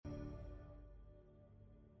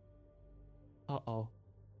Uh-oh.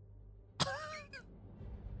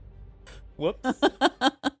 Whoops.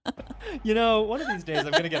 You know, one of these days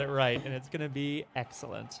I'm going to get it right, and it's going to be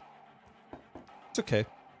excellent. It's okay.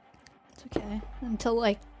 It's okay. Until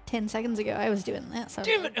like 10 seconds ago, I was doing that. So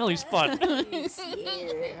Damn it, Ellie's fun.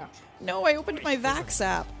 No, I opened my Vax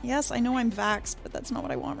app. Yes, I know I'm vaxxed, but that's not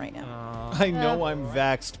what I want right now. I know I'm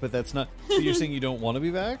vaxxed, but that's not... So you're saying you don't want to be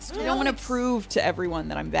vaxxed? I don't want to prove to everyone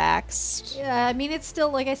that I'm vaxxed. Yeah, I mean, it's still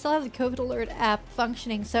like I still have the COVID alert app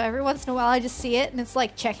functioning, so every once in a while I just see it and it's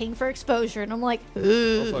like checking for exposure, and I'm like,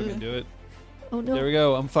 I'll fucking do it. oh no, There we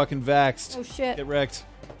go. I'm fucking vaxxed. oh shit, Get wrecked.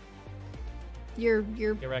 your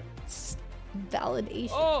Correct. validation.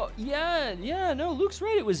 Oh, yeah, no, Luke's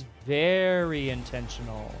right. It was very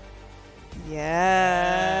intentional.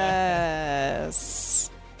 Yes.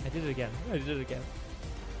 I did it again.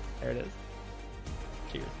 There it is.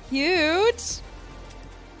 Cheers. Cute.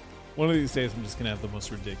 One of these days, I'm just going to have the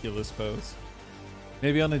most ridiculous pose.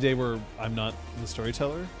 Maybe on a day where I'm not the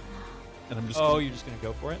storyteller, and I'm just... Oh, gonna, you're just going to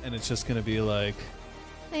go for it? and it's just going to be like...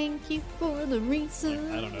 Thank you for the reason.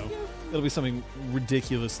 I don't know. It'll be something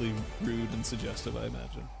ridiculously rude and suggestive, I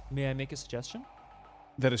imagine. May I make a suggestion?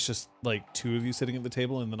 That it's just like two of you sitting at the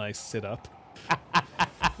table and then I sit up. Oh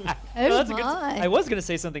That's a good, my. I was going to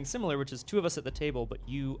say something similar, which is two of us at the table, but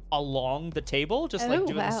you along the table, just like Oh,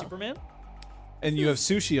 doing the wow. Superman. And you have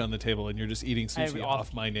sushi on the table and you're just eating I sushi mean,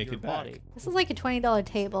 off my your naked back. body. This is like a $20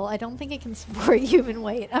 table. I don't think it can support human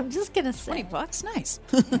weight. I'm just gonna say. $20, nice.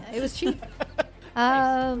 Yeah, it was cheap.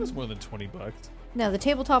 It was more than $20. No, the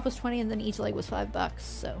tabletop was 20, and then each leg was $5.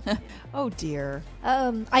 So, Oh dear.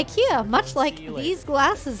 IKEA, much like see you later. these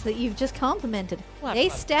glasses that you've just complimented, they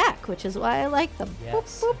stack, which is why I like them.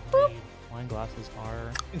 Yes, Boop, boop, boop. indeed. Wine glasses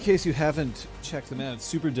are... In case you haven't checked them out,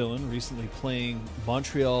 Super Dylan recently playing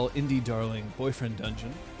Montreal indie darling Boyfriend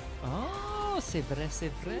Dungeon. Oh, c'est vrai,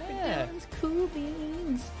 c'est vrai. Those cool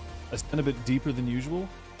beans. I spent a bit deeper than usual.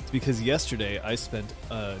 It's because yesterday I spent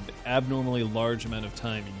an abnormally large amount of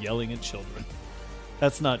time yelling at children.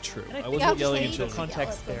 That's not true. And I I think wasn't I'll yelling say at you children. can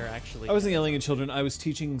Context yell at them. there, actually. I wasn't yelling at children. I was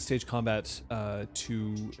teaching stage combat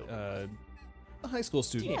to high school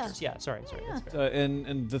students. Teenagers. Yeah, sorry. Yeah. That's fair.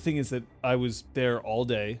 And the thing is that I was there all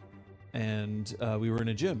day, and we were in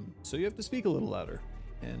a gym, so you have to speak a little louder,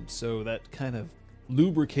 and so that kind of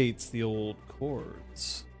lubricates the old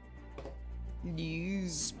cords.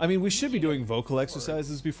 News. I mean, we should be doing vocal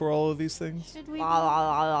exercises before all of these things. Should we be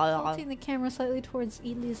tilting the camera slightly towards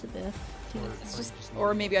Elizabeth? It's just,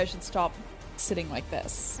 or maybe I should stop sitting like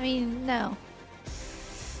this. I mean, no.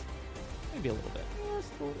 Maybe a little bit.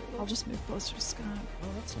 I'll just move closer to Scott. Oh,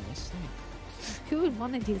 that's nice. Thanks. Who would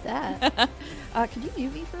want to do that? Could you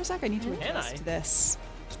mute me for a sec? I need to Can adjust I? to this.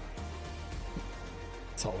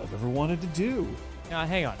 That's all I've ever wanted to do.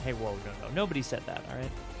 Hang on. Hey, whoa, no. Nobody said that, all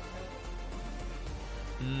right?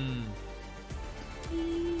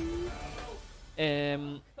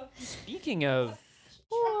 Speaking of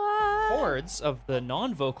chords of the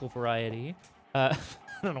non-vocal variety, I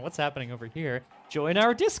don't know what's happening over here. Join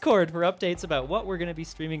our Discord for updates about what we're going to be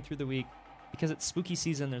streaming through the week. Because it's spooky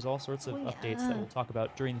season, there's all sorts of updates that we'll talk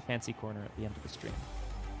about during the Fancy Corner at the end of the stream.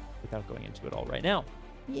 Without going into it all right now.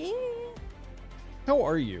 Yeah. How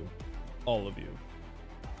are you, all of you?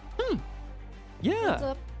 Yeah. What's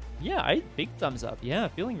up? Yeah, big thumbs up. Yeah,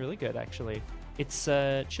 feeling really good, actually. It's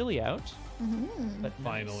chilly out, but nice.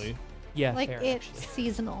 Finally. Yeah, Like fair, it's actually.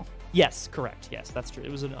 seasonal. Yes, correct. Yes, that's true.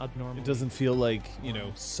 It was an abnormal. It doesn't feel like,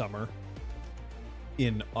 summer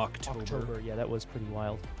in October. Yeah, that was pretty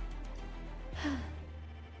wild.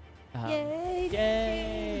 Yay!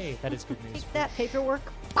 Yay! That is good news. Take that paperwork.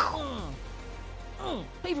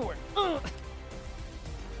 Paperwork.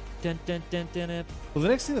 Dun, dun, dun, dun, dun. Well, the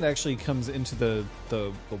next thing that actually comes into the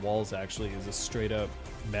walls actually is a straight up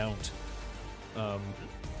mount.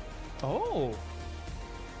 Oh.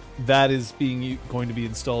 That is going to be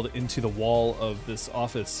installed into the wall of this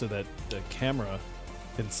office so that the camera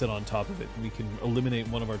can sit on top of it. And we can eliminate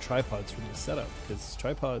one of our tripods from the setup because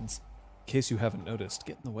tripods, in case you haven't noticed,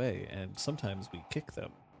 get in the way and sometimes we kick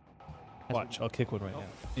them. Watch, I'll kick one right now.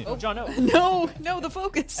 Yeah. Oh, John, no. No, the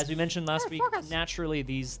focus. As we mentioned last week, naturally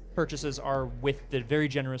these purchases are with the very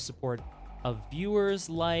generous support of viewers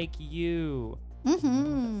like you.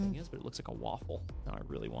 Mm-hmm. Yes, but it looks like a waffle. No, I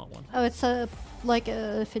really want one. Oh, it's like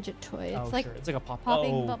a fidget toy. It's like sure. It's like a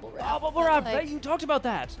popping bubble wrap. Oh, bubble but wrap. like- You talked about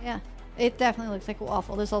that. Yeah, it definitely looks like a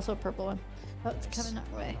waffle. There's also a purple one. Oh, it's coming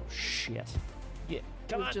our way. Oh shit. Yeah.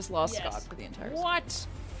 We've just lost yes. Scott for the entire. What?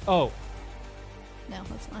 Oh, No,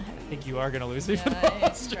 that's not how I you think use you it. are gonna lose me. for Yeah, the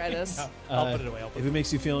let's try this. No, I'll put it away. I'll put If it it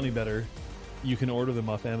makes you feel any better, you can order them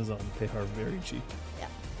off Amazon. They are very cheap.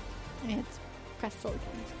 I mean, it's press silicon.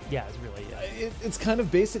 Yeah, it's really It's kind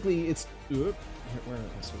of basically where am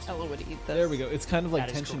I supposed to? Ella would eat this. There we go. It's kind of like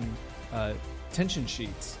That is tension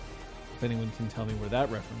sheets. If anyone can tell me where that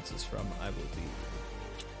reference is from, I will be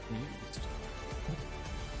amused.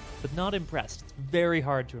 but not impressed. It's very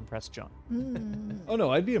hard to impress John. Oh no,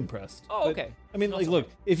 I'd be impressed. Oh, But, okay. I mean, Not like, so look,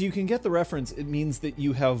 if you can get the reference, it means that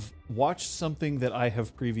you have watched something that I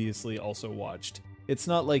have previously also watched. It's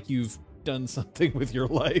not like you've done something with your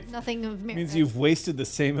life. Nothing of It merit. means you've wasted the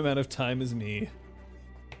same amount of time as me.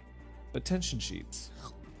 But tension sheets.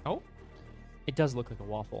 Oh, it does look like a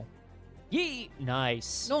waffle. Yee!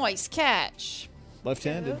 Nice. Nice catch.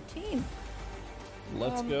 Left-handed. Team.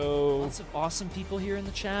 Let's go. Lots of awesome people here in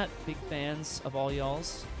the chat. Big fans of all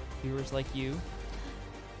y'all's. Viewers like you,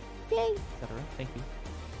 Yay. etc. Thank you.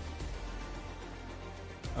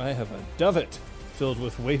 I have a dovet filled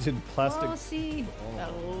with weighted plastic. Oh, see. I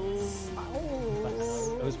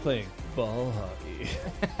was playing ball hockey.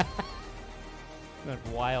 Went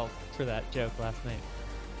wild for that joke last night.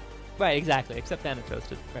 Right, exactly. Except Anna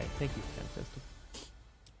Toasted. Right, thank you, Anna Toasted.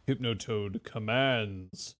 Hypnotoad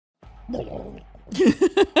commands.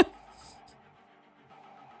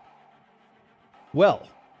 Well,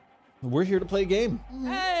 we're here to play a game.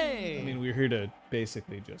 Hey! I mean, we're here to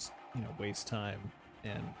basically just, waste time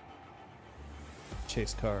and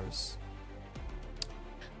chase cars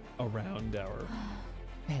around our...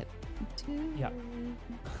 Man, yeah.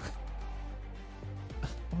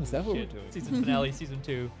 Oh, is that what Shit. we're doing? Season finale, season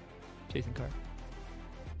 2. Chasing car.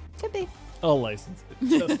 Could be. I'll license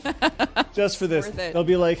it. Just for this. Worth it. They'll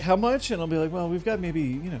be like, how much? And I'll be like, well, we've got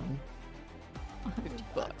maybe,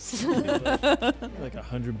 $50. like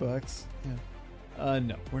 $100. Yeah.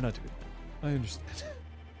 No, we're not doing that. I understand.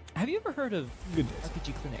 Have you ever heard of Good days.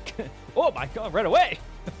 RPG Clinic? Oh my god, right away!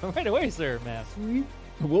 Right away, sir, Matt.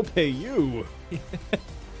 We'll pay you.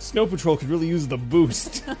 Snow Patrol could really use the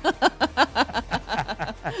boost.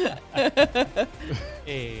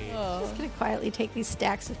 Hey. Just gonna quietly take these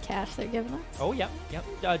stacks of cash they're giving us. Oh, yeah, yep.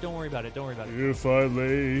 Don't worry about it, don't worry about it. If I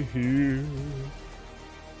lay here,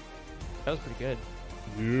 That was pretty good.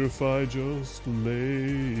 if I just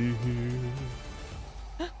lay here.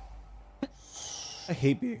 I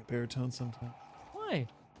hate being a baritone sometimes. Why?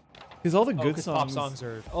 Because all the Oh, good 'cause songs, pop songs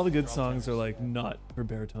are... all the good they're all songs are tenors. like not for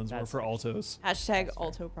baritones or That's for altos. Hashtag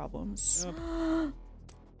alto problems.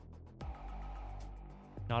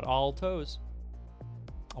 Not all toes.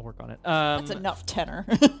 I'll work on it. That's enough tenor.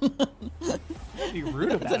 Be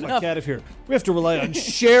rude about it. Fuck out of here. We have to rely on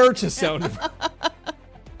Cher to sound.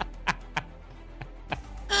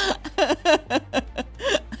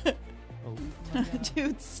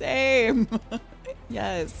 Dude, same.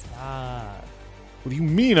 Yes. Ah. What do you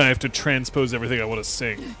mean I have to transpose everything I want to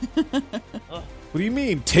sing? What do you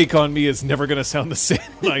mean Take On Me is never going to sound the same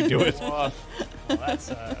when I do it? Oh, that's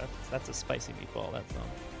a spicy meatball, that song.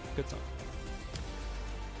 Good song.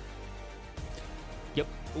 Yep.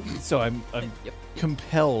 Ooh. So I'm Yep.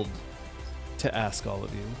 compelled to ask all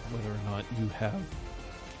of you whether or not you have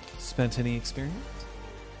spent any experience.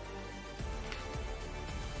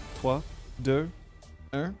 Trois, deux,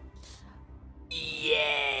 un.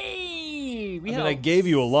 Yay! We I had mean, I gave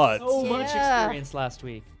you a lot. so much Yeah. experience last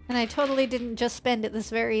week. And I totally didn't just spend it this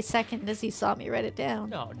very second as you saw me write it down.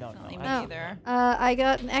 No. Me No. neither. I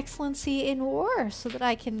got an excellency in war so that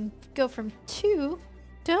I can go from 2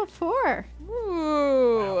 to 4.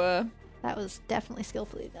 Ooh. That was definitely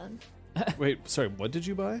skillfully done. Wait, sorry, what did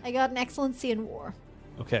you buy? I got an excellency in war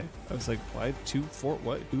Okay. I was like, why 2, 4,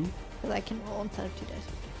 what, who? because I can roll instead of 2 dice.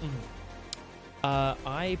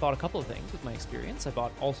 I bought a couple of things with my experience. I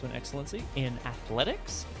bought also an excellency in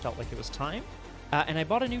athletics. Felt like it was time. And I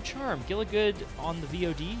bought a new charm. Gilligood on the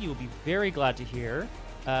VOD. You will be very glad to hear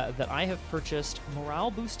that I have purchased morale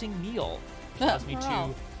boosting meal. Which allows me Morale.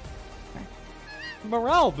 to...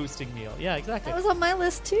 Morale boosting meal. Yeah, exactly. That was on my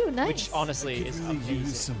list too. Nice. Which honestly is amazing.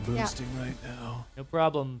 some boosting right now. No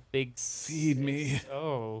problem, big Feed me.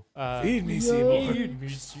 Oh. Feed me, Seymour. Feed me,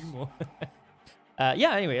 Seymour.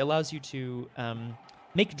 Yeah, anyway, it allows you to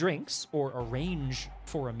make drinks or arrange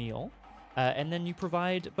for a meal, and then you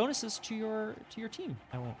provide bonuses to your team.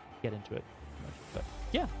 I won't get into it much, but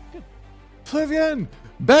yeah, good. Flavian!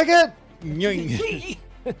 Baguette! Nying.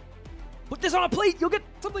 Put this on a plate, you'll get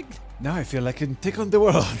something. Now I feel like I can take on the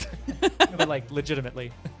world. But like,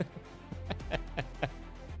 legitimately.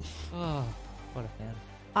 Oh, what a fan.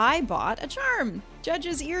 I bought a charm.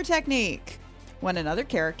 Judge's ear technique. When another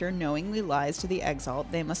character knowingly lies to the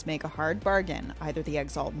exalt, they must make a hard bargain. Either the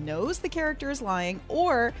exalt knows the character is lying,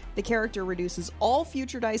 or the character reduces all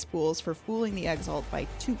future dice pools for fooling the exalt by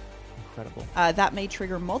 2. Incredible. That may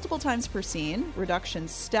trigger multiple times per scene.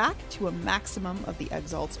 Reductions stack to a maximum of the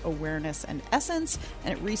Exalt's awareness and essence,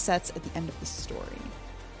 and it resets at the end of the story.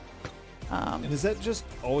 And is that just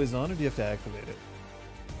always on, or do you have to activate it?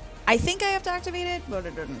 I think I have to activate it, but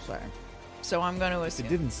it didn't say. So I'm going to assume. It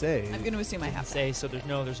didn't say. I'm going to assume I have to. Say so.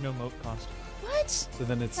 There's no moat cost. What? So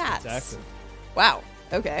then it's That's- active. Wow.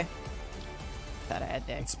 Okay. Thought I had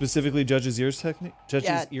to. It's specifically Judge's ear technique. Judge's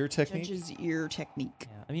Yeah, ear technique. Judge's ear technique. Yeah.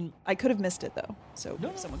 I mean, I could have missed it though, so No,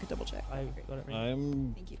 no. someone could double check. I got it right.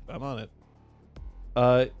 I'm Thank you. on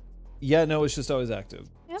it. Yeah, no, it's just always active.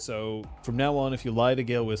 Yep. So from now on, if you lie to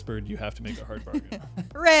Gale Whispered, you have to make a hard bargain.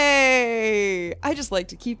 Hooray! I just like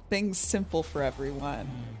to keep things simple for everyone.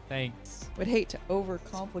 Thanks. Would hate to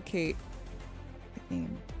overcomplicate the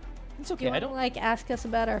game. It's Do okay. you I want to don't. like ask us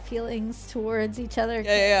about our feelings towards each other?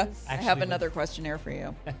 Yeah. 'Cause I Actually, have we- another questionnaire for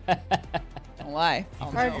you. Don't lie. I'll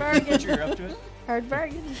Hard know. bargain. You're up to it. Hard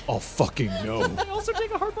bargain. I'll fucking know. I also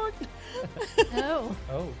take a hard bargain. No.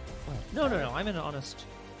 Oh. No. I'm an honest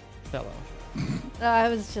fellow. No, I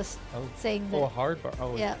was just Oh. saying that. Oh, a hard bar.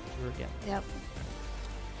 Oh, Yeah. Yeah. Yep.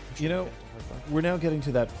 You know, we're now getting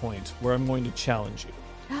to that point where I'm going to challenge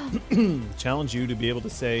you. Challenge you to be able to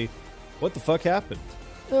say, what the fuck happened?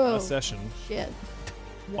 Oh, A session. shit.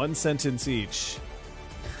 One sentence each.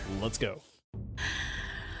 Let's go.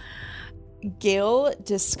 Gale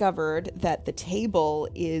discovered that the table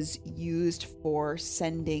is used for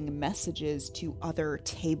sending messages to other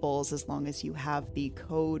tables as long as you have the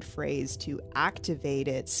code phrase to activate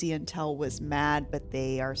it. See and Tell was mad, but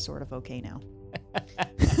they are sort of okay now.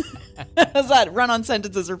 How's that? Run-on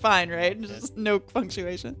sentences are fine, right? Just no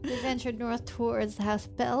punctuation. We ventured north towards the House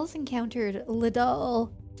of Bells, encountered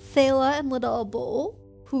Lidal, Thala, and Lidal Bowl,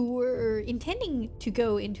 who were intending to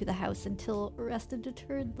go into the house until Arresta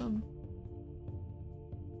deterred them.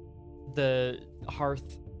 The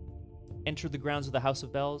Hearth entered the grounds of the House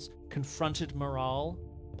of Bells, confronted Moral,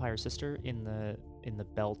 Pyre's sister, in the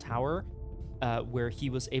bell tower, where he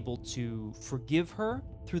was able to forgive her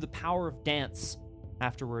through the power of dance.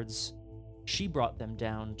 Afterwards, she brought them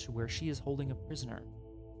down to where she is holding a prisoner,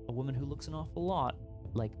 a woman who looks an awful lot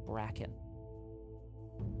like Bracken. ...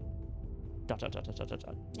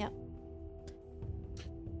 Yep.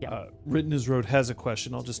 Yeah. Written as Road has a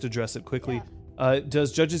question. I'll just address it quickly.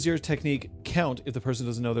 Does Judge's ear technique count if the person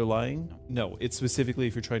doesn't know they're lying? No, it's specifically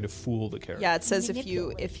if you're trying to fool the character. Yeah, it says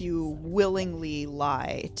if you willingly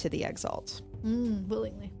lie to the Exalt.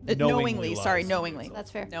 Willingly. Knowingly Sorry, lies. knowingly.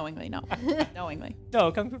 That's fair. Knowingly, no. Knowingly.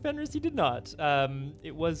 No, Kung Fu Fenris, he did not.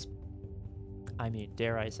 It was, I mean,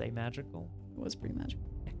 dare I say, magical. It was pretty magical.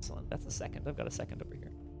 Excellent. That's a second. I've got a second over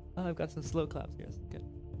here. Oh, I've got some slow claps here. Good.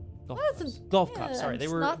 Golf That's claps. a- Golf Yeah, claps. Sorry, I'm they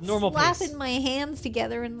just were not normal slapping pace. my hands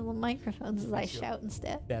together into the microphones as I Makes you shout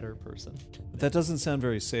instead. Better person. That doesn't sound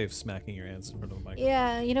very safe, smacking your hands in front of a microphone.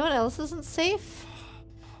 Yeah, you know what else isn't safe?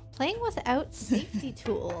 Playing without safety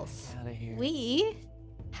tools. Out of here. We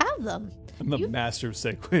have them. I'm a You- master of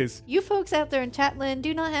segues. You folks out there in Chatland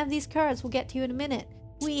do not have these cards. We'll get to you in a minute.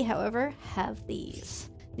 We, however, have these.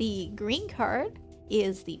 The green card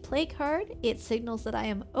is the play card. It signals that I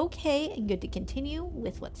am okay and good to continue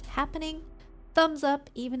with what's happening. Thumbs up,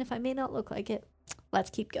 even if I may not look like it. Let's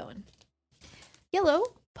keep going. Yellow,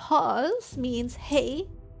 pause, means, hey,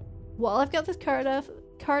 while I've got this card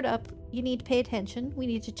up, you need to pay attention. We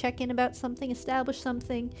need to check in about something, establish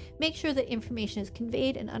something, make sure that information is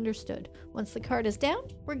conveyed and understood. Once the card is down,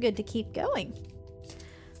 we're good to keep going.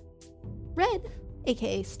 Red,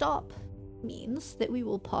 aka stop, means that we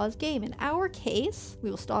will pause game. In our case, we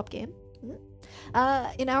will stop game.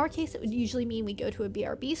 In our case, it would usually mean we go to a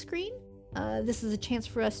BRB screen. This is a chance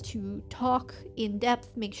for us to talk in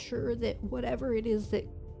depth, make sure that whatever it is that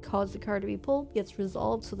caused the card to be pulled gets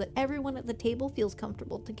resolved so that everyone at the table feels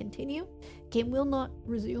comfortable to continue. Game will not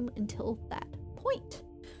resume until that point.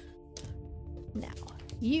 Now,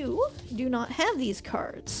 you do not have these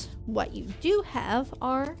cards. What you do have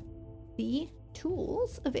are the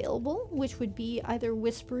tools available, which would be either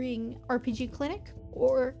Whispering RPG Clinic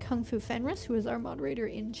or Kung Fu Fenris, who is our moderator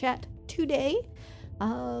in chat today.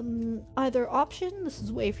 Either option, this is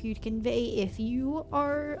a way for you to convey if you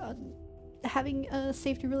are having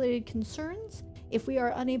safety related concerns, if we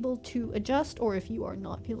are unable to adjust, or if you are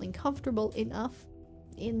not feeling comfortable enough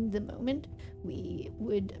in the moment. We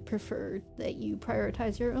would prefer that you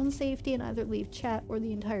prioritize your own safety and either leave chat or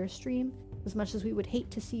the entire stream. As much as we would hate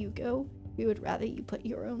to see you go, we would rather you put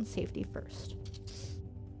your own safety first.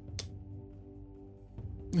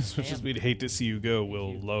 As much as we'd hate to see you go,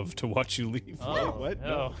 we'll love to watch you leave. Oh, What?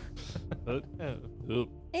 no. What? Oh. Oh,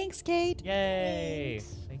 Thanks, Kate. Yay!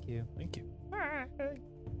 Thank you. thank you. I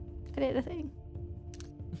did a thing.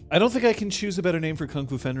 I don't think I can choose a better name for Kung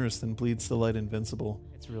Fu Fenris than Bleeds the Light Invincible.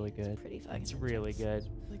 It's really good. Pretty fucking It's really good.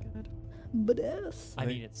 Really good. Badass. I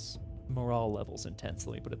mean, it's morale levels intense,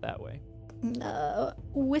 let me put it that way.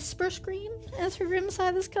 Whisper Screen, as her Grim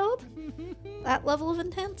Scythe is called. That level of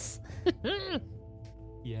intense.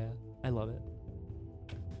 Yeah, I love it.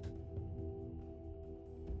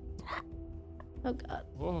 Oh god.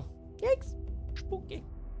 Whoa. Yikes. Spooky.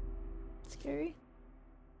 Scary.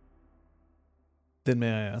 Then may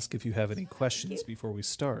I ask if you have any questions before we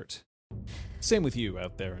start? Same with you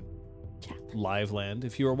out there in live land.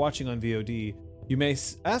 If you are watching on VOD, you may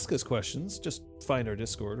ask us questions. Just find our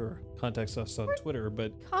Discord or contact us on Twitter,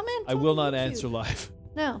 but Comment I on will not YouTube. answer live.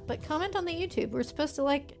 No, but comment on the YouTube. We're supposed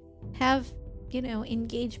to have,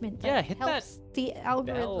 engagement. That Yeah, hit that helps the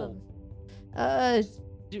algorithm.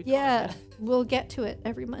 Dude, Yeah, we'll get to it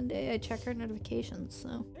every Monday. I check our notifications,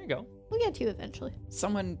 so There you go. we'll get to you eventually.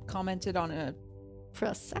 Someone commented on a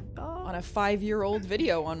Prosecco. 5-year-old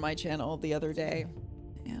video on my channel the other day,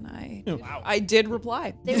 and Wow. I did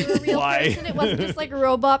reply. They were a real Why? person. It wasn't just like a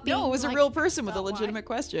robot being No, it was a like, real person with a "Oh, why?" legitimate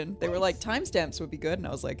question. They were like, timestamps would be good, and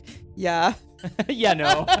I was like, yeah. Yeah,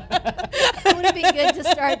 no. It would have been good to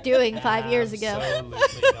start doing 5 years ago.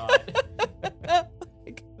 Absolutely not.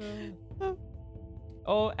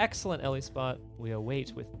 Oh, excellent, Ellie Spot. We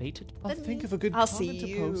await with bated I'll breath. think of a good I'll comment see to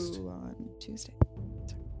you post. on Tuesday.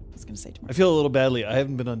 Sorry, I was gonna say tomorrow. I feel a little badly. I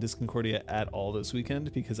haven't been on Disconcordia at all this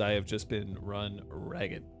weekend because I have just been run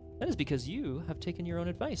ragged. That is because you have taken your own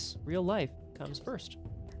advice. Real life comes first.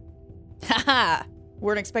 Haha!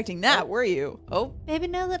 Weren't expecting that, were you? Oh. Maybe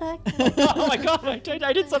know that I Oh my god,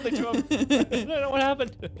 I did something to him. I don't know what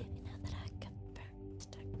happened.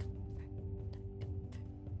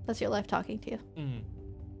 That's your life talking to you, Mm.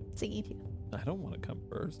 singing to you. I don't want to come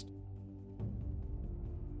first.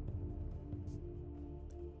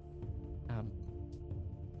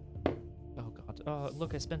 Oh god. Oh,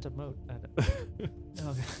 look, I spent a moat.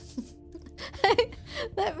 Oh,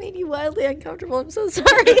 That made you wildly uncomfortable. I'm so I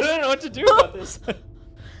sorry. don't know what to do about this.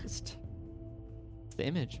 Just it's the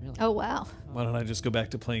image, really. Oh wow. Why don't I just go back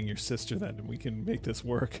to playing your sister then, and we can make this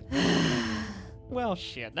work? Well,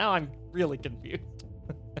 shit. Now I'm really confused.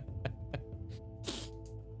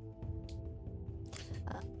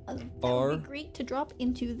 That would be great to drop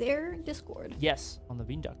into their Discord. Yes, on the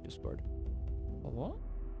Veenduck Discord. What?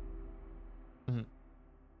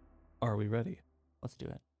 Are we ready? Let's do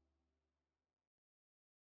it.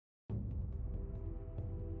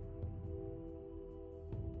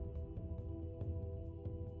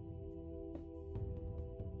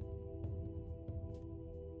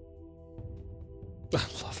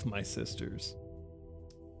 I love my sisters.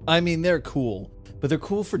 I mean, they're cool, but they're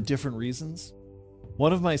cool for different reasons.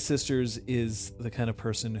 One of my sisters is the kind of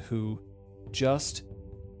person who just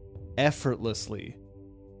effortlessly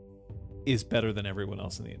is better than everyone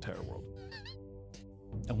else in the entire world.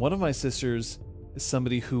 And one of my sisters is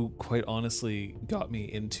somebody who, quite honestly, got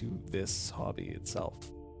me into this hobby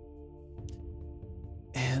itself.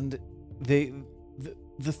 And the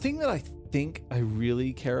thing that I think I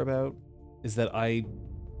really care about is that I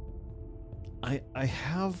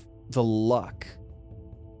have the luck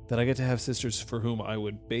that I get to have sisters for whom I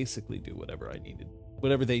would basically do whatever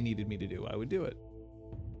they needed me to do, I would do it.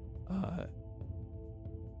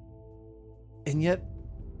 And yet,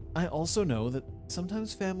 I also know that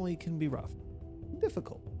sometimes family can be rough and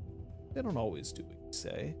difficult. They don't always do what you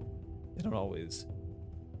say. They don't always,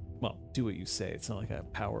 well, do what you say. It's not like I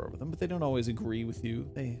have power over them, but they don't always agree with you.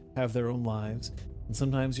 They have their own lives. And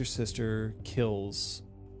sometimes your sister kills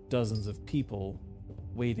dozens of people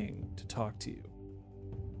waiting to talk to you.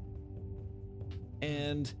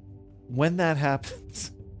 And when that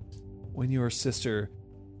happens, when your sister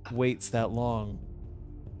waits that long,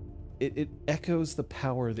 it echoes the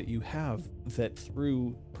power that you have, that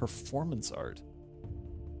through performance art,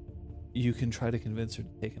 you can try to convince her to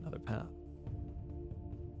take another path.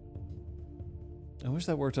 I wish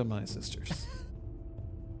that worked on my sisters.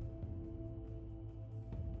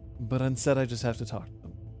 But instead, I just have to talk to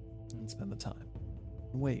them and spend the time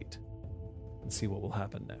and wait and see what will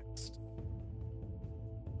happen next.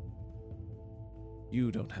 You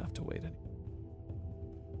don't have to wait anymore.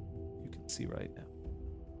 You can see right now.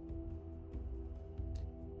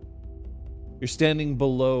 You're standing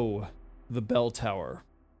below the bell tower.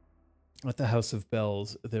 At the House of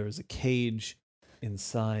Bells, there is a cage.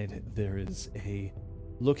 Inside, there is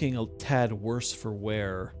looking a tad worse for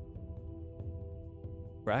wear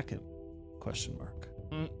Bracken? ?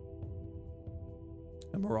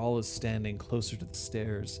 And Moral is standing closer to the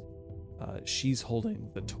stairs. She's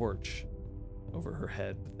holding the torch over her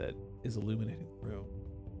head that is illuminating the room.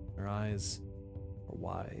 Her eyes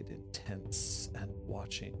more wide, intense, and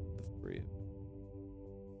watching the three of you.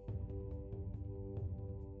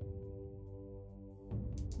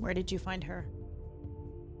 Where did you find her?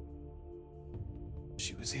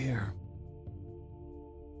 She was here,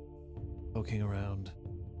 poking around,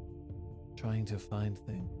 trying to find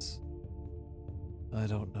things. I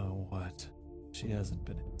don't know what. She hasn't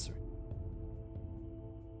been answering.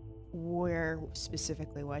 Where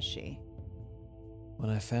specifically was she? When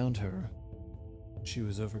I found her, she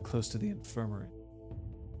was over close to the infirmary.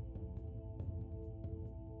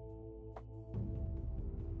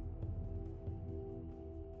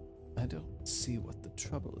 I don't see what the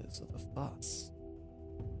trouble is with the fuss.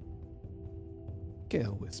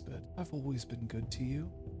 Gale whispered, I've always been good to you.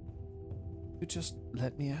 You just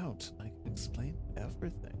let me out. I can explain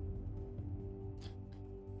everything.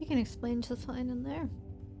 You can explain just fine in there.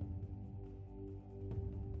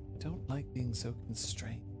 I don't like being so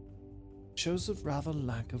constrained. Shows a rather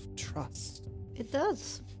lack of trust. It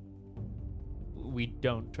does. We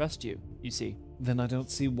don't trust you, you see. Then I don't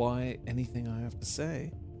see why anything I have to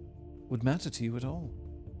say would matter to you at all.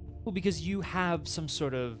 Well, because you have some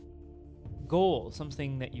sort of goal,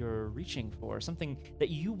 something that you're reaching for, something that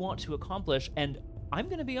you want to accomplish, and I'm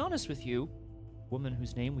going to be honest with you, woman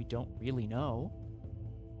whose name we don't really know.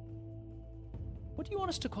 What do you want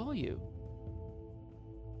us to call you?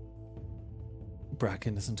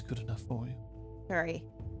 Bracken isn't good enough for you. Sorry,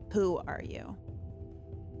 who are you?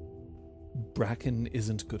 Bracken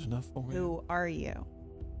isn't good enough for you. Who are you?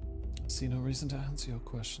 I see no reason to answer your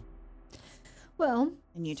question. Well,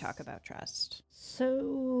 And you talk about trust.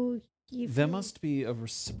 so you There feel- must be a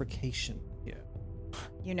reciprocation here.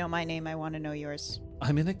 You know my name, I want to know yours.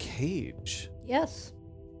 I'm in a cage, Yes,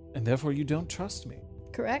 and therefore you don't trust me.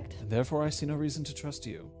 correct. And therefore I see no reason to trust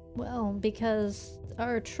you. Well, because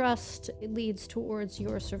our trust leads towards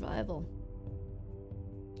your survival.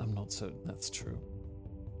 I'm not certain that's true.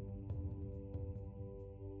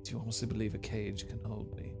 Do you honestly believe a cage can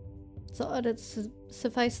hold me? So it's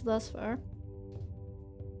sufficed thus far.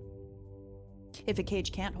 If a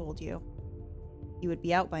cage can't hold you, you would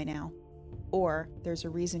be out by now. Or there's a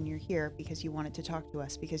reason you're here because you wanted to talk to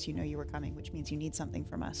us because you know you were coming, which means you need something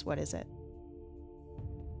from us. What is it?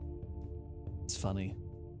 It's funny.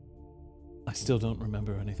 I still don't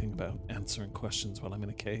remember anything about answering questions while I'm in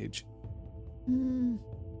a cage. Hmm.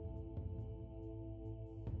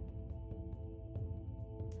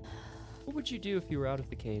 What would you do if you were out of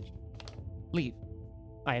the cage? Leave,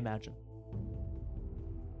 I imagine.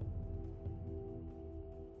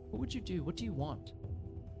 What would you do? What do you want?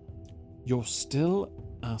 You're still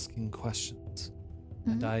asking questions,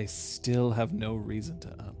 and Mhm. I still have no reason to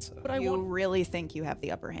answer. But I You want... really think you have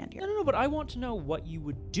the upper hand here? No, but I want to know what you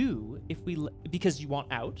would do if we... Because you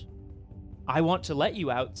want out. I want to let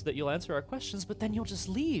you out so that you'll answer our questions, but then you'll just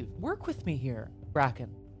leave. Work with me here,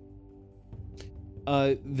 Bracken.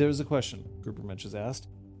 There's a question Gruber Mensch has asked.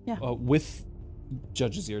 Yeah. With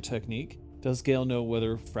Judge's Ear technique, does Gale know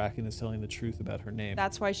whether Bracken is telling the truth about her name?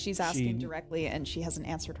 That's why she's asking She- directly, and she hasn't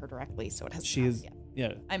answered her directly, so it hasn't She happened is, yet.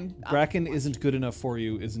 yeah. I'm Bracken isn't good enough for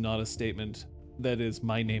you is not a statement that is,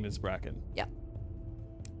 my name is Bracken.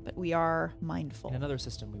 but we are mindful. In another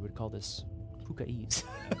system, we would call this Puka Ease.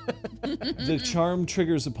 The charm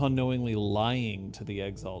triggers upon knowingly lying to the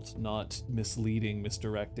Exalt, not misleading,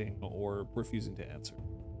 misdirecting, or refusing to answer.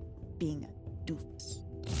 Being a doofus.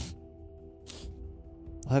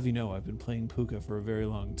 I'll have you know, I've been playing Puka for a very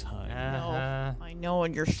long time. I know,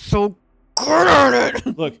 and you're so good at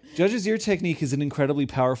it. Look, Judge's Ear technique is an incredibly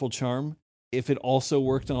powerful charm. If it also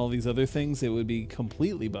worked on all these other things, it would be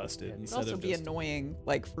completely busted. It'd Instead also of be just... annoying,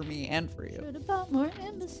 like for me and for you. Should have bought more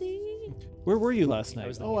embassy. Where were you last night?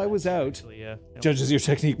 thinking Oh, I that was too, out. actually, yeah. Judge's Ear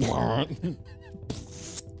technique.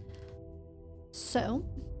 So,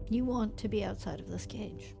 you want to be outside of this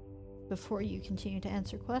cage before you continue to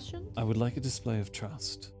answer questions? I would like a display of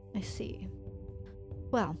trust. I see.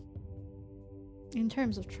 Well, in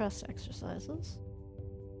terms of trust exercises,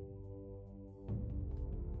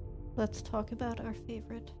 let's talk about our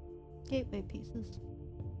favorite gateway pieces.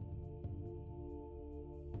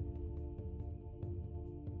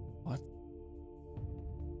 What?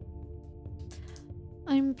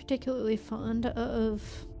 I'm particularly fond of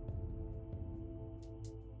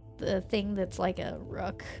the thing that's like a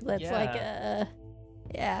rook. That's like a...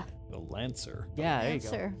 Yeah. The Lancer. Yeah, there you go.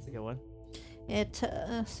 Answer. That's a good one. It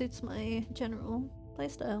suits my general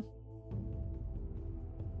playstyle.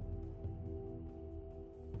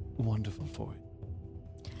 Wonderful for you.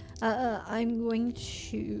 I'm going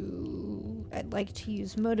to... I'd like to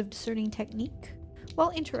use motive discerning technique,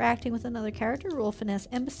 While interacting with another character, roll Finesse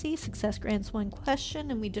Embassy. Success grants 1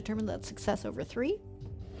 question, and we determine that success over 3.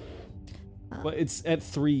 Well, it's at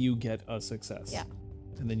 3 you get a success. Yeah.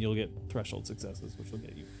 And then you'll get threshold successes, which will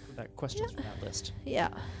get you. That questions from that list. Yeah.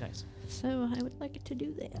 Nice. So I would like to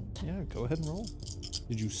do that. Yeah, go ahead and roll.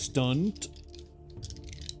 Did you stunt?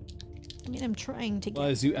 I mean, I'm trying to get.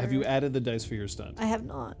 Well, have you added the dice for your stunt? I have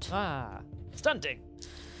not. Ah, stunting.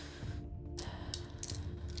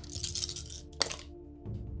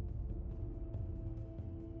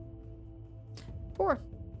 Four.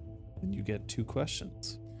 And you get 2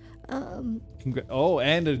 questions. Um.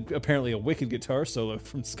 And apparently a wicked guitar solo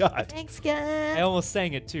from Scott. Thanks, guys. I almost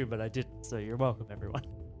sang it too, but I didn't. So you're welcome, everyone.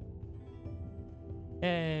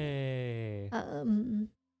 Hey.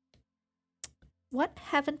 What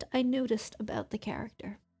haven't I noticed about the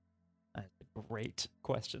character? That's a great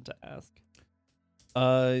question to ask.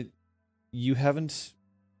 You haven't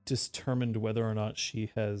determined whether or not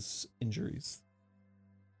she has injuries.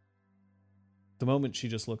 At the moment, she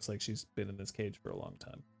just looks like she's been in this cage for a long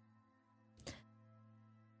time.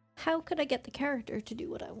 How could I get the character to do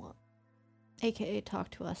what I want? AKA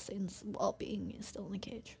talk to us while being still in the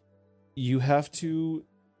cage. You have to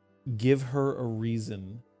give her a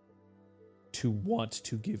reason to want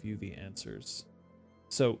to give you the answers.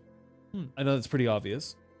 So, I know that's pretty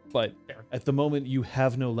obvious, but Fair. at the moment you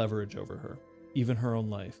have no leverage over her, even her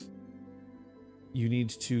own life. You need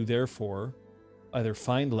to therefore either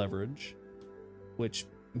find leverage, which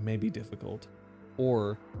may be difficult,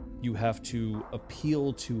 or you have to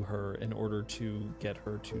appeal to her in order to get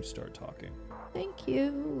her to start talking. Thank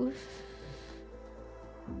you.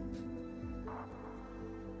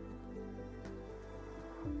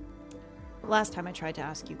 Last time I tried to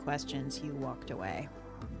ask you questions, you walked away.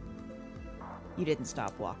 You didn't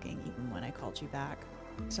stop walking even when I called you back.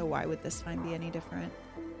 So why would this time be any different?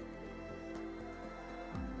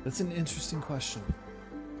 That's an interesting question.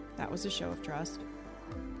 That was a show of trust.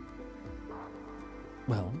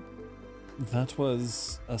 Well, that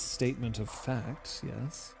was a statement of fact,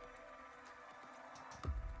 yes.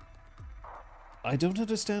 I don't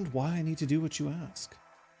understand why I need to do what you ask.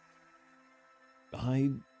 I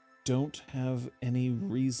don't have any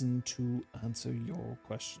reason to answer your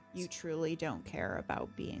questions. You truly don't care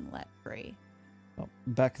about being let free. Well,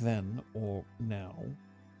 back then, or now,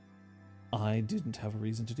 I didn't have a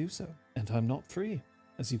reason to do so, and I'm not free,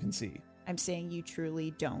 as you can see. I'm saying you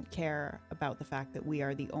truly don't care about the fact that we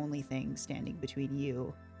are the only thing standing between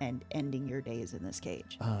you and ending your days in this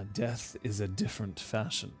cage. Death is a different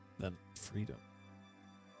fashion than freedom.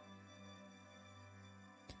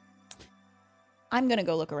 I'm gonna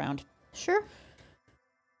go look around. Sure.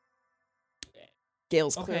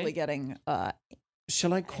 Gail's Okay. clearly getting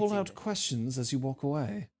Shall I call out questions as you walk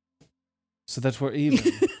away? So that we're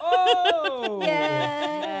even. Oh!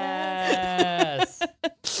 Yes!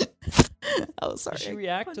 Yes! Oh, sorry. Did she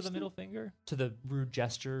react to the middle finger? To the rude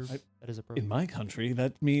gesture that is appropriate? In my country,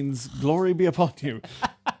 that means glory be upon you.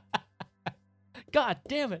 God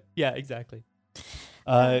damn it! Yeah, exactly.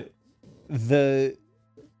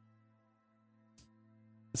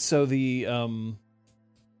 So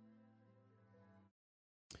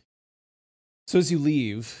as you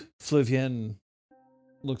leave, Flavienne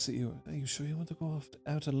looks at you. Are you sure you want to go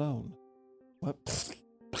out alone? What? It's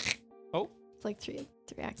like three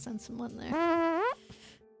accents in one there.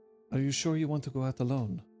 Are you sure you want to go out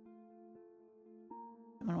alone?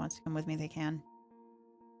 Someone wants to come with me, they can.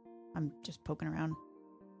 I'm just poking around.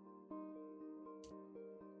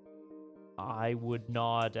 I would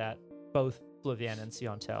nod at both Flavienne and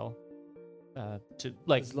Siontel. To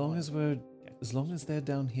like As long as they're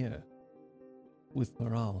down here with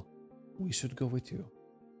morale, we should go with you.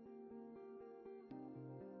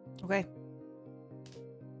 Okay.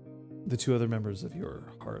 The 2 other members of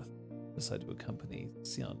your hearth decide to accompany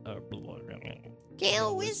Sion.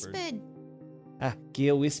 Gail whispered.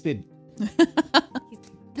 Gail whispered.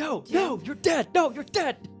 No, you're dead. No, you're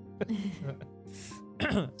dead.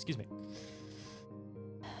 Excuse me.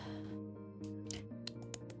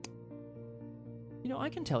 You know, I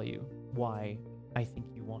can tell you why I think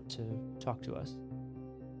you want to talk to us.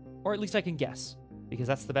 Or at least I can guess, because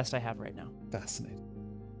that's the best I have right now. Fascinating.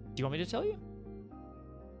 Do you want me to tell you?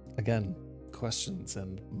 Again, questions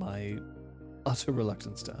and my utter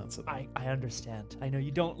reluctance to answer them. I understand. I know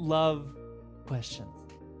you don't love questions.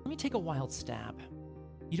 Let me take a wild stab.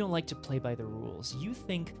 You don't like to play by the rules. You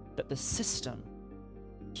think that the system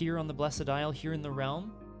here on the Blessed Isle, here in the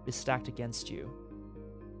realm, is stacked against you.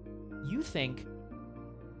 You think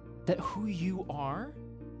that who you are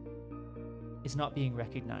is not being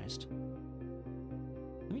recognized.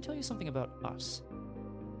 Let me tell you something about us.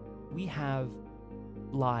 We have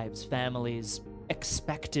lives, families,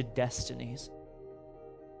 expected destinies.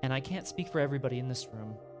 And I can't speak for everybody in this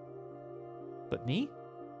room, but me?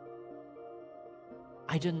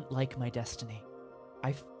 I didn't like my destiny.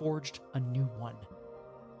 I forged a new one.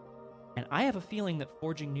 And I have a feeling that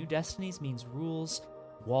forging new destinies means rules,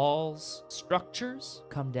 walls, structures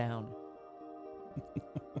come down.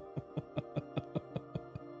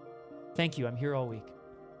 Thank you, I'm here all week.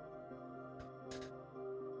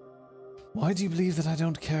 Why do you believe that I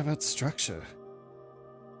don't care about structure?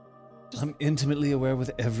 I'm intimately aware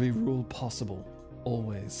with every rule possible,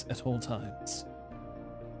 always, at all times.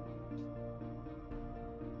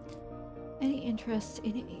 Any interest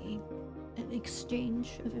in an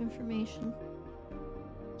exchange of information?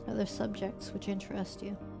 Other subjects which interest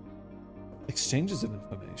you? Exchanges of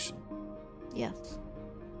information. Yes.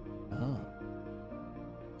 Ah.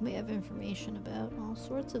 We have information about all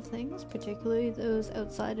sorts of things, particularly those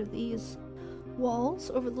outside of these walls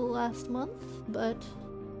over the last month, but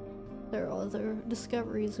there are other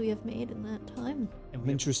discoveries we have made in that time. I'm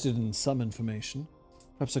interested in some information.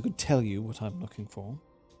 Perhaps I could tell you what I'm looking for,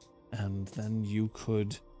 and then you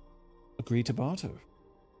could agree to barter.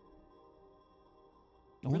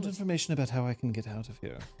 I want information about how I can get out of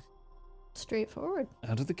here. Straightforward.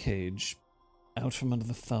 Out of the cage, out from under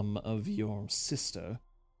the thumb of your sister,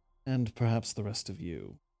 and perhaps the rest of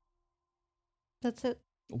you. That's it.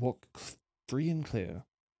 Walk free and clear.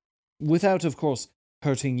 Without, of course,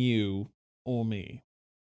 hurting you or me.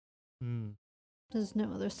 There's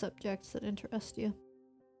no other subjects that interest you.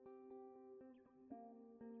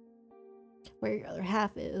 Where your other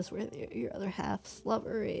half is, where your other half's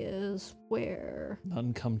lover is, where...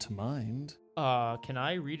 None come to mind. Can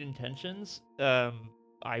I read intentions?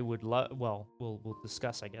 I would love. Well, we'll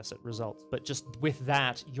discuss, I guess, at results. But just with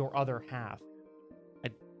that, your other half.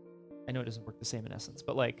 I know it doesn't work the same in essence,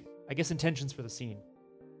 but like, I guess intentions for the scene.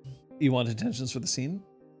 You want intentions for the scene?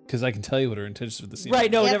 Because I can tell you what her intentions for the scene.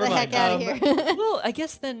 Right? No, Get never the mind. heck outta here. Well, I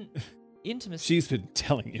guess then intimacy. She's been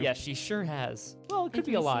telling you. Yeah, she sure has. Well, it could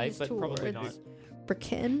be a lie, Intimacies but probably not. towards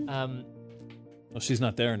Brakin. Well, she's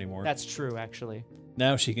not there anymore. That's true, actually.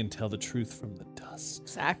 Now she can tell the truth from the dust.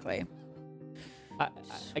 Exactly.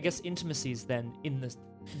 I guess intimacies then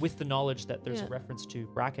with the knowledge that there's Yeah. a reference to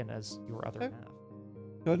Bracken as your other half.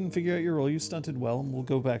 Go ahead and figure out your role. You stunted well, and we'll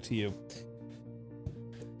go back to you.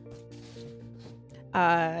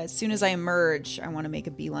 As soon as I emerge, I want to make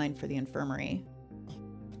a beeline for the infirmary.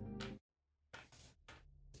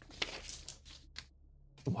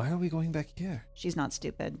 Why are we going back here? She's not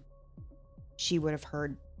stupid. She would have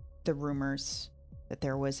heard the rumors that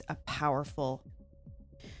there was a powerful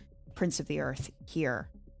Prince of the Earth here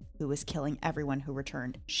who was killing everyone who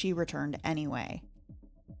returned. She returned anyway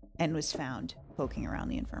and was found poking around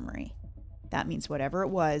the infirmary. That means whatever it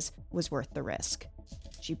was worth the risk.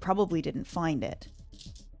 She probably didn't find it.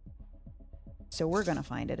 So we're going to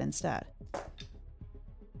find it instead.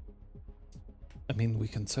 I mean, we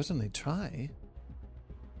can certainly try.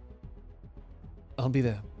 I'll be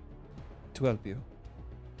there to help you.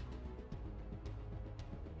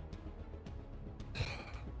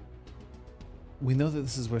 We know that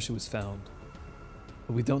this is where she was found,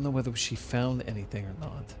 but we don't know whether she found anything or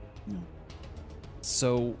not. No.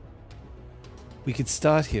 So we could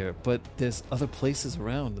start here, but there's other places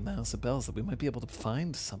around in the House of Bells that we might be able to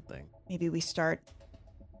find something. Maybe we see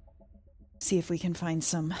if we can find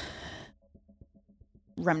some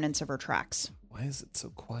remnants of her tracks. Why is it so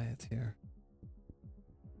quiet here?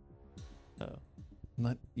 Oh. I'm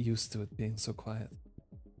not used to it being so quiet.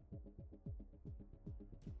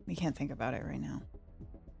 We can't think about it right now.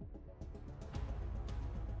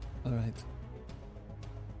 All right.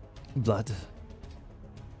 Blood.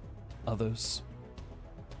 Others.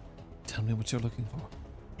 Tell me what you're looking for.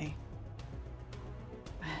 Okay.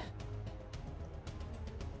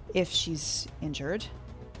 If she's injured,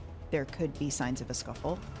 there could be signs of a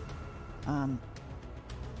scuffle. I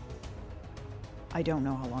don't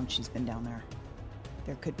know how long she's been down there.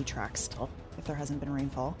 There could be tracks still, if there hasn't been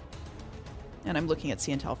rainfall. And I'm looking at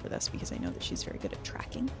Ciantel for this because I know that she's very good at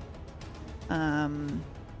tracking.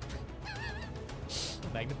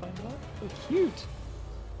 Magnifying glass? So cute.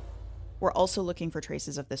 We're also looking for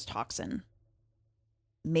traces of this toxin.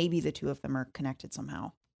 Maybe the two of them are connected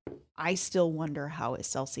somehow. I still wonder how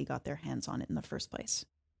Excelsi got their hands on it in the first place.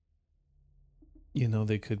 You know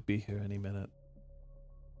they could be here any minute.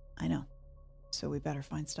 I know. So we better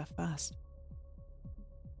find stuff fast.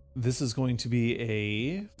 This is going to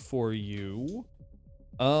be for you,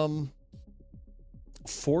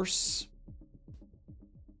 force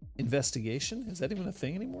investigation. Is that even a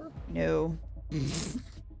thing anymore? No.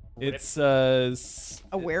 It's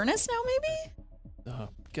Awareness now, maybe? Oh,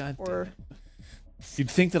 God. Or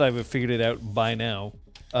You'd think that I would have figured it out by now.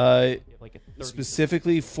 You have like a 30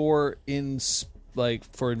 Specifically for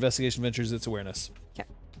for investigation ventures, it's awareness. Okay.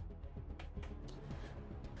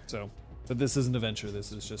 So, but this isn't a venture.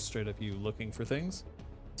 This is just straight up you looking for things.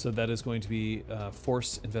 So that is going to be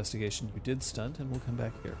force investigation. You did stunt, and we'll come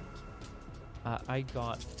back here. I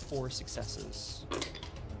got 4 successes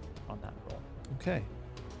on that roll. Okay.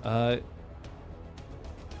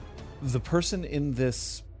 The person in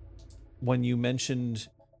this, when you mentioned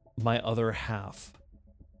my other half,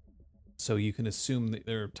 so you can assume that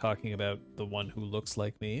they're talking about the one who looks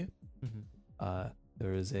like me. Mm-hmm.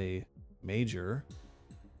 There is a major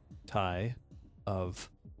tie of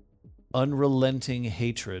unrelenting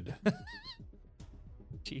hatred.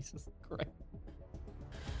 Jesus Christ.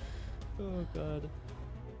 Oh, God.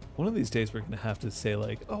 One of these days we're going to have to say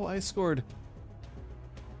like, oh, I scored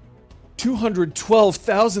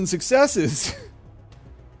 212,000 successes.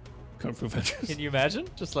 Kung Fu Ventures. Can you imagine?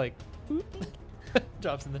 Just like,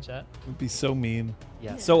 drops in the chat. It would be so mean.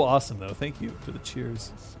 Yeah. So awesome, though. Thank you for the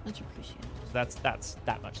cheers. Much appreciated.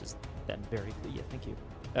 That much is then very clear. Yeah, thank you.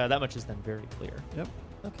 That much is then very clear. Yep.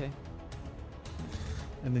 Okay.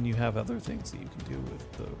 And then you have other things that you can do with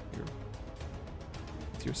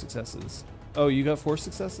your successes. Oh, you got 4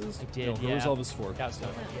 successes? I did, No, her yeah. resolve is 4. That was So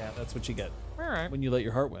yeah. that's what you get All right. when you let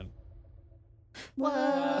your heart win.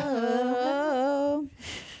 whoa.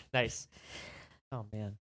 Nice. Oh,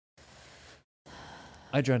 man.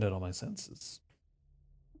 I drowned out all my senses.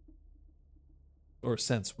 Or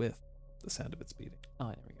sense with the sound of its beating. Oh,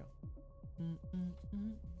 there we go.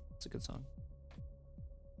 It's a good song.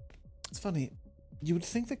 It's funny. You would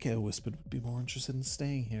think that Gale Whispered would be more interested in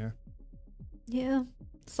staying here. Yeah,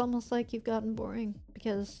 it's almost like you've gotten boring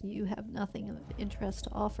because you have nothing of interest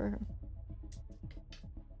to offer her.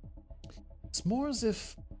 It's more as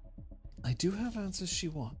if I do have answers she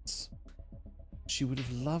wants. She would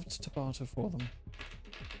have loved to barter for them.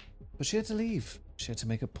 But she had to leave. She had to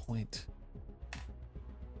make a point.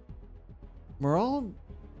 Moral,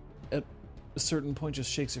 at a certain point,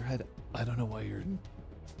 just shakes her head. I don't know why you're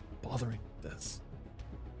bothering with this.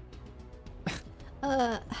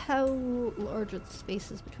 How large are the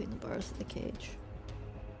spaces between the bars of the cage?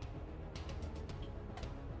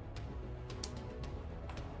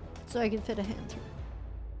 So I can fit a hand through.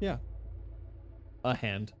 Yeah. A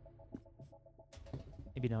hand.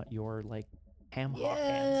 Maybe not your, like, ham hock Yeah,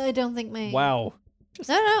 hands. I don't think my... Wow.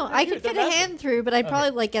 No, I Dude, could fit a that's- hand through, but I'd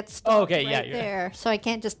probably, like, get stuck okay, yeah, right you're- there. So I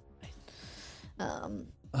can't just... Oh,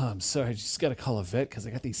 I'm sorry. I just gotta call a vet because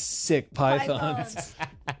I got these sick pythons.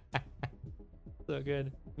 So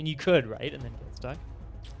good. I mean, you could, right? And then get stuck.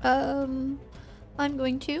 I'm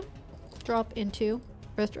going to drop into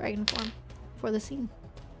Earth Dragon form for the scene.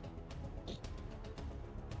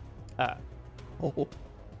 Oh,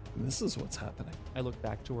 this is what's happening. I look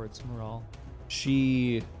back towards Moral.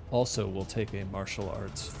 She also will take a martial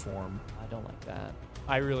arts form. I don't like that.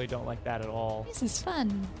 I really don't like that at all. This is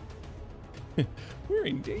fun. We're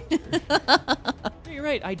in danger. You're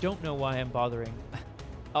right. I don't know why I'm bothering.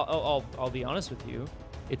 I'll be honest with you.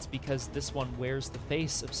 It's because this one wears the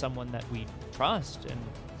face of someone that we trust and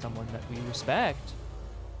someone that we respect.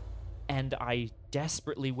 And I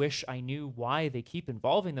desperately wish I knew why they keep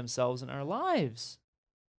involving themselves in our lives.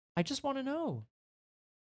 I just want to know.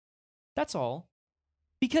 That's all.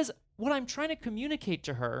 Because what I'm trying to communicate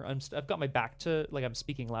to her, I've got my back to, like, I'm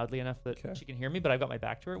speaking loudly enough that Okay. she can hear me, but I've got my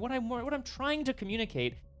back to her. What I'm trying to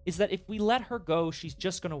communicate is that if we let her go, she's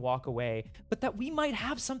just going to walk away, but that we might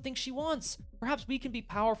have something she wants. Perhaps we can be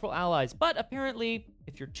powerful allies. But apparently,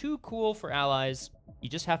 if you're too cool for allies, you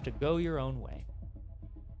just have to go your own way.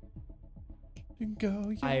 You go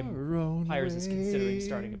your own Pyres is considering way.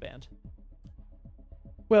 starting a band.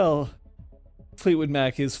 Well, Fleetwood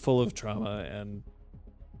Mac is full of trauma and,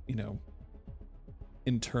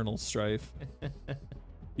 internal strife.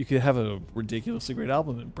 You could have a ridiculously great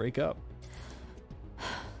album and break up.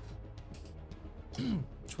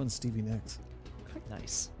 Which one's Stevie Nicks?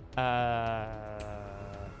 Nice.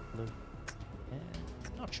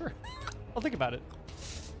 Not sure. I'll think about it.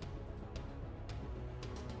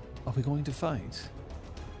 Are we going to fight?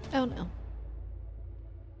 Oh no.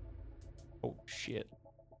 Oh, shit.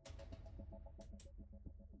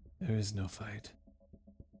 There is no fight.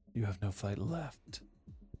 You have no fight left.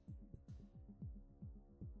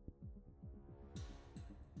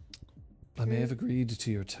 I may have agreed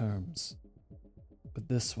to your terms, but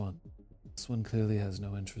this one clearly has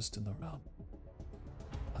no interest in the realm,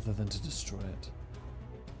 other than to destroy it.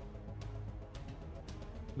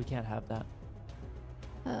 We can't have that.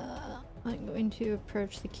 I'm going to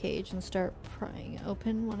approach the cage and start prying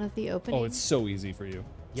open one of the openings. Oh, it's so easy for you.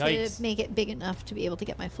 Yikes. To make it big enough to be able to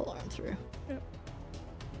get my full arm through. Yep.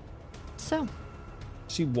 So,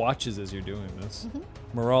 She watches as you're doing this. Mhm.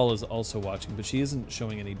 Moral is also watching, but she isn't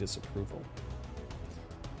showing any disapproval.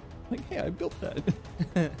 Like, hey, I built that.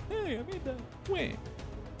 Hey, I made that. Wait.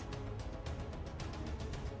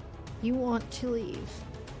 you want to leave.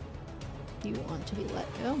 You want to be let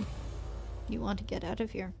go. You want to get out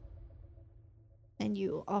of here. And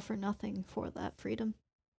you offer nothing for that freedom.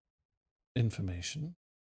 Information.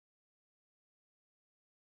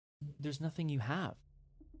 There's nothing you have.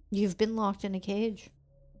 You've been locked in a cage.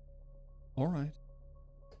 All right.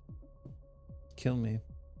 Kill me.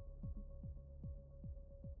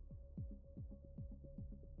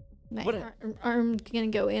 My What arm gonna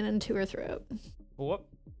go in into her throat. What?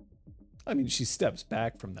 I mean, she steps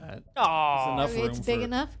back from that. Oh, enough Okay, it's room big for-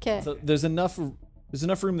 enough? Okay. So there's enough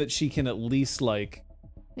room that she can at least like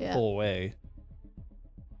Yeah. pull away.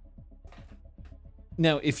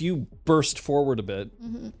 Now, if you burst forward a bit,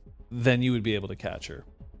 Mm-hmm. then you would be able to catch her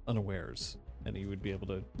unawares, and you would be able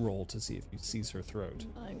to roll to see if you seize her throat.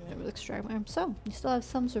 I'm gonna extract my arm. So, you still have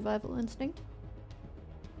some survival instinct?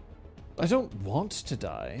 I don't want to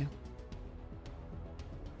die,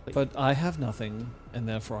 but I have nothing, and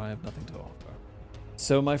therefore I have nothing to offer.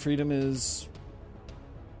 So my freedom is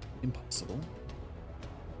impossible.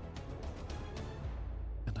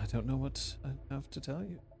 And I don't know what I have to tell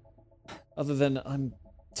you. Other than I'm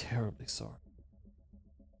terribly sorry.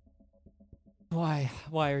 Why?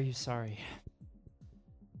 Why are you sorry?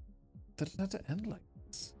 That it had to end like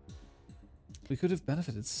this. We could have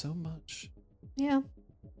benefited so much. Yeah.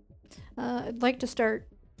 I'd like to start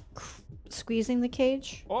squeezing the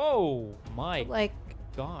cage. Oh my Like,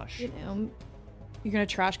 gosh. you know, You're gonna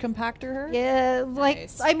trash compactor her? yeah, like,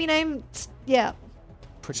 Nice. I mean, yeah.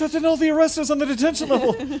 Shut down all the arresters on the detention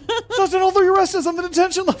level! Shut down all the arresters on the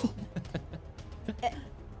detention level!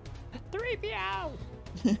 3PO!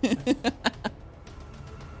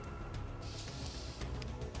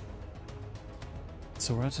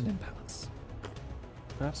 So we're at an impasse.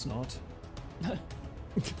 Perhaps not.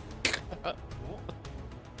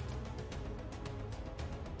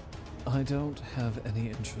 I don't have any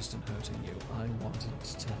interest in hurting you. I wanted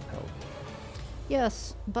to help.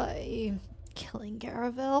 Yes, by killing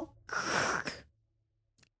Garavel.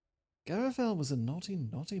 Garavel was a naughty,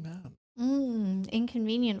 naughty man.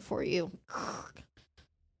 Inconvenient for you.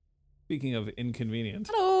 Speaking of inconvenient,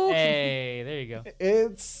 Hello. Hey, there you go.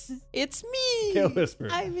 it's It's me. Kill Whisper.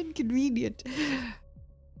 I'm inconvenient.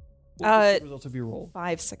 What was the result of your roll?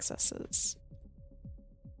 5 successes.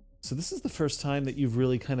 So this is the first time that you've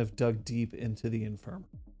really kind of dug deep into the infirmary.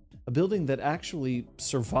 A building that actually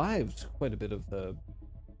survived quite a bit of the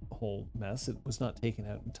whole mess. It was not taken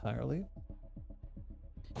out entirely.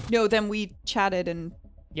 No, then we chatted and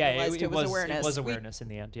Yeah, realized it was awareness. It was We- awareness in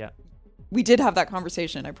the end, yeah. we did have that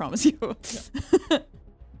conversation, I promise you.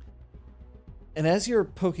 And as you're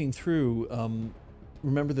poking through,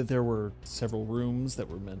 remember that there were several rooms that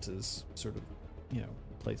were meant as sort of,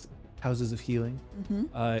 houses of healing.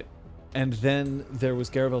 Mm-hmm. And then there was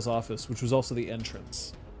Garavel's office, which was also the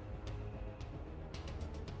entrance.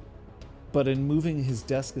 But in moving his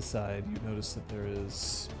desk aside, you notice that there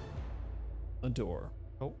is a door.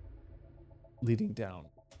 Oh. Leading down.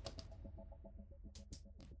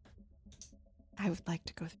 I would like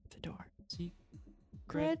to go through the door.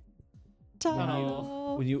 Great.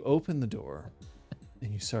 No. When you open the door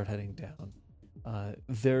and you start heading down,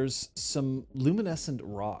 there's some luminescent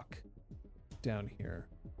rock down here.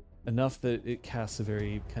 Enough that it casts a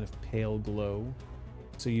very kind of pale glow,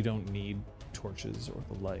 so you don't need torches or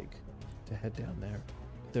the like to head down there.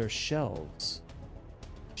 There are shelves.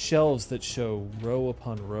 Shelves that show row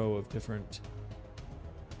upon row of different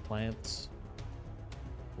plants,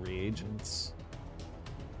 reagents,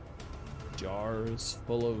 jars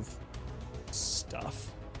full of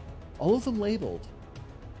stuff. All of them labeled.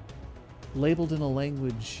 Labeled in a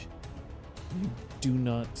language you do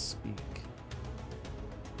not speak.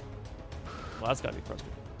 Well, that's gotta be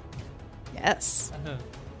frustrating. Yes.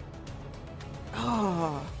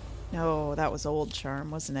 Oh, no, that was old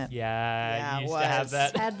charm, wasn't it? Yeah, Yeah, you it used to have was.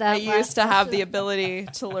 that. Had that I used to last have the session. ability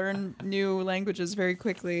to learn new languages very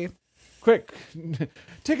quickly. Quick,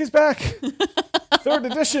 take us back. Third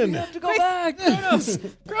edition. To go back! Kronos!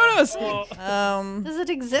 Kronos! Oh. Does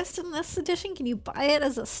it exist in this edition? Can you buy it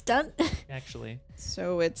as a stunt? Actually,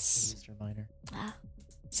 So it's Mr. Minor.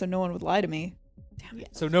 so no one would lie to me.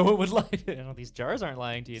 So no one would lie to you. These jars aren't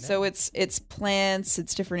lying to you now. So it's plants,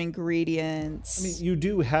 it's different ingredients. I mean, you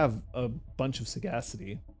do have a bunch of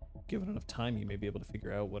sagacity given enough time, you may be able to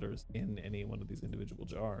figure out what is in any one of these individual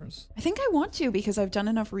jars. I think I want to because I've done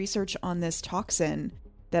enough research on this toxin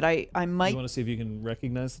that I might You want to see if you can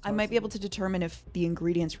recognize the I might be toxin? able to determine if the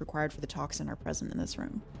ingredients required for the toxin are present in this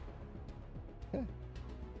room.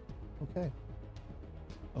 Okay.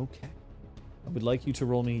 I would like you to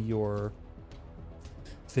roll me your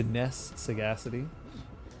finesse sagacity.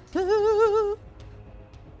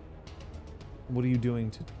 What are you doing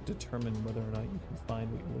to determine whether or not you can find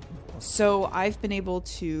what you're looking for? So I've been able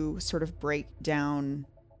to sort of break down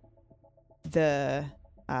the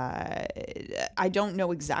I don't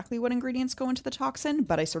know exactly what ingredients go into the toxin,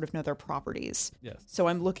 but I sort of know their properties. Yes. So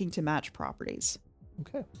I'm looking to match properties.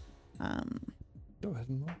 Okay. Go ahead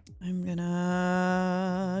and roll. I'm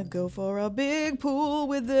gonna go for a big pool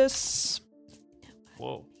with this.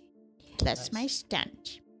 Whoa. That's my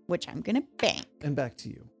stunt, which I'm gonna bank. And back to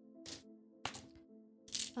you.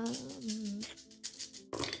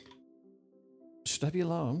 Should I be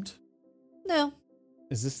alarmed? No,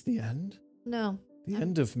 Is this the end? no. The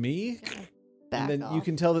end of me? Back And then off. you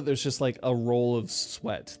can tell that there's just like a roll of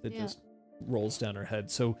sweat that Yeah. just rolls down her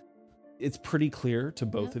head. So it's pretty clear to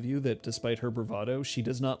both of you that despite her bravado, she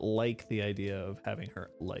does not like the idea of having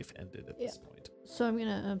her life ended at this point. So I'm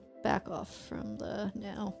gonna back off from the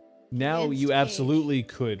now. Now Mid you stage. absolutely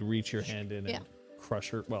could reach your hand in Yeah. and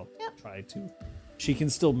crush her. Well, Yep. try to. She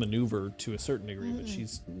can still maneuver to a certain degree, but Mhm.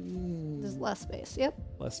 she's There's less space. Yep.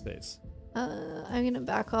 less space. I'm gonna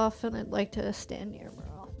back off, and I'd like to stand near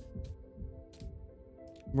Morale.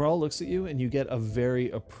 Moral looks at you and you get a very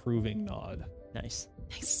approving nod. Nice.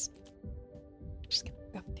 Nice. Just gonna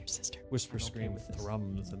go with your sister. Whisper I'm okay scream with this.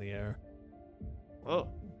 thrums in the air. Whoa.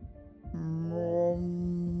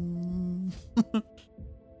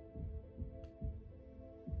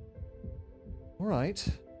 All right.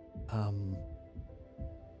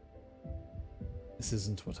 This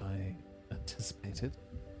isn't what I anticipated.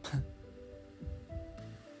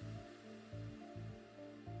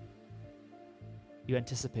 You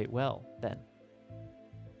anticipate well, then.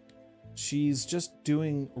 She's just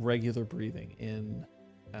doing regular breathing in,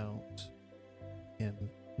 out, in.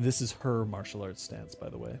 This is her martial arts stance, by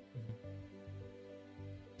the way.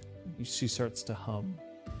 She starts to hum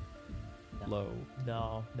low.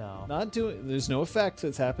 No. Not doing. There's no effect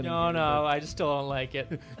that's happening. No, here, no, I just still don't like it.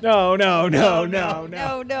 but- No. No, no,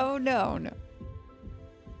 no.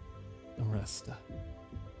 Aresta.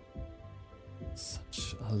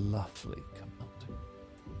 Such a lovely commander.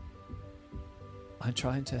 I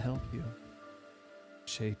tried to help you,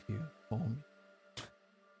 shape you for me.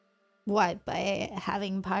 Why? By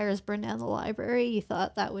having Pyres burn down the library, you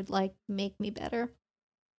thought that would like make me better?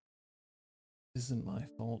 It isn't my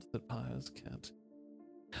fault that Pyres can't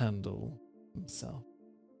handle himself,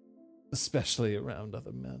 especially around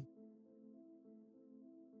other men.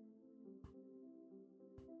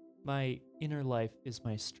 My inner life is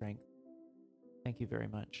my strength. Thank you very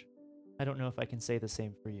much. I don't know if I can say the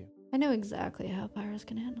same for you. I know exactly how Pyres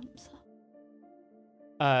can handle himself.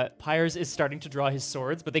 Pyres is starting to draw his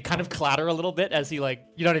swords, but they kind of clatter a little bit as he like,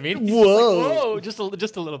 you know what I mean? He's Whoa. just like, whoa,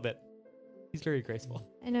 just a little bit. He's very graceful.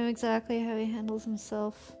 I know exactly how he handles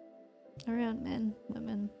himself around men,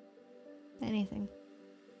 women, anything.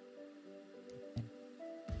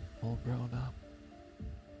 All grown up.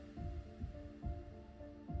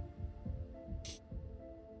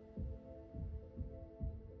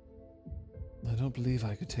 I don't believe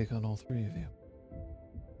I could take on all three of you.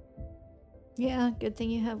 Yeah, good thing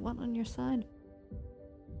you have one on your side.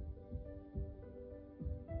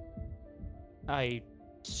 I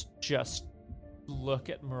just look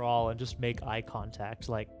at Moral and just make eye contact,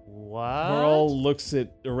 like, what? Moral looks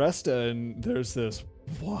at Aresta and there's this,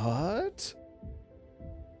 what?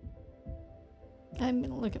 I'm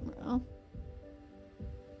gonna look at Morale.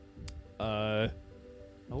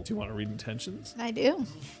 Do you want to read intentions? I do.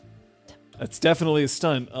 That's definitely a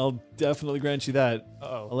stunt. I'll definitely grant you that.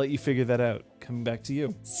 I'll Uh-oh. let you figure that out. Coming back to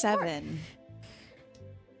you. 7.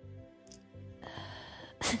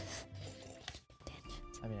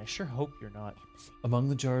 I mean, I sure hope you're not. Among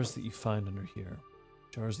the jars that you find under here,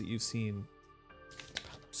 jars that you've seen,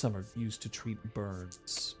 some are used to treat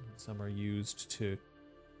burns, some are used to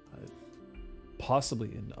possibly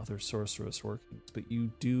in other sorcerous workings, but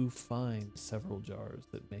you do find several jars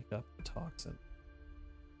that make up the toxin.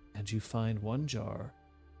 And you find one jar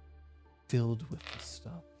filled with the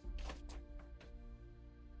stuff.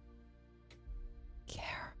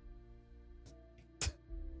 Care.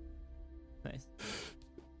 Nice.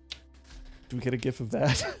 Do we get a gif of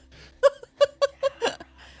that?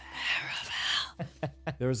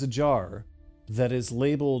 There is a jar that is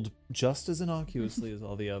labeled just as innocuously as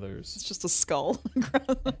all the others. It's just a skull.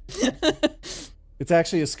 It's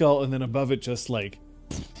actually a skull, and then above it just like...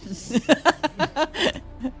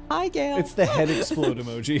 Hi, Gail. It's the head explode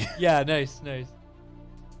emoji. Yeah, nice.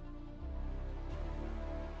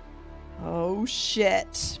 Oh,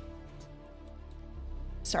 shit.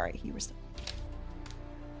 Sorry, you were still...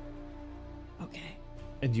 Okay.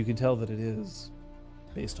 And you can tell that it is,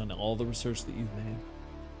 based on all the research that you've made.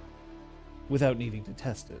 Without needing to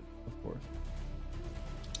test it, of course.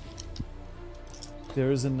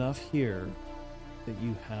 There is enough here that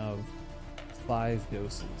you have 5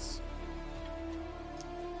 doses.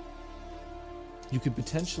 You could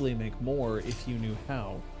potentially make more if you knew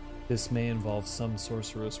how. This may involve some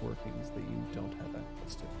sorcerous workings that you don't have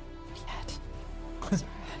access to. Yet.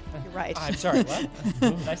 You're right. I'm sorry, what?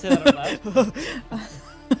 Did I say that out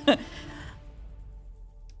loud?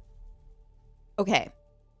 Okay.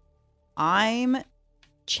 I'm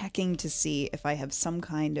checking to see if I have some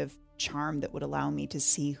kind of charm that would allow me to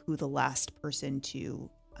see who the last person to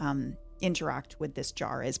interact with this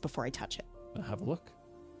jar is before I touch it. Have a look.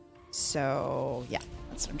 So, yeah,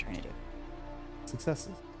 that's what I'm trying to do.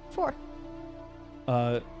 Successes. 4.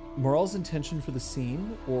 Moral's intention for the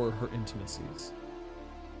scene or her intimacies?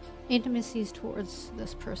 Intimacies towards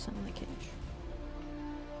this person in the cage.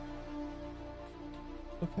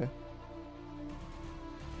 Okay.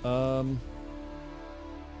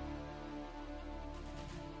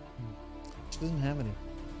 She doesn't have any.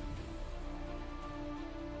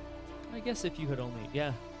 I guess if you had only...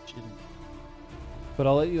 Yeah, she didn't. But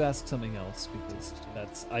I'll let you ask something else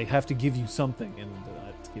because I have to give you something, and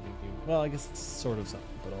that's giving you. Well, I guess it's sort of something,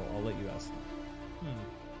 but I'll let you ask.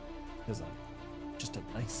 Because I'm just a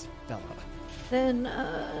nice fella.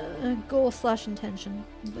 Then goal/intention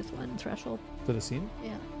with 1 threshold. For the scene,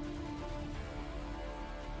 Yeah.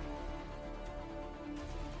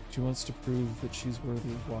 she wants to prove that she's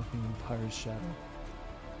worthy of walking in Pyre's shadow.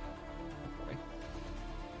 Boy.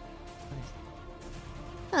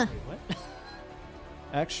 Huh. Wait, what?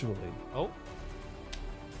 Actually, Oh,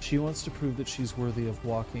 she wants to prove that she's worthy of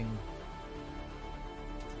walking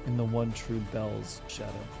in the one true Belle's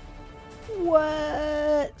shadow.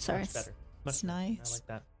 What? Sorry. much better. That's Much better. nice. I like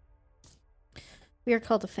that. We are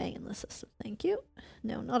called a fang in the system. Thank you.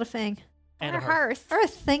 No, not a fang. And a Or hearth.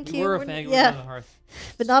 Earth, thank You you. were a We're- fang. We were Yeah, on the hearth.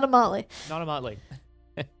 but not a motley. Not a motley.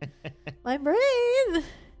 My brain.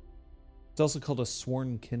 It's also called a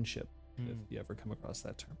sworn kinship, Hmm. if you ever come across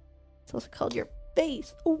that term. It's also called your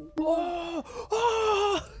face.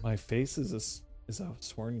 Oh, My face is a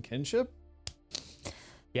sworn kinship?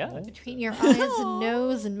 Yeah. between your eyes and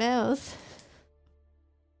nose and mouth.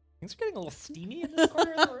 Things are getting a little steamy in this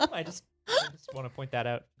corner of the room. I just want to point that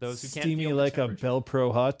out. To those who can't Steamy feel like the a temperature. Bell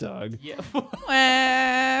Pro hot dog. Yeah.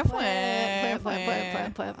 Why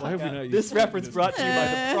have we not used This that? reference brought to you by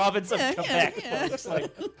the province of Quebec. Folks.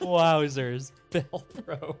 Like, wowzers. Bell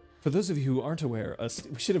Pro. For those of you who aren't aware,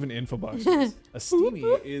 we should have an info box. for this. A steamy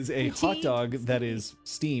is a hot dog that is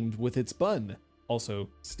steamed with its bun, also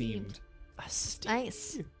steamed.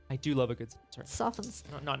 Nice. I do love a good. Sorry. Softens.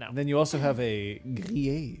 Not now. And then you also have a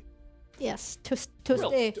grillé, Yes.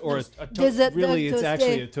 Toasté. or really it's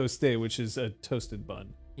actually a toasté, which is a toasted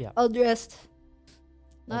bun. all dressed.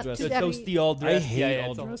 All Not dressed. too The very- toasty all I dressed. hate yeah,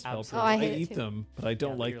 all it's dressed Bell absolute Pro. I I hate it eat too. them, but I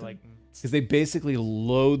don't like you're them like, because they basically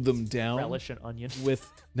load them down relish and onion. with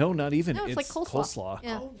not even. No, it's like coleslaw.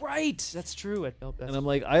 Yeah. Oh, right. That's true. At Bell. And I'm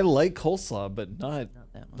like, I like coleslaw, but not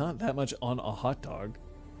not that much. not that much on a hot dog.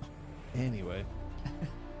 Anyway,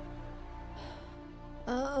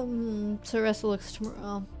 So Ressa looks to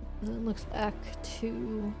Morale, and then looks back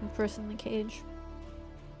to the person in the cage.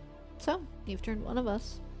 So, you've turned one of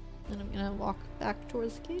us, and I'm gonna walk back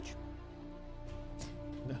towards the cage.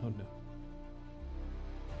 no.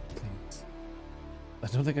 Please. I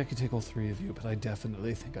don't think I could take all 3 of you, but I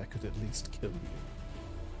definitely think I could at least kill you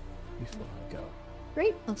before I go.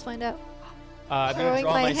 Great, let's find out. I'm gonna Throwing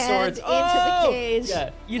draw my my hand swords into the cage.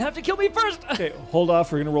 Yeah, you'd have to kill me first. Okay, hold off.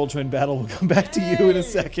 We're gonna roll twin battle. We'll come back to you in a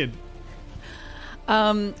second.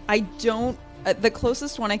 I don't. The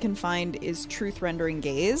closest one I can find is Truth Rendering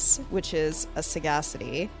Gaze, which is a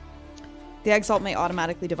sagacity. The exalt may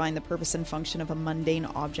automatically divine the purpose and function of a mundane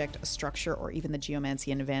object, a structure, or even the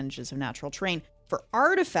geomancy and advantages of natural terrain. For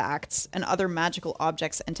artifacts and other magical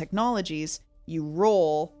objects and technologies, you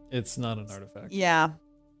roll. It's not an artifact. Yeah.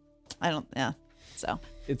 I don't. Yeah. So.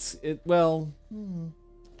 Well,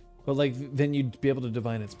 But like, then you'd be able to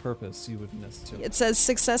divine its purpose. You wouldn't necessarily. It says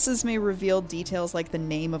successes may reveal details like the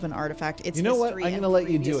name of an artifact, its You know what? history, I'm and gonna let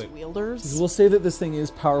you do previous it. wielders. We'll say that this thing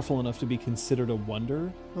is powerful enough to be considered a wonder,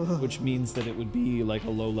 which means that it would be like a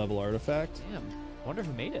low-level artifact. Damn. I wonder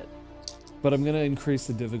who made it. But I'm gonna increase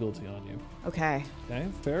the difficulty on you. Okay. Okay,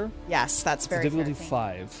 fair. Yes, that's It's very difficulty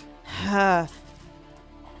fair. 5.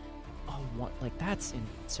 Oh, what? Like that's in.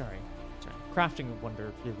 Sorry. Crafting a wonder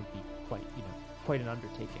it would be quite an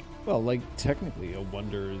undertaking. Well, like technically, a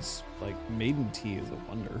wonder is like maiden tea is a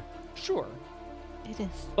wonder. Sure. It is.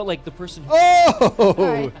 But like the person who Oh!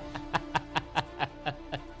 Sorry.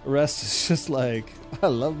 The rest is just like, I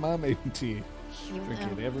love my maiden tea. You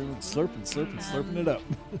Drinking know. everyone slurping it up.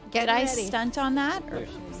 Get Did I ready. stunt on that? Or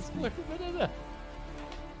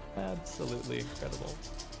Absolutely incredible.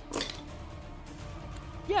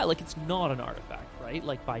 Yeah, like it's not an artifact, right?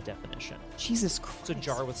 Like by definition, Jesus it's Christ. a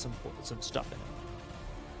jar with some stuff in it.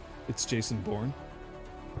 It's Jason Bourne.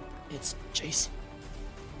 It's Jason.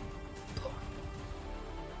 I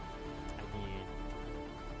mean,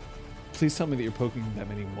 Please tell me that you're poking that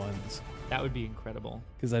many ones, that would be incredible.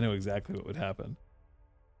 because I know exactly what would happen.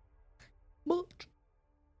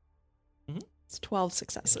 It's 12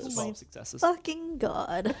 successes. 12 successes. Fucking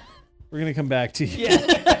God. We're gonna come back to you. Yeah.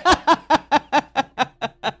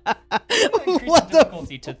 What the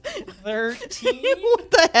difficulty to 13.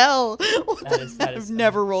 What the hell? That I've is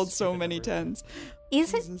never rolled so stupid many number. tens.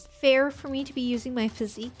 Is it Jesus. fair for me to be using my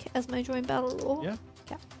physique as my joint battle rule? Yeah.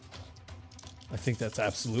 Okay. I think that's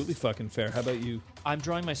absolutely fucking fair. How about you? I'm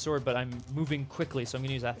drawing my sword, but I'm moving quickly, so I'm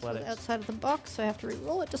gonna use This was athletics. outside of the box, so I have to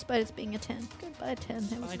re-roll it despite it being a 10. Goodbye, 10.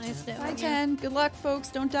 It was Bye, nice 10. knowing Bye, you. 10. Good luck, folks.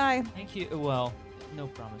 Don't die. Thank you. Well, no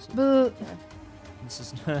promises. Boo. This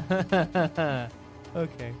is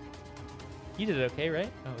okay. You did it okay,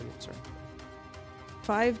 right? Oh, yeah, sorry.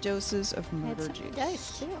 5 doses of I had murder some juice.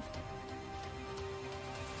 dice, too.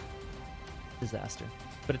 Disaster.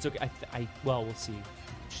 But it's okay. Well, we'll see.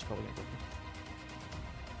 She's probably gonna go.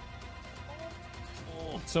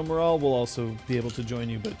 So Moral will also be able to join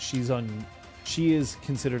you, but she is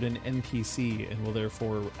considered an NPC and will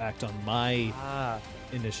therefore act on my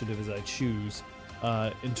initiative as I choose.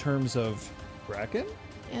 In terms of Bracken?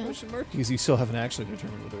 Yeah. Question mark? Because you still haven't actually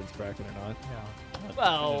determined whether it's Bracken or not. No. Not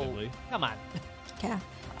Well, definitively. come on. Yeah.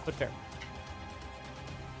 But fair.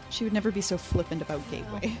 She would never be so flippant about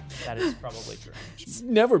Gateway. That is probably true.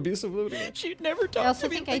 Never be so floating. She'd never talk I also to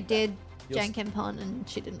me think I like did You'll s- Jankenpon and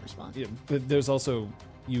she didn't respond. Yeah, but there's also,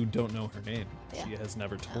 you don't know her name. Yeah. She has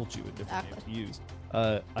never told you a different Exactly. name to use.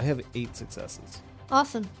 I have 8 successes.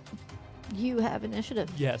 Awesome. You have initiative.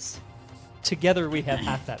 Yes. Together we have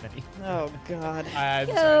half that many. Oh, God. I'm sorry.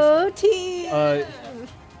 Go team!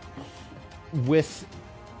 With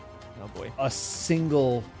Oh boy. a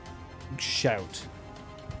single shout,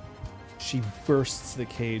 she bursts the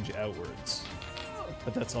cage outwards.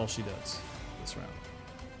 But that's all she does this round.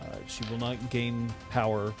 She will not gain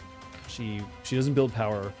power. She doesn't build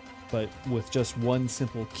power, but with just one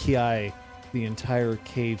simple ki, the entire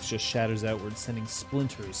cage just shatters outwards, sending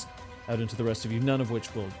splinters out into the rest of you, none of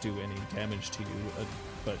which will do any damage to you,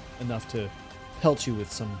 but enough to pelt you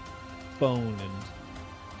with some bone and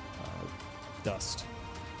dust.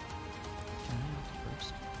 Can I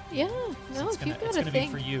first? Yeah, no, it's if gonna, you've got it's a gonna thing.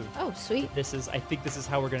 be for you. Oh, sweet. I think this is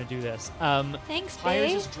how we're gonna do this. Thanks, Pyres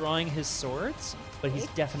babe. is drawing his swords, but he's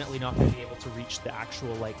definitely not going to be able to reach the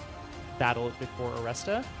actual battle before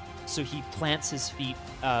Aresta. So he plants his feet,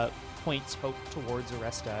 points hope towards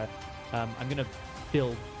Aresta. I'm going to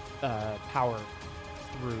build power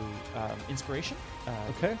through inspiration.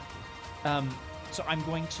 Okay. So I'm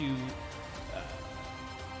going to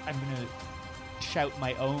shout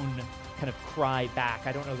my own kind of cry back.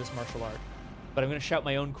 I don't know this martial art, but I'm going to shout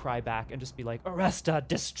my own cry back and just be like, Aresta,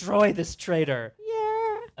 destroy this traitor.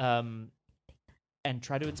 Yeah. And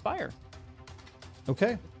try to inspire.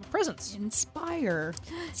 Okay. Presence. Inspire.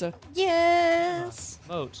 So, Yes.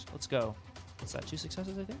 Moat. Let's go. What's that? 2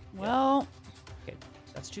 successes, I think? well, Okay.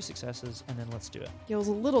 That's 2 successes, and then let's do it. Gil's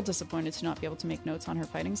a little disappointed to not be able to make notes on her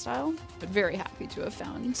fighting style, but very happy to have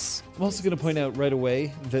found. I'm also going to point out right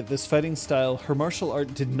away that this fighting style, her martial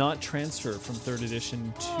art did not transfer from 3rd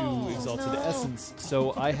edition to Exalted no. Essence,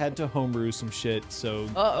 so I had to homebrew some shit, so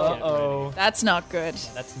Uh-oh. get ready. That's not good.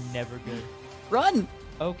 That's never good. Run!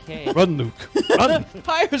 Okay. Run, Luke. Run.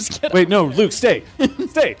 Pyres, get Wait, no, Luke, stay.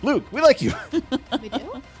 Stay. Luke, we like you. We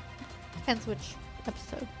do? Depends which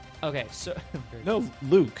episode. Okay, so... very No, good.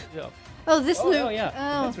 Luke. Yeah. Oh, this Oh, Luke. oh, yeah.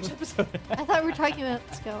 Oh, That's which episode. I thought we were talking about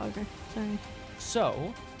Skywalker. Sorry.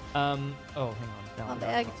 So, oh, hang on. No, My no,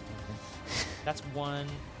 bag. That's 1.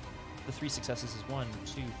 The 3 successes is 1,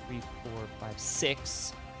 2, 3, 4, 5,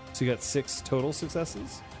 6. So you got 6 total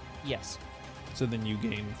successes. Yes. So then you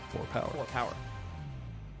gain 4 power. 4 power.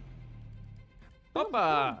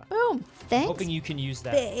 Hoppa! Boom. Thanks. Hoping you can use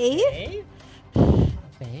that. Faye.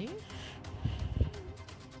 Faye?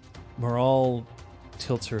 Moral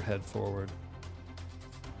tilts her head forward.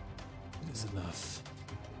 It is enough.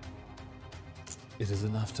 It is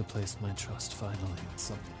enough to place my trust finally in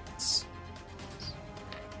something else.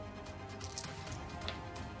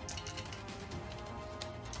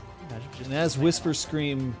 Imagine just And as Whisper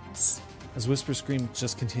Scream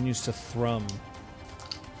just continues to thrum,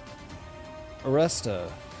 Aresta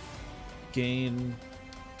gain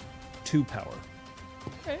 2 power.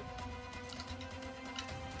 Okay.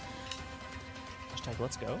 Hashtag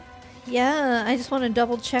let's go. Yeah, I just want to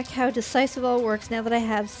double check how Decisive All works now that I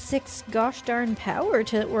have 6 gosh darn power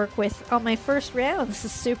to work with on my first round. This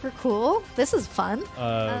is super cool. This is fun.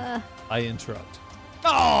 I interrupt.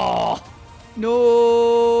 Oh!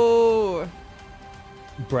 No.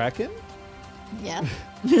 Bracken Yeah.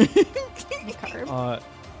 Carb.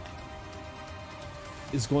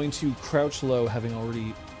 is going to crouch low, having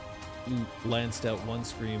already lanced out 1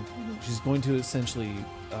 scream. She's going to essentially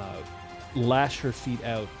lash her feet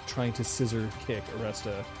out, trying to scissor kick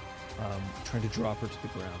Aresta, trying to drop her to the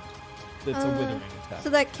ground. It's a withering attack. So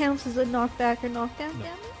that counts as a knockback or knockdown No.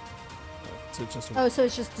 damage? So it's just Oh, so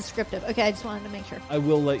it's just descriptive. Okay, I just wanted to make sure. I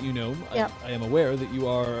will let you know. Yep. I am aware that you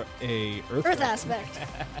are a Earth. Earth Dragon. aspect.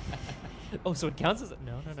 Oh, so it counts as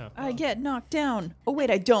no. I get knocked down. Oh wait,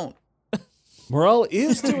 I don't. Morale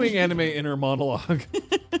is doing anime inner monologue.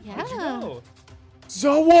 Yeah. Oh,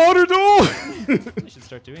 The water door. I should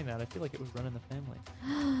start doing that. I feel like it would run in the family.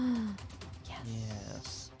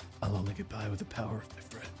 Yes. I'll only get by with the power of my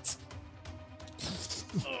friends.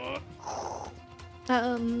 So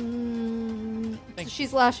Thank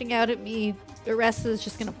she's lashing out at me. Aresta's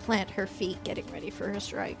just gonna plant her feet, getting ready for her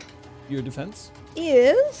strike. Your defense?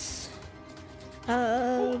 Is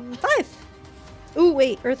 5. Ooh,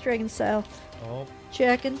 wait, Earth Dragon style. Oh,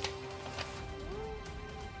 Checking.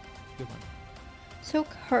 good one.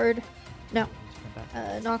 Soak hard. No. Come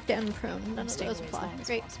back. Knockdown and prone. None of Stay those away as apply. long as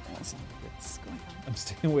Great. possible, as long as it's going on. I'm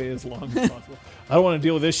staying away as long as possible. I don't want to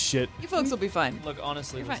deal with this shit. You folks will be fine. Look,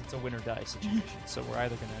 honestly, You're Liz, fine. it's a win or die situation. So we're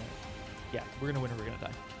either gonna, we're gonna win or we're gonna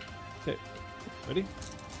die. Okay, ready?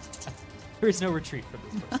 There is no retreat from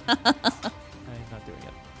this person. I'm not doing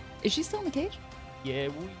it. Is she still in the cage? Yeah,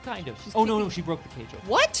 we kind of. She's Oh no, kicking- no, she broke the cage open.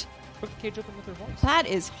 What? Broke the cage open with her voice. That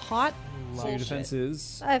is hot. So your Bullshit. defense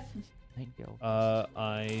is. 5. Nightingale.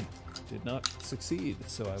 I did not succeed,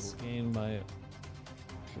 so I will gain my.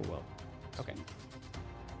 Oh well. Okay.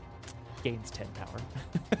 Gains 10 power.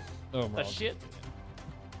 Oh, Oh Morale. shit.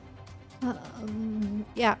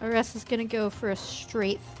 Yeah, Aresta's gonna go for a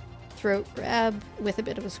straight throat grab with a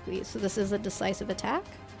bit of a squeeze. So this is a decisive attack.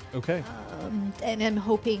 Okay. And I'm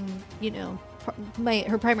hoping,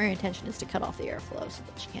 her primary intention is to cut off the airflow so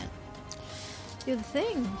that she can't do the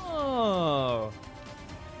thing. Oh.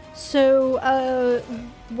 So,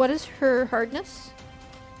 what is her hardness?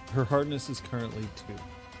 Her hardness is currently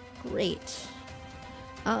 2, Great.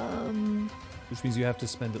 which means you have to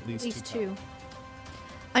spend at At least, least 2 power. 2.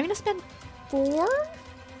 I'm gonna spend 4.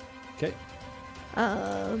 Okay.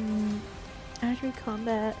 Archery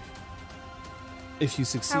combat. If you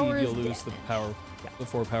succeed, Power you'll is lose the damage. power, the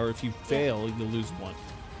 4 power. If you fail, you'll lose 1.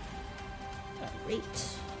 Great.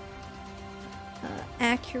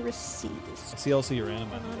 Accuracies. I see also your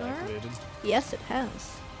anima Another? activated. Yes, it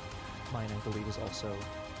has. Mine, I believe, is also.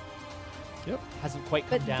 Yep. Hasn't quite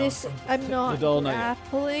come But down. this, from I'm not Nadal, not yet.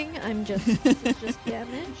 grappling. I'm just, this is just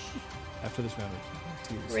damage. After this round,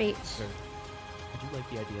 it's yours. Great. I do like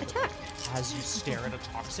the idea that Attack. like, as you stare at a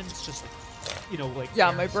toxin, it's just like, Yeah,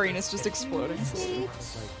 air my brain space is just gets- exploding.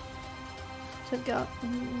 It's like- So I've got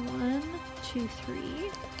 1, 2, 3,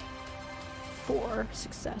 4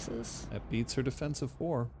 successes. That beats her defense of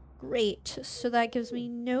 4. Great. So that gives me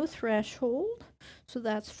no threshold. So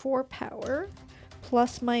that's 4 power.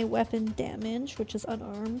 Plus my weapon damage, which is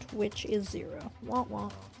unarmed, which is 0. Wah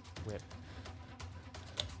wah. Rip.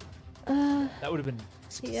 Uh, That would have been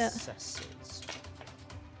Yeah. successes.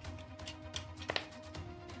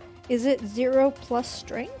 is it 0 plus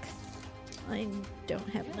strength? I don't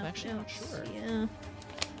have Yeah, I'm enough actually not notes. sure. Yeah.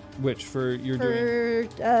 Which for you're doing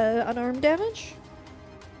For unarmed damage?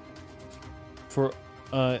 for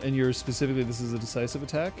and you're specifically this is a decisive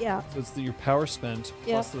attack. Yeah. So it's your power spent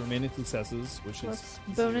Yeah. plus the remaining successes, which Plus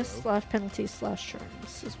is bonus 0. / penalty /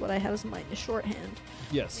 charms is what I have as mine in shorthand.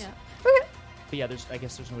 Yes. Yeah. Okay. But yeah, I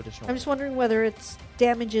guess there's no additional. I'm just wondering whether it's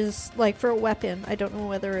damages like for a weapon. I don't know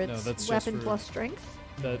whether it's that's just weapon for- plus strength.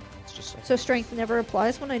 That It's just So strength never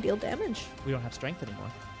applies when I deal damage. we don't have strength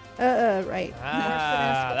anymore. Right.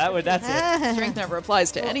 That's it. Strength never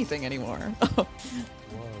applies to anything anymore. Whoa,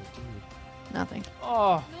 dude. Nothing.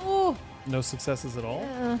 Oh, Oh, No successes at all?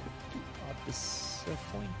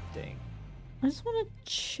 disappointing. I just want to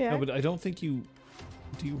check. No, but I don't think you...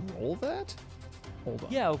 Do you roll that? Hold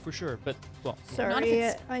on. Yeah, oh, for sure. But, well, Not if Sorry,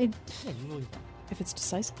 it's- I yeah, you really if it's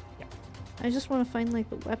decisive. just want to find like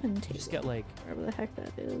the weapon table. just get, like, wherever the heck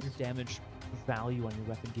that is. your damage value on your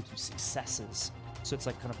weapon gives you successes. So it's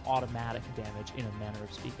like kind of automatic damage in a manner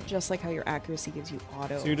of speaking. Just like how your accuracy gives you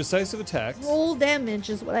auto. So your decisive attacks... Roll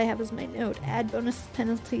damage is what I have as my note. Add bonus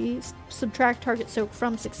penalties. Subtract target soak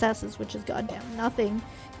from successes, which is goddamn nothing.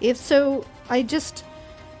 If so, I just.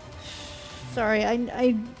 Sorry,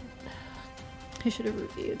 I should have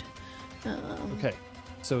reviewed. Okay.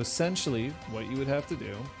 So essentially, what you would have to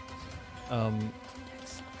do...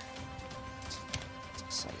 It's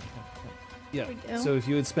exciting. yeah. we go. So if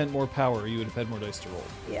you had spent more power, you would have had more dice to roll.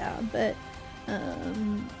 Yeah, but Should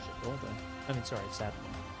roll then. I mean, sorry, sad.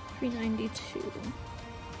 392.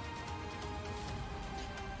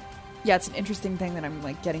 Yeah, it's an interesting thing that I'm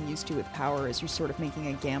like getting used to with power is you're sort of making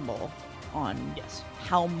a gamble on Yes.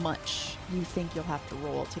 how much you think you'll have to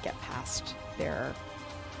roll to get past their.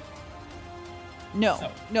 No,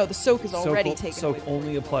 Soak. no, the soak is already Soak, taken. soak away from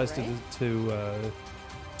only the applies roll, to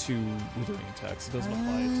withering attacks. It doesn't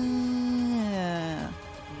apply to...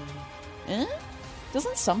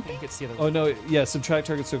 Doesn't I something? think it's the other Oh, no. Yeah, subtract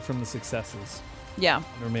target soak from the successes. Yeah.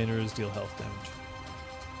 The remainder is deal health damage.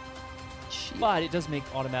 But it does make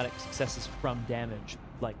automatic successes from damage,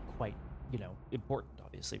 like, quite, important,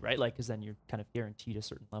 obviously, right? Like, because then you're kind of guaranteed a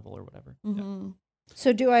certain level or whatever. Mm-hmm.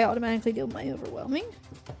 So do I automatically deal my overwhelming?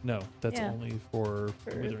 No, that's Yeah. only for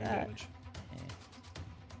For withering that. damage.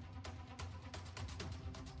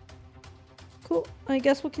 Cool. I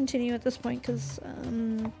guess we'll continue at this point because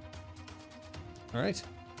All right.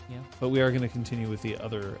 Yeah. But we are going to continue with the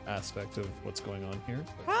other aspect of what's going on here.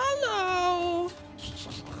 Hello.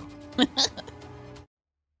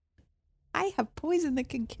 I have poison that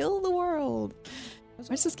can kill the world. Why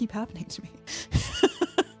does this keep happening to me?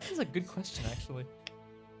 This is a good question, actually.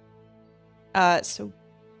 So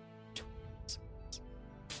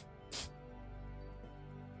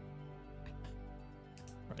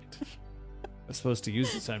Right. I was supposed to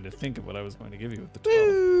use this time to think of what I was going to give you with the 12.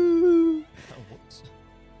 Woo! Oh, whoops.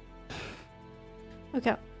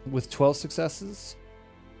 okay. With 12 successes,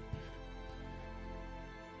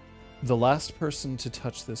 the last person to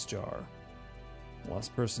touch this jar, the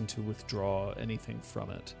last person to withdraw anything from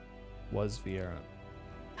it, was Vieira.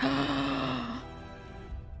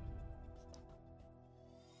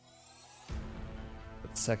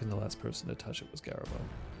 But the second to last person to touch it was Garavel.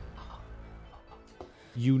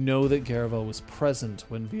 You know that Garavel was present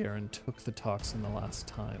when Viren took the toxin the last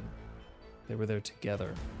time. They were there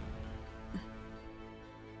together.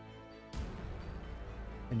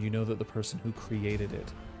 And you know that the person who created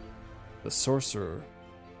it, the sorcerer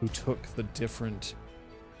who took the different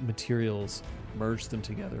materials, merged them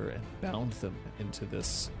together, and bound them into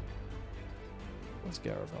this, was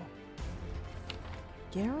Garavel.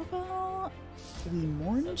 Garavel, we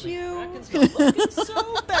mourned you. Kraken's not looking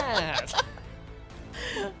so bad.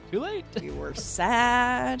 Too late. We were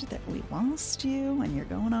sad that we lost you, and you're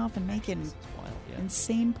going off and making It's wild, yeah.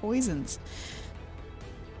 insane poisons.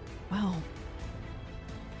 Wow.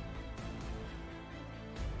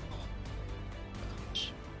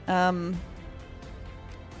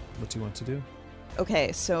 What do you want to do?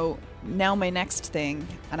 Okay, so now my next thing,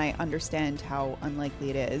 and I understand how unlikely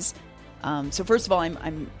it is. So first of all,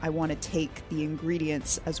 I want to take the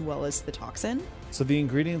ingredients as well as the toxin. So the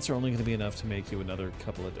ingredients are only going to be enough to make you another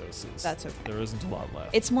couple of doses. That's okay. There isn't a lot left.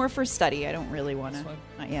 It's more for study. I don't really want to. That's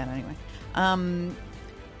fine. Not yet, anyway.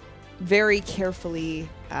 Very carefully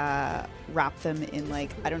wrap them in,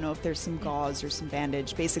 like, I don't know if there's some gauze or some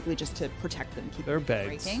bandage, basically just to protect them, keep They're them from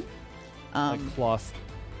bags. breaking. Like cloth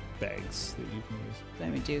bags that you can use.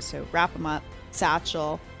 Let me do so. Wrap them up,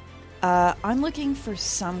 satchel. I'm looking for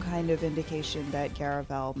some kind of indication that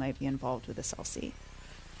Garavel might be involved with this LC.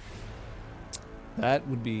 That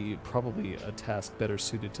would be probably a task better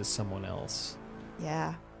suited to someone else.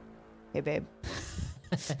 Yeah. Hey, babe.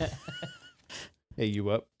 Hey, you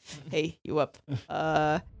up? Hey, you up?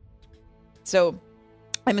 So,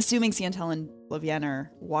 I'm assuming Siantel and Blavian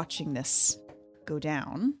are watching this go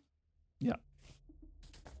down. Yeah.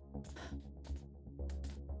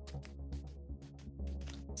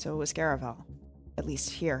 So was Garavel, at least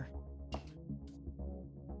here.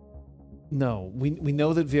 No, we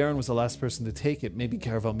know that Viren was the last person to take it. Maybe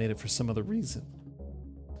Caravel made it for some other reason.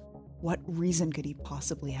 What reason could he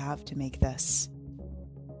possibly have to make this?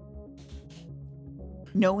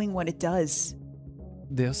 knowing what it does.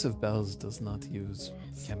 The House of Bells does not use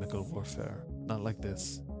chemical warfare. Not like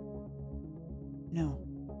this. No,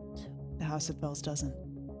 the House of Bells doesn't.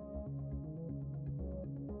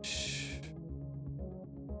 Shh.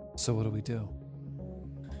 So what do we do?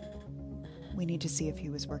 We need to see if he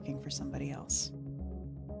was working for somebody else.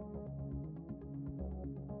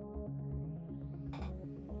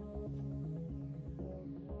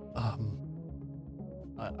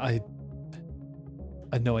 I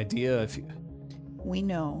had no idea if you... We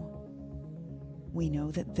know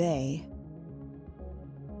that they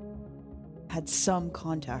had some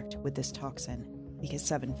contact with this toxin because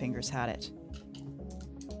Seven Fingers had it.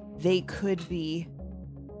 They could be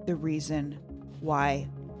the reason why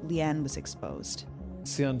Leanne was exposed.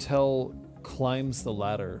 Siantel climbs the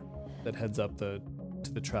ladder that heads up to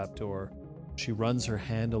the trapdoor. She runs her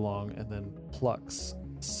hand along and then plucks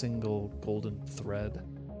a single golden thread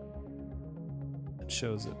and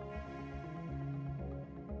shows it.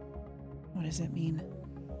 What does it mean?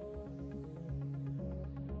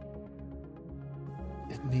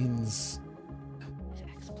 It means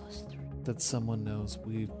X+3. that someone knows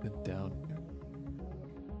we've been down here.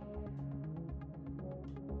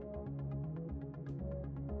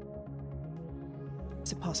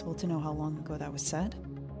 Is it possible to know how long ago that was said?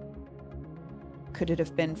 Could it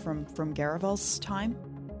have been from Garavel's time?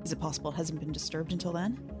 Is it possible it hasn't been disturbed until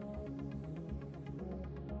then?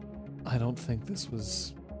 I don't think this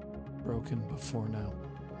was broken before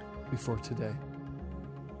today.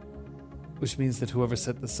 Which means that whoever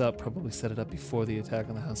set this up probably set it up before the attack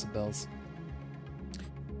on the House of Bells.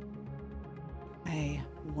 I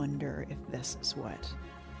wonder if this is what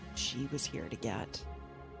she was here to get.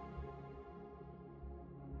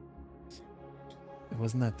 It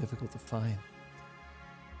wasn't that difficult to find.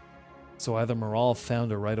 So either Moral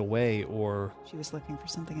found her right away, or She was looking for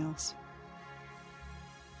something else.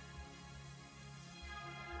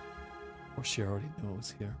 she already knew it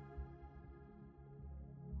was here.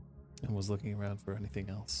 And was looking around for anything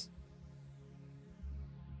else.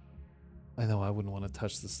 I know I wouldn't want to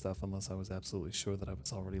touch this stuff unless I was absolutely sure that I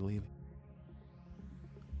was already leaving.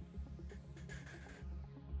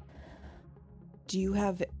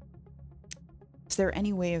 Is there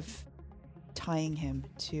any way of tying him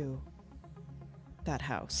to that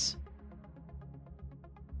house?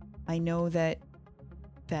 I know that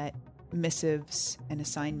missives and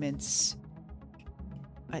assignments,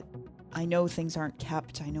 I know things aren't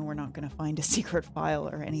kept. I know we're not going to find a secret file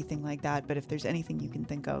or anything like that, but if there's anything you can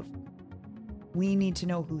think of, we need to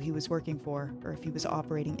know who he was working for or if he was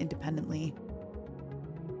operating independently.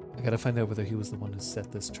 I gotta find out whether he was the one who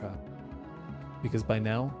set this trap. Because by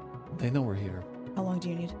now, they know we're here. How long do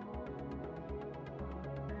you need?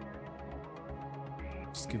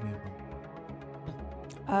 Just give me a moment.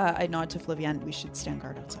 I nod to Flavian. We should stand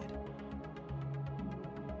guard outside.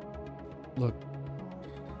 Look,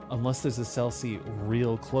 unless there's a Celsi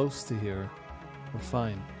real close to here, we're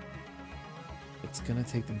fine. It's gonna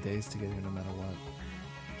take them days to get here no matter what.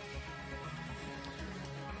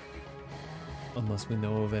 Unless we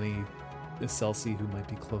know of any Celsi who might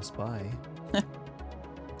be close by.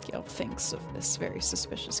 Gale thinks of this very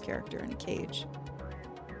suspicious character in a cage.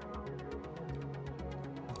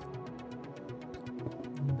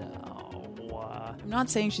 No. I'm not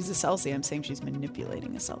saying she's a Celsi, I'm saying she's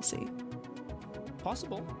manipulating a Celsi.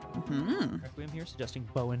 Possible. Mm-hmm. Requiem here suggesting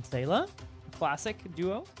Bo and Thela. Classic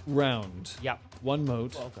duo. Round. Yep. One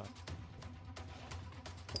moat. Oh god.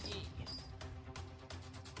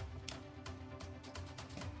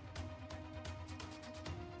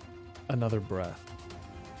 Another breath.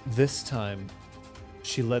 This time,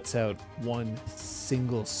 she lets out one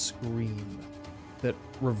single scream that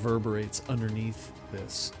reverberates underneath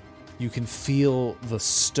this. You can feel the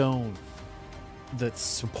stone that's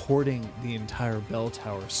supporting the entire bell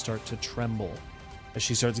tower start to tremble as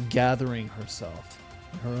she starts gathering herself,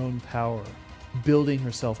 her own power, building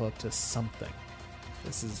herself up to something.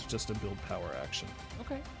 This is just a build power action.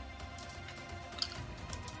 Okay.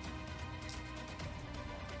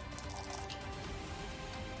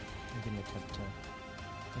 Give me a attempt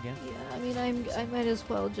again. Yeah, I mean, I might as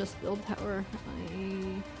well just build power.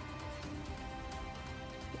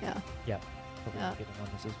 Yeah. Probably Yeah. get on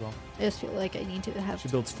this as well. I just feel like I need to have. She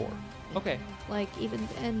builds 4. Okay. Like even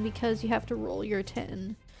then, because you have to roll your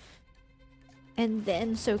 10, and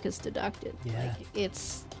then soak is deducted. Yeah. Like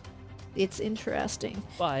it's interesting.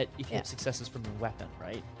 But you Yeah. get successes from your weapon,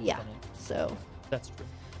 right? Yeah. Then it- So that's true.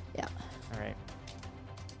 yeah. All right.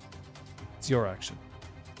 It's your action.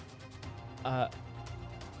 Fine.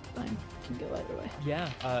 Can go either way. Yeah.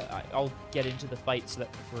 I'll get into the fight so that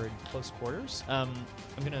we're in close quarters. I'm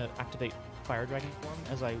gonna activate fire dragon form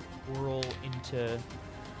as I whirl into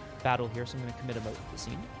battle here, so I'm going to commit a mote to the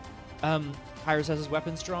scene. Pyres has his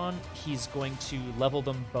weapons drawn. He's going to level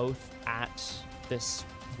them both at this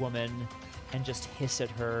woman and just hiss at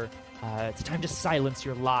her. It's time to silence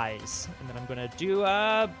your lies. And then I'm going to do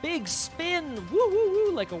a big spin, woo, woo,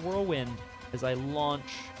 woo, like a whirlwind as I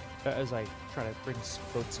launch, as I try to bring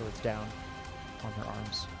both swords down on her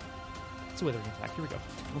arms. It's a withering attack. Here we go.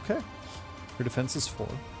 Okay. Her defense is 4.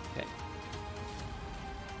 Okay.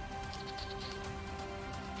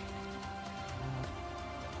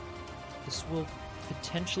 This will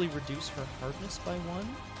potentially reduce her hardness by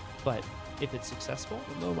 1, but if it's successful...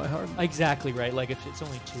 No, my heart. Exactly right. Like, if it's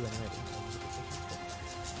only 2 anyway.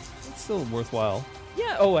 It's still worthwhile.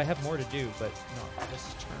 Yeah, oh, I have more to do, but not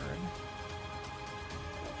this turn.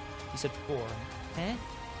 You said 4. Eh?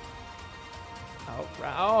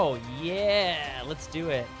 Oh, yeah! Let's do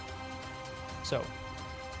it. So,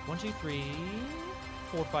 1, 2, 3,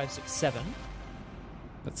 4, 5, 6, 7.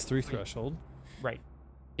 That's 3 threshold. Right.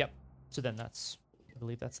 Yep. So then that's... I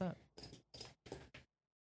believe that's that.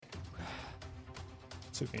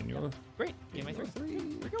 So gain your... Great. Gain my 3. Here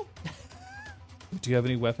we go. Do you have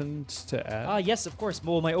any weapons to add? Yes, of course.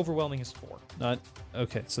 Well, my overwhelming is 4. Not...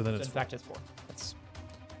 Okay, so then So it's... in fact, it's 4. That's...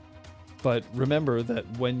 But remember that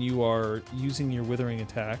when you are using your withering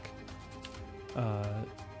attack,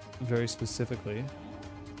 very specifically,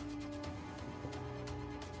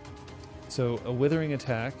 so a withering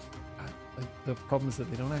attack, the problem is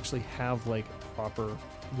that they don't actually have like a proper.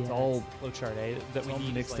 Yeah, it's all flowchart, eh? That we all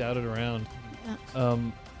need mixed like, out and around. Yeah.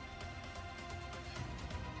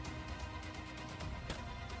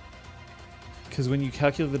 Because when you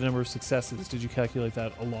calculate the number of successes, did you calculate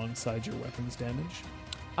that alongside your weapons damage?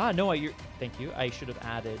 No, thank you. I should have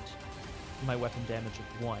added my weapon damage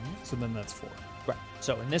of 1. So then that's 4. Right.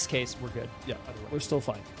 So in this case, we're good. Yeah, By the way. we're still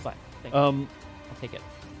fine. Fine. Thank you. I'll take it.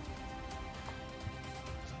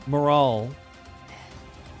 Morale,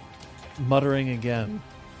 muttering again.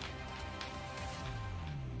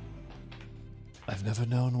 I've never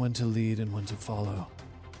known when to lead and when to follow.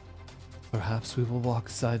 Perhaps we will walk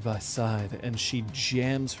side by side. And she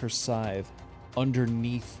jams her scythe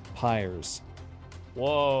underneath Pyres,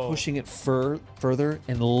 Whoa. pushing it further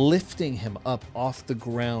and lifting him up off the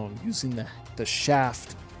ground using the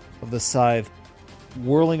shaft of the scythe,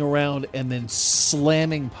 whirling around and then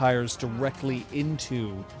slamming Pyres directly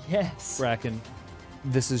into Yes. Bracken.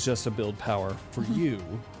 This is just a build power for you.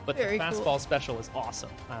 But Very the fastball cool. special is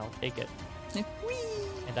awesome. I'll take it.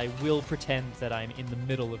 And I will pretend that I'm in the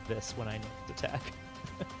middle of this when I next attack.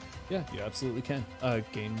 Yeah, you absolutely can.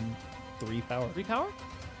 Gain 3 power. 3 power?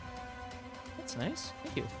 That's nice.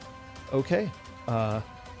 Thank you. Okay. I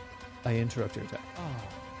interrupt your attack. Oh.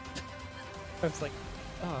 I was like,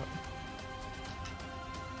 oh.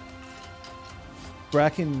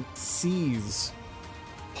 Bracken sees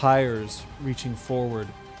Pyres reaching forward.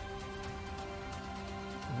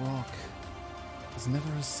 Rock is never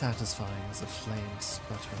as satisfying as a flame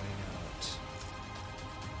sputtering out.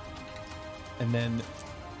 And then,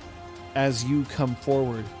 as you come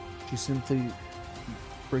forward, she simply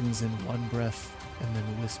brings in one breath and then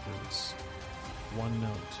whispers one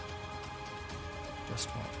note. Just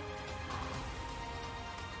one.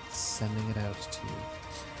 Sending it out to you.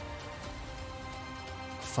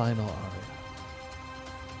 Final aria.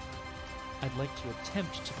 I'd like to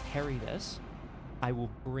attempt to parry this. I will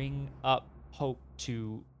bring up Hope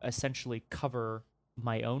to essentially cover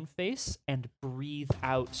my own face and breathe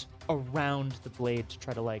out around the blade to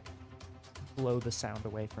try to, like, blow the sound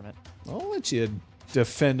away from it. I'll let you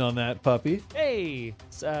defend on that, puppy. Hey!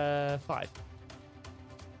 It's, 5.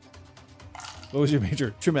 What was your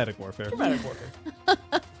major? Traumatic warfare. Dramatic warfare.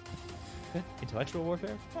 Intellectual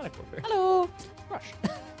warfare? Dramatic warfare. Hello. Rush.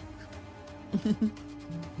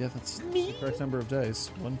 Yeah, that's the correct number of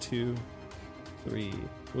dice. 1, 2, 3.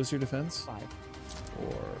 What was your defense? 5.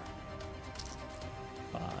 4,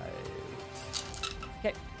 5.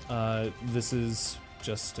 Okay. This is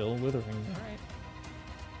just still withering. Alright.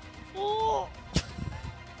 Oh!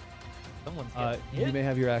 Someone's getting You hit. may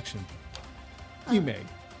have your action. You may.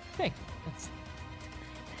 Okay. That's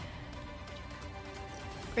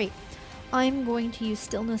Great. I'm going to use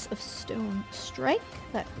Stillness of Stone Strike.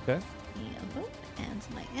 That Okay. and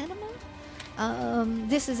my anima.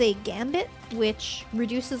 This is a gambit, which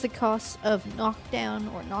reduces the cost of knockdown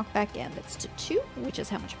or knockback gambits to 2, which is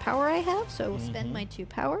how much power I have. So I will spend my 2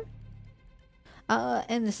 power.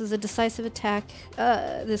 And this is a decisive attack.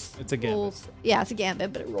 This It's a gambit. rolls, yeah, it's a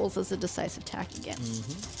gambit, but it rolls as a decisive attack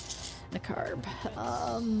against Nakarb.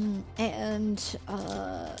 And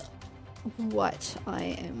what I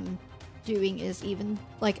am doing is even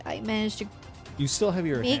like I managed to You still have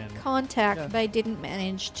your make hand. contact, Yeah. but I didn't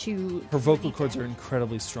manage to. Her vocal do cords are anything.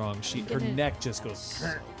 incredibly strong. Her gonna- neck just goes.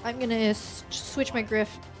 I'm gonna switch my grip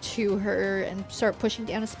to her and start pushing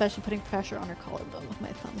down, especially putting pressure on her collarbone with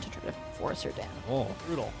my thumb to try to force her down. Oh,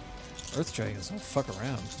 brutal. Earth dragons don't fuck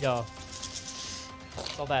around. Yeah.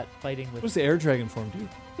 All that fighting What with. does the air dragon form do?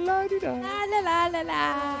 La-di-da. La la la la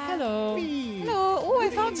la. Hello. Hello. Oh, I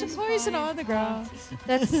found some poison on the ground.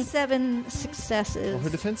 That's 7 successes. Well, her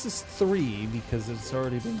defense is 3 because it's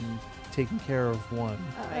already been taken care of 1.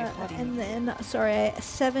 And then, sorry,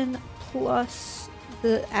 7 plus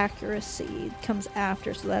the accuracy comes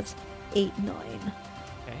after, so that's 8, 9.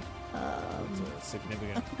 Okay. That's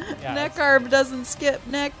significant. Yeah, Neck arb doesn't skip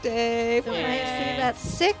neck day. So that's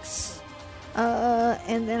 6.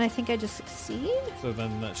 And then I think I just succeed. So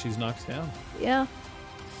then she's knocked down. Yeah.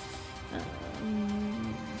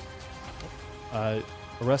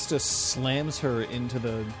 Orestes slams her into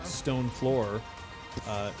the stone floor.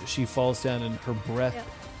 She falls down and her breath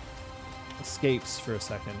escapes for a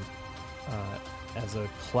second as a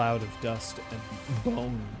cloud of dust and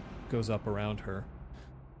bone goes up around her.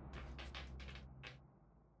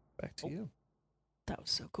 Back to you. That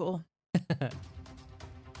was so cool.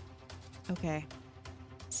 Okay.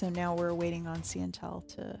 So now we're waiting on Ciantel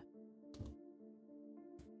to...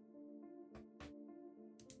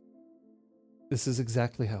 This is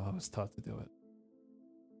exactly how I was taught to do it.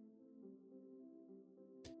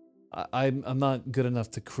 I'm not good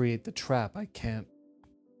enough to create the trap. I can't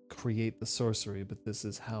create the sorcery, but this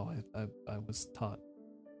is how I was taught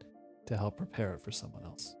to help prepare it for someone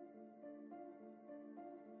else.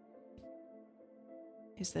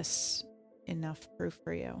 Is this enough proof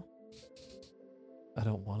for you? I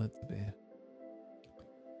don't want it to be,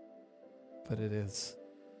 but it is.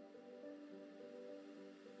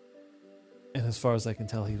 And as far as I can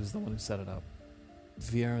tell, he was the one who set it up.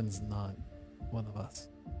 Viren's not one of us.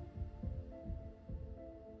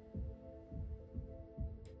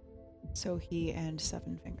 So he and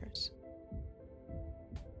Seven Fingers.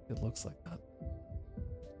 It looks like that.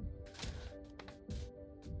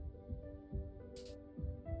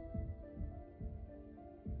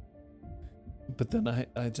 But then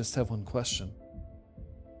I just have one question.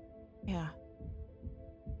 Yeah.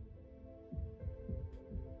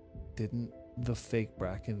 Didn't the fake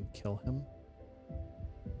Bracken kill him?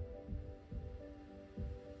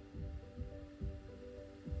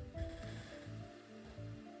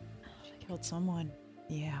 She killed someone.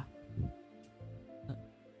 Yeah.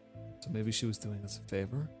 So maybe she was doing us a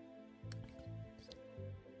favor?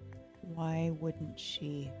 Why wouldn't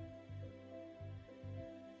she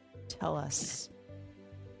tell us?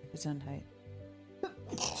 Gesundheit.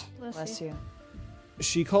 Bless you.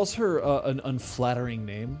 She calls her an unflattering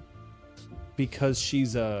name because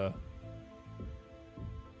she's a...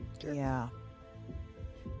 Yeah.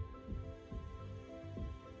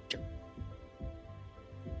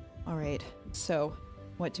 All right. So,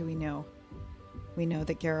 what do we know? We know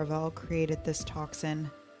that Garavel created this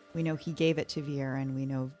toxin. We know he gave it to Viren. We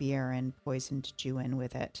know Viren poisoned Juin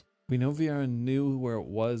with it. We know Viren knew where it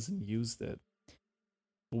was and used it.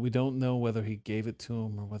 But we don't know whether he gave it to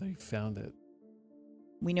him or whether he found it.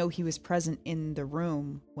 We know he was present in the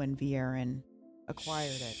room when Viren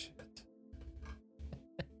acquired it. Shit.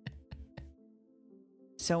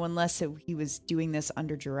 So unless he was doing this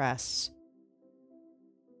under duress,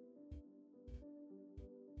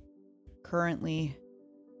 currently,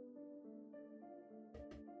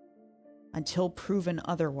 until proven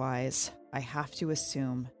otherwise, I have to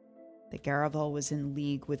assume that Garavel was in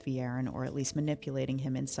league with Viren, or at least manipulating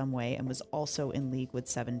him in some way, and was also in league with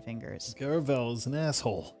Seven Fingers. Garavel is an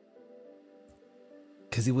asshole.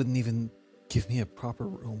 Because he wouldn't even give me a proper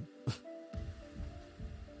room.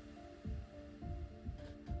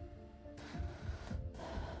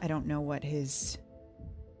 I don't know what his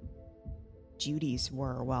duties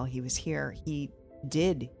were while he was here. He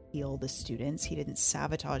did heal the students. He didn't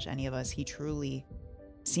sabotage any of us. He truly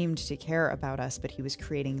seemed to care about us, but he was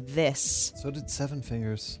creating this. So did Seven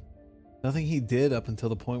Fingers. Nothing he did up until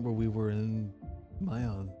the point where we were in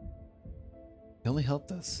Mayon. He only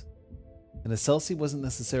helped us. And Aselsi wasn't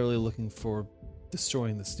necessarily looking for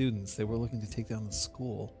destroying the students. They were looking to take down the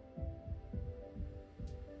school.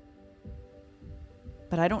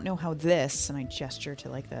 But I don't know how this, and I gesture to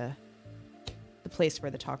like the place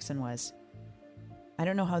where the toxin was. I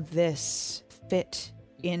don't know how this fit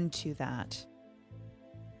into that.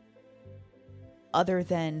 Other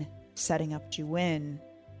than setting up Juin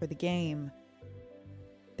for the game,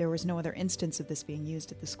 there was no other instance of this being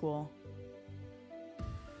used at the school.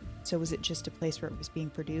 So was it just a place where it was being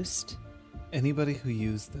produced? Anybody who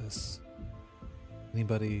used this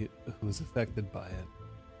anybody who is affected by it.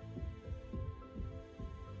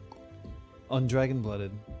 On Dragon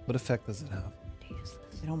Blooded, what effect does it have?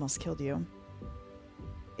 It almost killed you.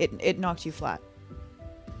 It knocked you flat.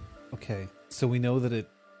 Okay, so we know that it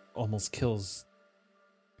almost kills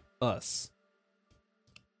us.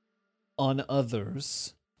 On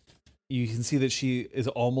others, you can see that she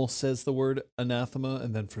almost says the word anathema,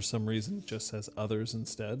 and then for some reason just says others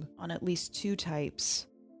instead. On at least 2 types,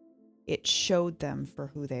 it showed them for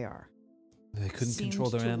who they are. They couldn't Seemed control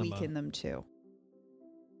their to anima. weaken them too.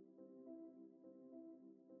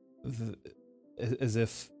 As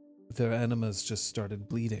if their animas just started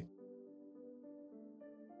bleeding.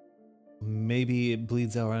 Maybe it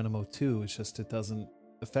bleeds our animo too, it's just it doesn't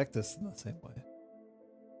affect us in the same way.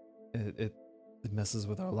 It messes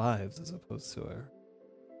with our lives as opposed to our...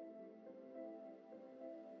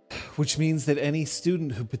 Which means that any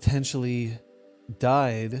student who potentially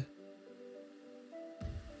died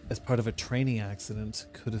as part of a training accident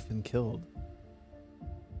could have been killed.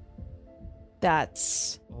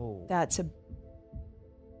 That's Oh. a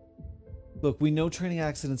Look, we know training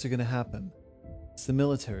accidents are going to happen. It's the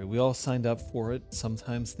military. We all signed up for it.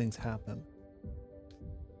 Sometimes things happen.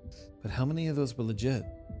 But how many of those were legit?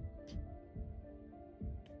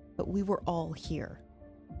 but we were all here.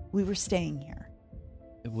 We were staying here.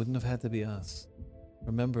 It wouldn't have had to be us.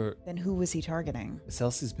 Remember, Then who was he targeting?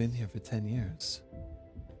 Celsi's been here for 10 years.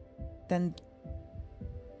 Then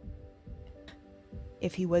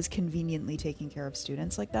if he was conveniently taking care of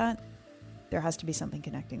students like that, there has to be something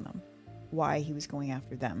connecting them. Why he was going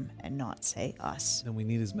after them and not, say, us. And we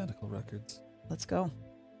need his medical records. Let's go.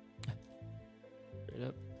 Straight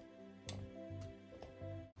up.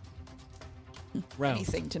 Round.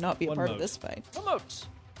 Anything to not be a One part mote. of this fight. Promote.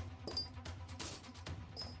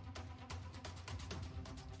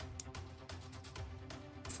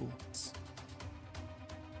 Fools.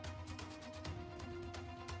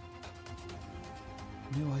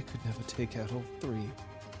 Knew I could never take out all three.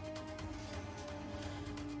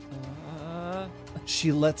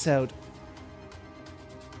 She lets out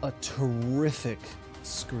a terrific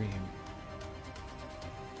scream.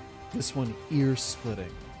 This one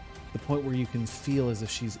ear-splitting. The point where you can feel as if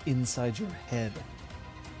she's inside your head.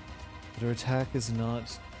 But her attack is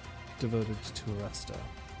not devoted to Aresta.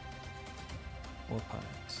 Or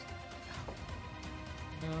Pirates.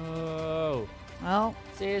 No. Well,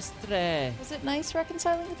 Sistre. Was it nice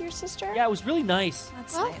reconciling with your sister? Yeah, it was really nice.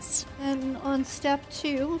 That's Well, nice. and on step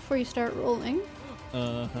 2, before you start rolling,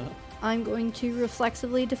 Uh-huh. I'm going to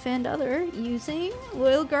reflexively defend other using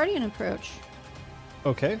Loyal Guardian approach.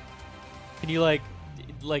 Okay. Can you like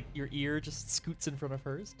your ear just scoots in front of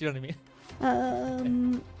hers? Do you know what I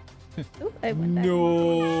mean? Oop, I went back.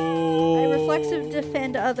 No. I reflexive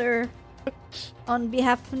defend other on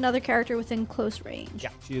behalf of another character within close range. Yeah.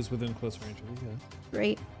 She is within close range of you.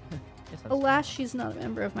 Great. Yes, that's- Alas, she's not a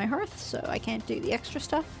member of my hearth, so I can't do the extra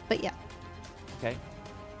stuff. But yeah. Okay.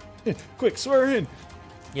 Yeah. Quick, swear her in.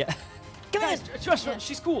 Yeah. Guys, trust her.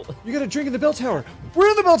 She's cool. You got a drink in the bell tower. We're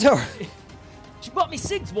in the bell tower. She bought me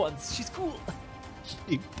cigs once. She's cool.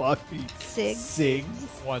 She bought me Sig. cigs.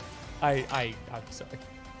 One. I'm sorry.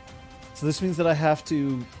 So this means that I have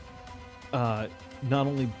to not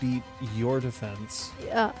only beat your defense,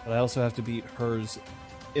 Yeah. but I also have to beat hers.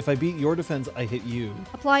 If I beat your defense, I hit you.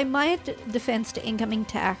 Apply my defense to incoming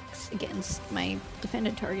attacks against my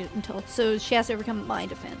defended target until. So she has to overcome my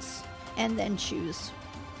defense. And then choose.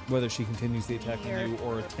 Whether she continues the attack Here. on you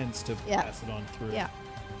or attempts to Yeah. pass it on through. Yeah.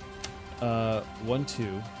 1,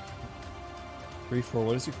 2, 3, 4.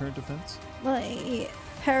 What is your current defense? My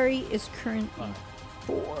parry is currently 5,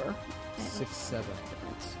 4. 6, 7.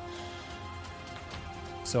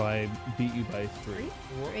 So I beat you by 3.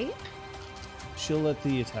 Great. She'll let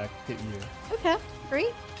the attack hit you. Okay.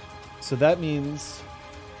 Great. So that means,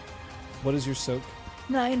 what is your soak?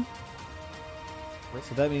 9.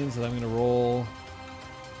 So that means that I'm going to roll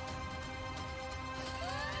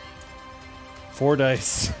 4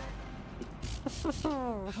 dice.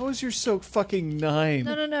 How is your soak fucking 9?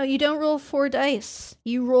 No. You don't roll 4 dice.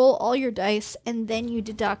 You roll all your dice and then you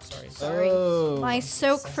deduct. Sorry. Oh. My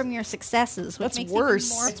soak from your successes, which That's makes worse.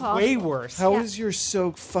 it even more It's possible. way worse. How Yeah. is your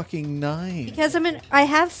soak fucking 9? Because I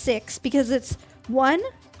have 6 because it's 1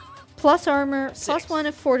 plus armor plus 6. 1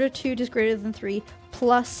 if fortitude is greater than 3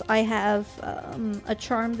 plus I have a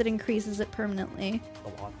charm that increases it permanently.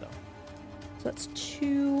 A lot though. So that's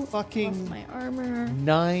 2 Fucking plus my armor.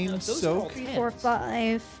 9 No, those are all soak? 3, tens. 4,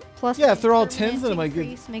 5 plus. Yeah, my if they're all permanent 10s, then am I good?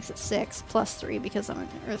 increase makes it 6 plus 3 because I'm an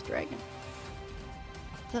Earth Dragon.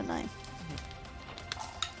 So 9.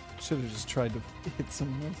 Should have just tried to hit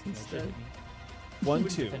someone else Yeah, instead. shit. 1,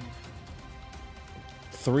 Wouldn't 2. defend-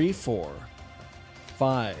 3, 4,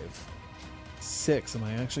 5, 6. Am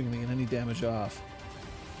I actually going to get any damage off?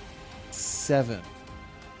 7,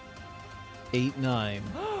 8, 9,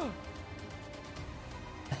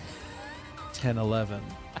 10, 11.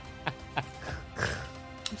 I'm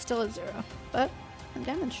still at 0, but I'm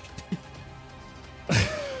damaged.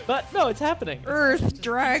 But no, it's happening. Earth Just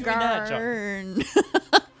doing that job. Dragon.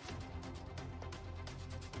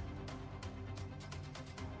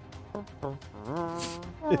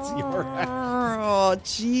 It's your Oh,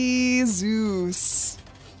 Jesus.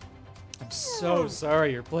 I'm so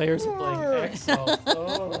sorry. Your players are playing Exalt.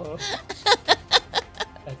 Oh.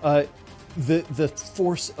 The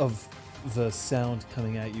force of the sound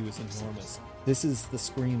coming at you is enormous. This is the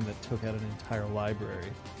scream that took out an entire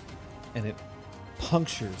library, and it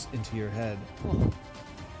punctures into your head.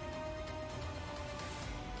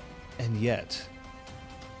 And yet,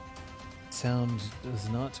 sound does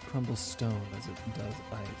not crumble stone as it does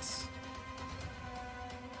ice.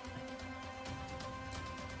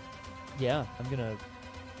 Yeah, I'm gonna.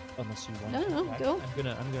 Unless you want. No, to no, attack, go.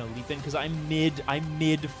 I'm gonna leap in because I'm mid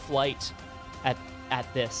flight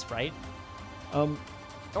at this, right?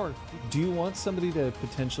 Or Do you want somebody to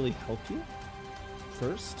potentially help you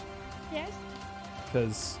first? Yes.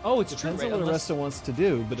 Because oh, it's true. depends Right? on what Unless, Aresta wants to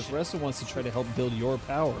do, but if Aresta wants to try to help build your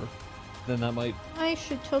power, then that might... I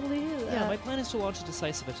should totally do that. yeah, my plan is to launch a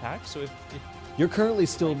decisive attack. So if You're currently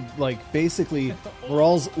still, like, basically,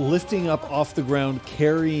 Moral's lifting up off the ground,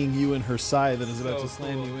 carrying you in her side that is about So to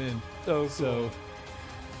slam cool. you in. so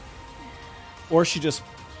Or she just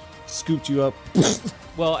scooped you up.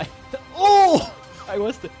 well, Oh! I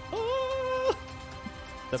was the.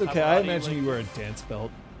 It's okay, I imagine you wear a dance belt.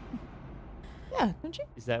 Yeah, don't you?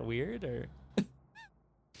 Is that weird or? It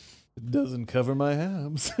doesn't cover my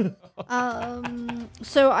abs.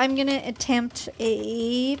 So I'm gonna attempt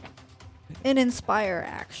an inspire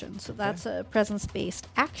action. So that's a presence-based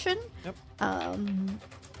action. Yep.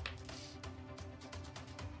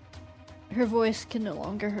 Her voice can no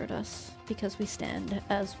longer hurt us because we stand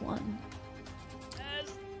as one.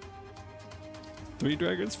 3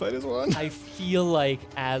 dragons fight as one? I feel like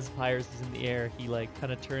as Pyres is in the air, he like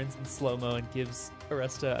kind of turns in slow-mo and gives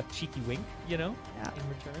Aresta a cheeky wink, you know, Yeah. in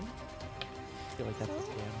return. I feel like that's his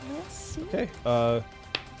jam. Let's see. Okay.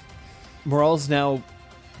 Moral's now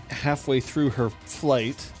halfway through her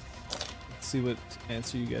flight. Let's see what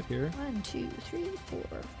answer you get here. 1, 2, 3, 4,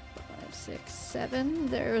 5, 6, 7.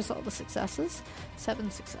 There's all the successes.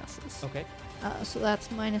 7 successes. Okay. So that's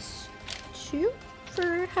 -2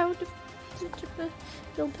 for how to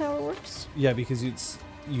build power works. Yeah, because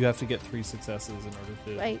you have to get 3 successes in order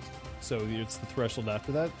to... Right. So it's the threshold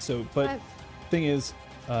after that. So, but 5. thing is,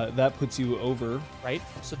 that puts you over. Right.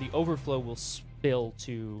 So the overflow will spill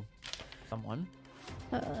to someone.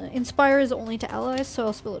 Inspire is only to allies, so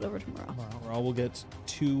I'll spill it over to Morale. Moral will get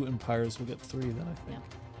 2, and Pyres will get 3. Then I think.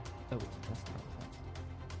 Oh, that's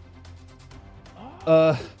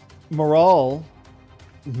not Moral,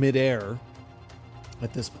 midair.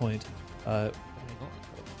 At this point,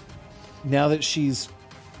 now that she's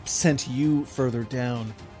sent you further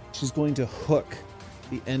down, she's going to hook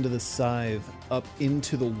the end of the scythe up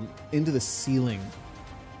into the ceiling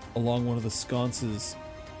along one of the sconces,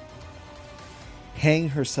 hang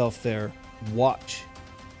herself there, watch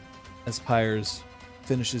as Pyres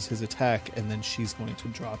finishes his attack, and then she's going to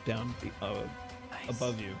drop down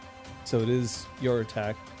above you. So it is your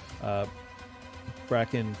attack.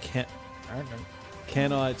 Bracken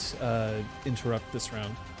cannot interrupt this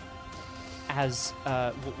round. As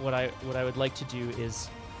what I would like to do is,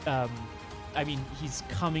 I mean, he's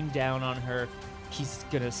coming down on her. He's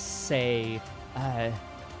gonna say,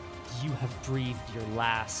 "You have breathed your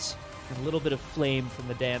last." And a little bit of flame from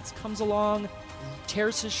the dance comes along,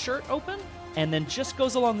 tears his shirt open, and then just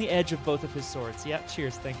goes along the edge of both of his swords. Yeah,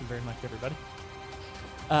 cheers. Thank you very much, everybody.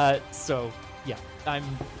 So yeah, I'm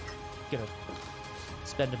gonna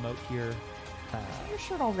spend a mote here. Your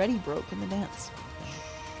shirt already broke in the dance.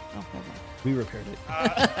 Oh, never mind. We repaired it.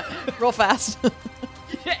 Real fast.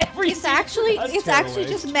 It's actually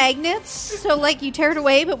just magnets. So like you tear it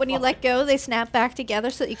away, but when you let go, they snap back together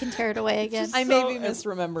so that you can tear it away again. I may be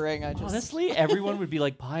misremembering. I just Honestly, everyone would be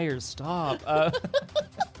like, Pyres, stop. Guys,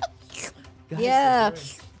 Yeah. they're doing-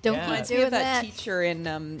 Don't Yeah. keep reminds me doing of that that. teacher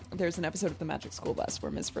in there's an episode of the Magic School Bus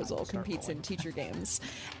where Ms. Frizzle competes in teacher games,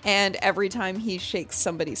 and every time he shakes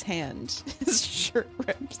somebody's hand, his shirt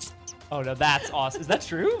rips. Oh no, that's awesome. Is that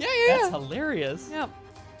true? Yeah. That's hilarious. Yep.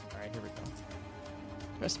 All right, here we go.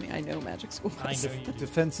 Trust me, I know Magic School I Bus. know you do.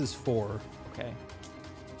 Defense is 4. Okay.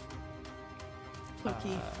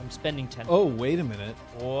 Pookie. I'm spending 10. Oh, wait a minute.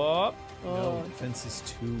 Whoop. No, defense is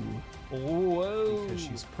 2 Whoa. because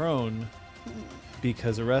she's prone.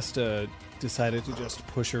 Because Aresta decided to just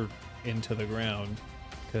push her into the ground.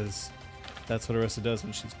 Because that's what Aresta does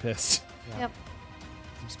when she's pissed. Yeah. Yep.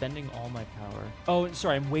 I'm spending all my power. Oh,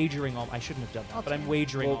 sorry, I'm wagering all. I shouldn't have done that, but I'm Okay.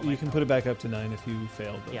 wagering all Well, my you can power. put it back up to 9 if you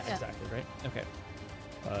fail this. Yeah, Yeah. exactly, right? Okay.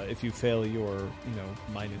 If you fail your,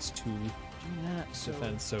 -2 Doing that. So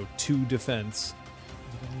defense, so 2 defense.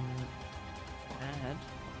 add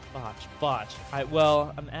botch.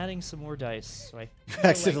 I'm adding some more dice. So I You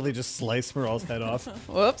accidentally just slice Moral's head off.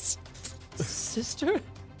 Whoops. sister.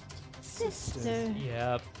 Sister.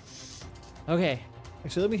 Yep. Okay.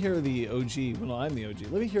 Actually, let me hear the OG. Well, no, I'm the OG.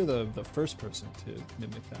 Let me hear the first person to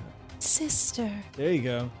mimic that. Sister. There you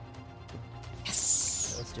go.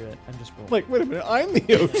 Yes. Let's do it. I'm just rolling. Like, wait a minute, I'm the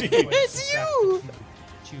OG. It's you.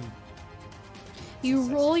 Two. You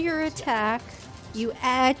roll your attack. You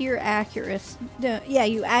add your accuracy. No, yeah,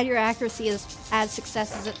 you add your accuracy as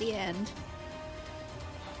successes at the end.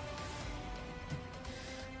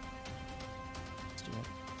 Let's do it.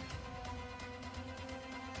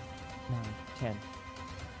 9, 10.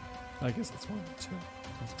 I guess that's 1, 2.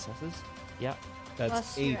 10 successes. Yeah. That's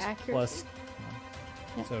Plus your 8 plus. accuracy.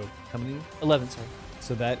 Yeah. So how many? 11. Sorry.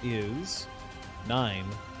 So that is 9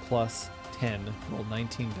 plus 10. Roll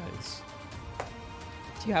 19 dice.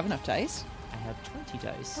 Do you have enough dice? I have 20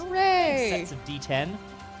 dice. Hooray! Sets of D10.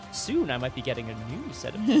 Soon I might be getting a new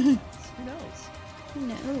set of D10s. Who knows? Who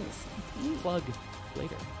knows? Plug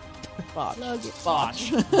later. Botch. Plug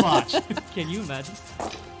it. Botch. Can you imagine?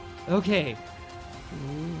 Okay.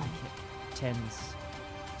 Tens.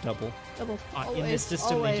 Double. Double. In this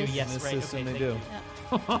system they do, yes, In this right. system okay, they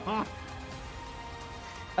thank do.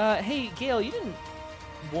 you. Hey, Gail, you didn't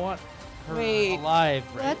want her Wait. alive,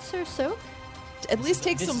 right? That's her soak. At least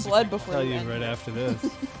take This some is a blood good before Tell you you end right it. after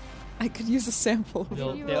this. I could use a sample.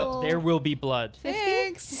 There will be blood.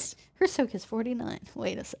 Thanks. Her soak is 49.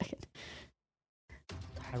 Wait a second.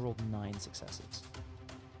 I rolled 9 successes.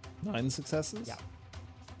 9 successes? Yeah.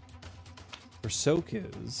 Her soak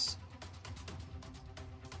is.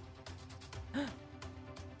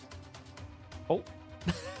 Oh.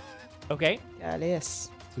 Okay. Yes.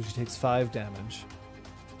 So she takes 5 damage.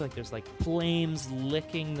 I feel like there's like flames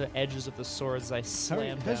licking the edges of the swords I How,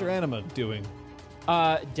 slam how's your down. anima doing?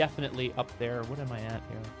 Definitely up there. What am I at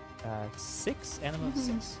here? 6? Anima of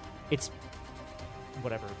 6? It's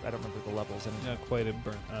whatever. I don't remember the levels. Anymore. Not quite a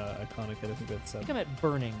iconic. I think that's I 7. think I'm at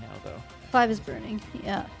burning now, though. 5 is burning.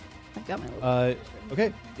 Yeah. I've got my little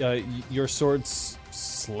Okay. Your swords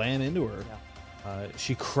slam into her.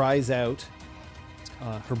 She cries out,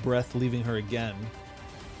 her breath leaving her again,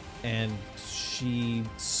 and she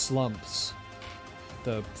slumps,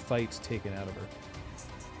 the fight taken out of her.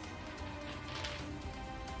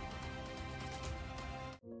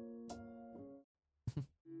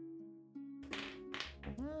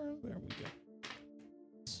 There we go.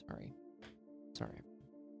 Sorry.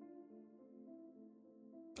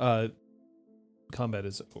 Combat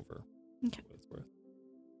is over. Okay. For what it's worth.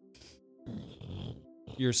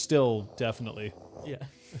 You're still definitely. Yeah.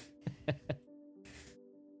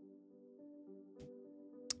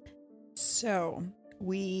 So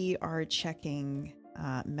we are checking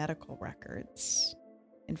medical records,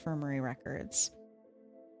 infirmary records.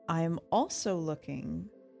 I'm also looking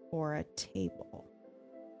for a table.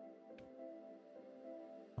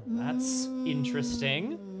 That's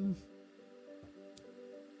interesting.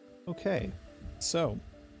 Okay, so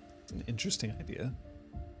it's an interesting idea.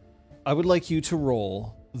 I would like you to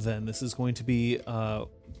roll. Then this is going to be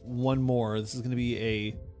one more. This is going to be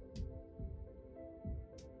a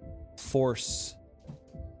force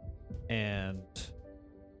and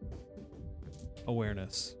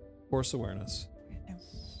awareness. Force awareness.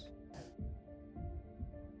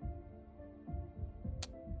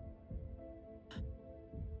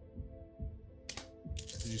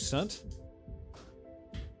 Did you stunt?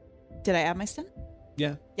 Did I add my stun?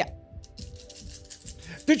 Yeah. Yeah.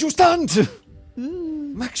 Did you stunt?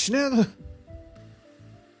 Mach schnell.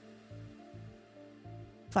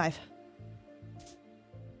 5.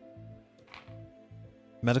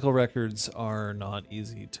 Medical records are not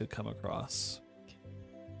easy to come across.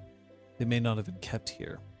 They may not have been kept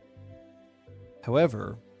here.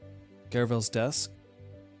 However, Garavel's desk,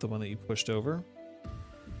 the one that you pushed over,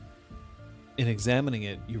 in examining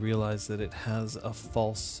it, you realize that it has a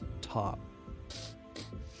false top.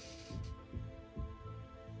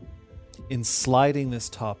 In sliding this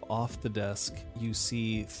top off the desk, you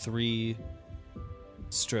see 3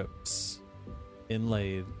 strips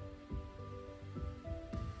inlaid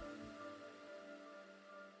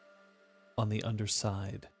on the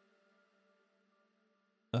underside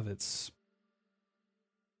of its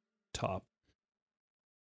top.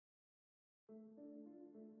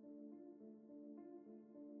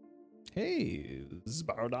 Hey,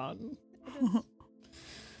 Zbardon.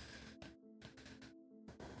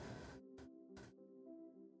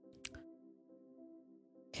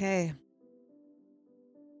 Okay.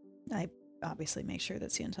 I obviously make sure that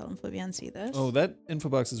Siantel and Flavian see this. Oh, that info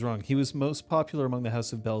box is wrong. He was most popular among the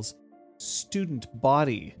House of Bell's student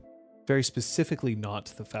body, very specifically not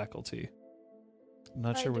the faculty. I'm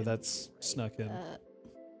not sure where that's snuck in.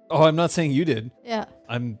 Oh, I'm not saying you did. Yeah.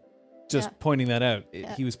 I'm just Yeah. pointing that out.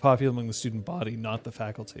 Yeah. He was popular among the student body, not the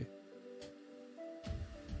faculty.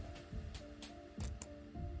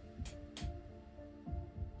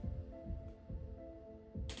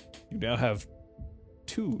 You now have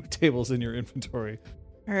 2 tables in your inventory.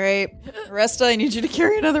 All right, Resta, I need you to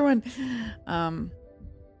carry another one.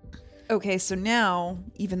 Okay, so now,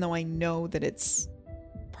 even though I know that it's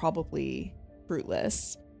probably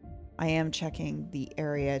fruitless, I am checking the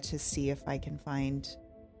area to see if I can find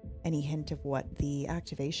any hint of what the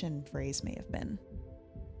activation phrase may have been.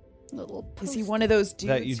 Little Is he post- one of those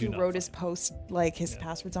That you dudes do who not wrote his find. post, like his Yeah.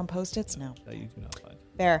 passwords on post-its? No. That you do not find.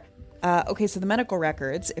 There. Okay, so the medical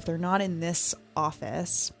records, if they're not in this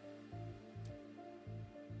office,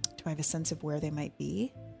 do I have a sense of where they might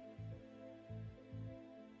be?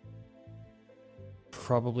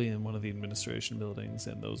 Probably in one of the administration buildings,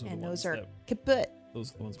 and those are And the ones those are that kaput.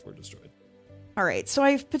 those are the ones that were destroyed. All right, so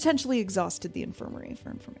I've potentially exhausted the infirmary for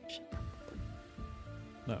information.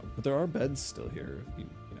 No, but there are beds still here if you know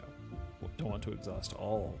don't want to exhaust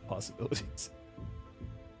all possibilities.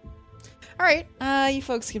 All right, you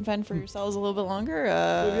folks can fend for yourselves a little bit longer.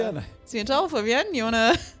 Flaviana. Siantel, Flavian, you want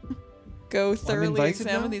to go thoroughly invited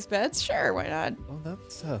examine now? these beds? Sure, why not? Oh,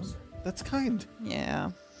 that's kind. Yeah.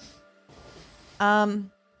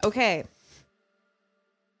 Okay.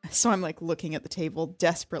 So I'm like looking at the table,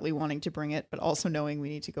 desperately wanting to bring it, but also knowing we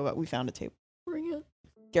need to go out. We found a table. Bring it.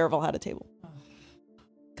 Garavel had a table.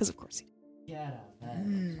 Because of course he did. Get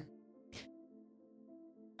out.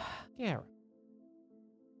 Yeah.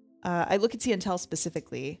 I look at Siantel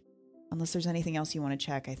specifically. Unless there's anything else you want to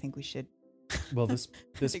check, I think we should. Well, this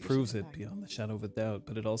think we should proves go it back. beyond the shadow of a doubt,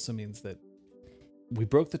 but it also means that we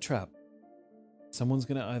broke the trap. Someone's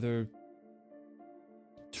gonna either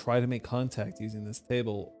try to make contact using this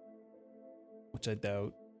table, which I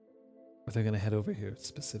doubt, or they're gonna head over here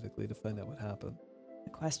specifically to find out what happened.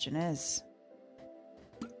 The question is,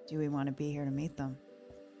 do we want to be here to meet them?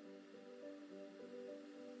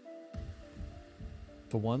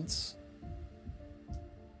 For once,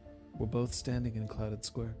 we're both standing in clouded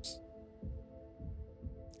squares.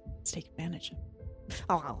 Let's take advantage.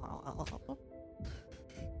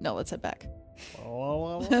 No, let's head back.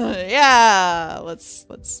 Yeah, let's.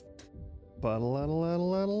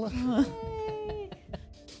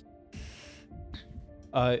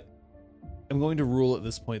 I'm going to rule at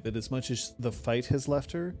this point that as much as the fight has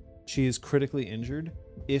left her, she is critically injured.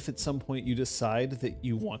 If at some point you decide that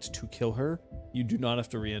you want to kill her, you do not have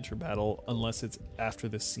to re-enter battle unless it's after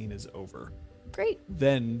this scene is over. Great.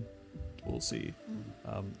 Then we'll see.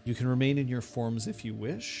 You can remain in your forms if you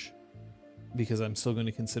wish, because I'm still going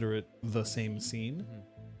to consider it the same scene.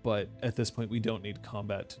 But at this point, we don't need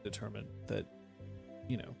combat to determine that,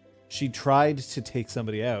 you know, she tried to take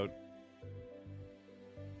somebody out,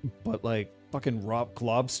 but like fucking Rock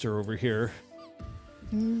Lobster over here.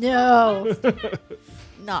 No.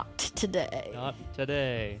 Not today. Not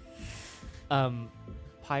today.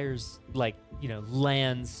 Pyre's like,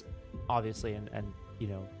 lands obviously and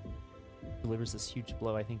delivers this huge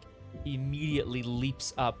blow. I think he immediately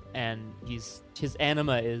leaps up and his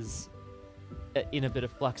anima is in a bit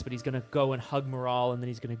of flux, but he's gonna go and hug Moral, and then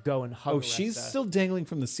he's gonna go and hug. Oh, she's Aresta. still dangling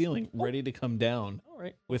from the ceiling, ready to come down All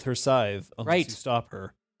right. with her scythe unless Right. you stop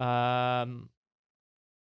her. I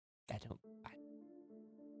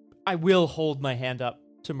will hold my hand up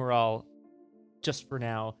to Moral just for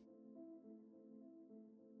now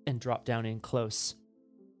and drop down in close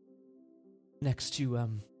next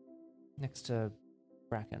to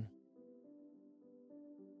Bracken.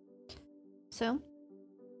 So,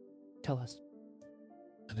 Tell us.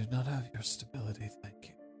 I do not have your stability, thank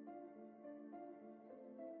you.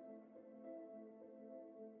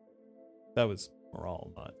 That was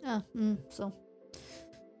Moral, not. so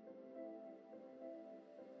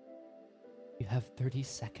You have 30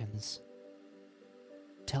 seconds.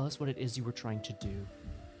 Tell us what it is you were trying to do.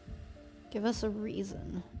 give us a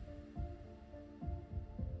reason.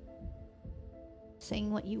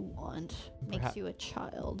 Saying what you want makes Perhaps- you a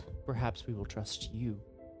child. Perhaps we will trust you.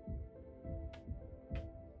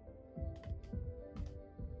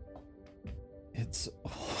 It's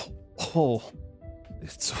all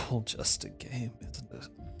just a game, isn't it?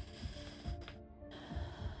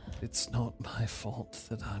 It's not my fault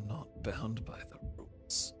that I'm not bound by the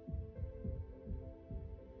rules.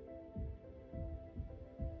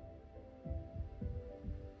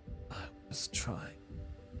 I was trying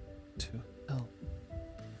to help.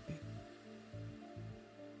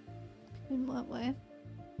 In what way?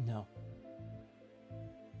 No.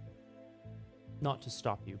 Not to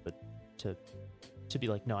stop you, but to be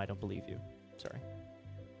like, no, I don't believe you. Sorry.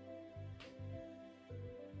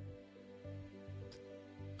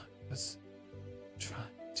 I was trying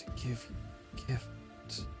to give you a gift.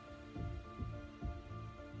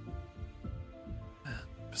 And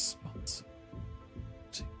responsibility,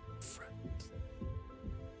 friend.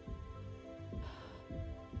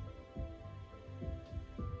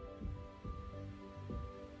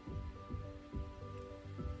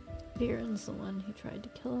 Viren's the one who tried to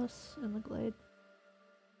kill us in the glade.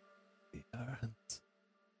 The errands.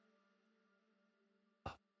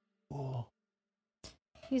 A fool.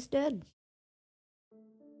 He's dead.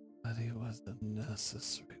 But he was a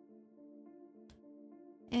necessary.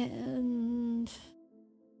 And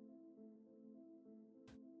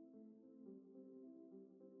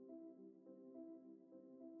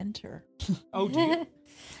Enter. Oh, do you?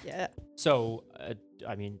 Yeah. So,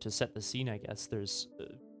 I mean, to set the scene, I guess, there's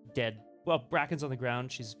dead. Well, Bracken's on the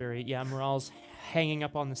ground. She's very, Morale's hanging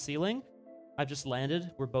up on the ceiling. I've just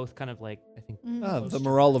landed. We're both kind of like, I think. The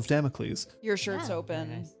morale of Damocles. Your shirt's Yeah.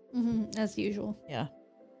 open. Very nice. As usual. Yeah.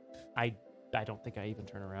 I don't think I even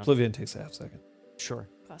turn around. Oblivion takes a half second. Sure.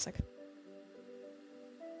 Classic.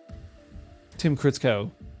 Tim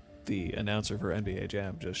Kritzkow, the announcer for NBA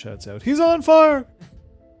Jam, just shouts out, "He's on fire!"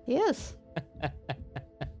 Yes.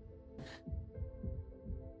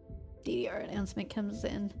 DDR announcement comes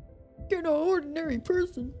in. You're no ordinary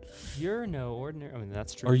person. You're no ordinary. I mean,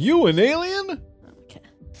 that's true. Are you an alien? Okay.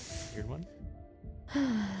 Weird one.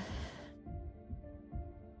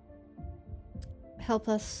 Help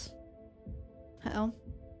us. How?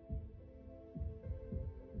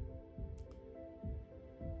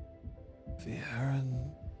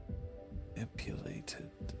 Viren manipulated.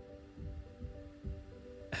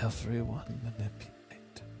 Everyone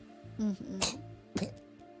manipulated. Mm-hmm.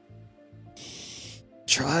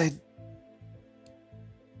 Tried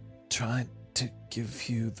to give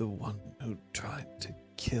you the one who tried to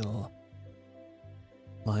kill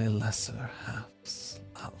my lesser half's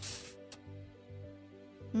love.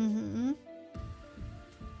 Mm-hmm.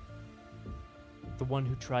 The one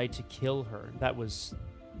who tried to kill her. That was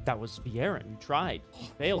Viren. He tried. He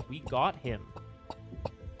failed. We got him.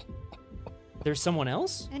 There's someone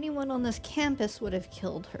else? Anyone on this campus would have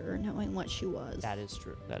killed her, knowing what she was. That is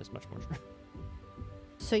true. That is much more true.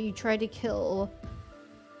 So you tried to kill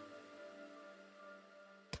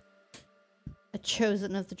a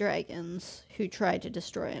chosen of the dragons who tried to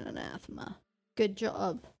destroy an anathema. Good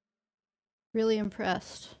job. Really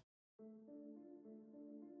impressed.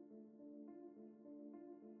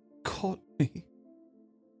 Caught me.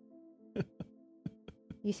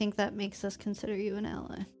 You think that makes us consider you an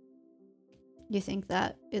ally? You think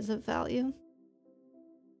that is of value?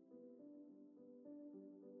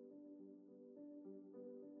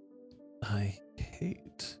 I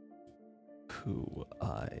hate who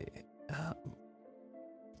I am.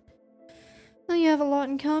 Well, you have a lot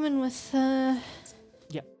in common with,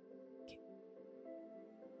 Yep.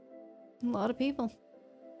 a lot of people.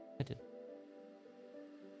 I did.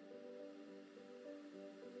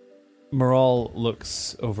 Moral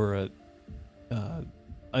looks over at.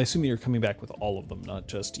 I assume you're coming back with all of them, not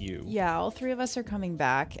just you. Yeah, all three of us are coming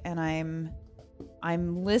back, and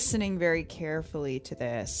I'm listening very carefully to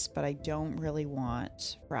this, but I don't really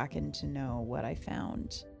want Bracken to know what I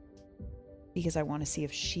found, because I want to see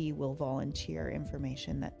if she will volunteer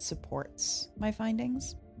information that supports my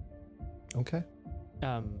findings. Okay.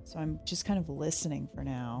 So I'm just kind of listening for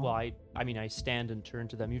now. Well, I mean, I stand and turn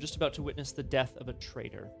to them. You're just about to witness the death of a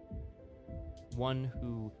traitor. One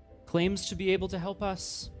who claims to be able to help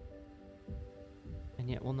us, and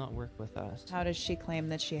yet will not work with us. How does she claim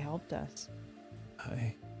that she helped us?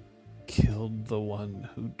 I killed the one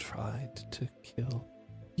who tried to kill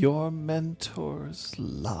your mentor's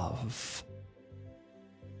love.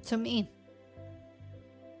 So me.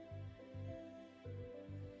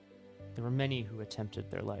 There were many who attempted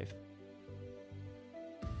their life.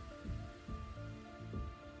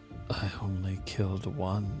 I only killed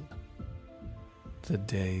one. The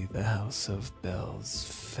day the House of Bells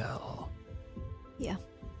fell. Yeah.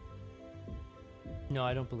 No,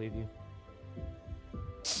 I don't believe you.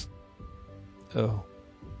 Oh.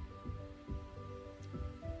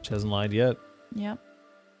 She hasn't lied yet. Yep.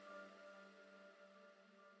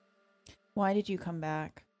 Why did you come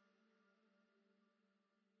back?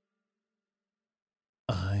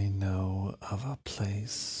 I know of a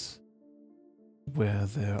place where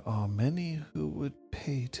there are many who would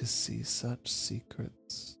pay to see such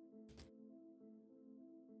secrets.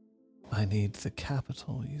 I need the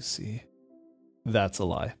capital, you see. That's a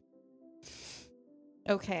lie.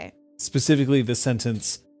 Okay. Specifically, the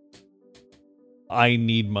sentence, I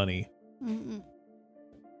need money. Mm-mm.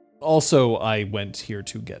 Also, I went here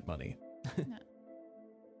to get money.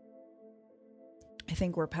 I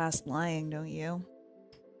think we're past lying, don't you?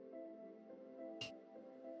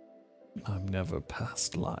 I'm never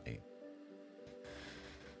past lying.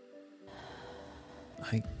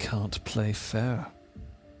 I can't play fair.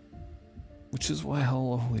 Which is why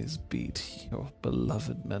I'll always beat your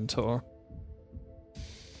beloved mentor.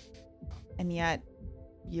 And yet,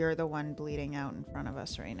 you're the one bleeding out in front of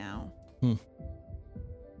us right now.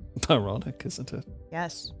 Ironic, isn't it?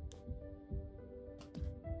 Yes.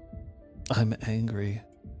 I'm angry.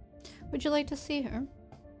 Would you like to see her?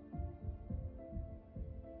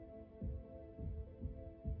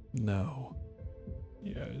 No.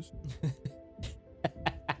 Yes.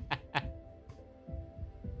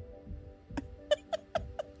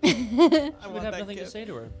 I would have nothing to say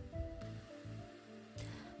to her.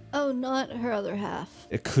 Oh, not her other half.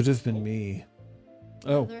 It could have been me.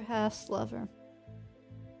 Oh, Other half's lover.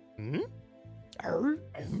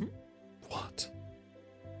 what?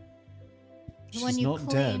 The one She's you not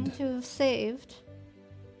claim dead. to have saved.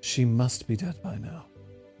 She must be dead by now.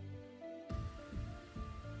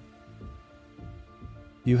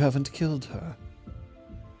 You haven't killed her.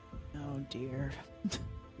 Oh, dear.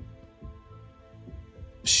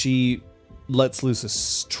 She lets loose a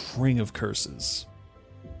string of curses.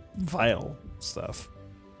 Vile stuff.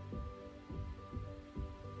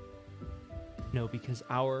 No, because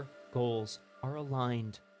our goals are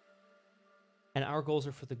aligned. And our goals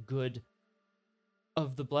are for the good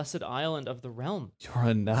of the Blessed Isle and of the realm. You're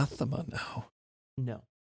anathema now. No.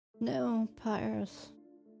 No, Pyres.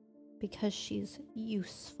 Because she's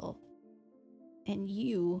useful. And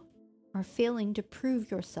you are failing to prove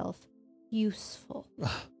yourself useful.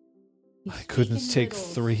 You I speak couldn't in take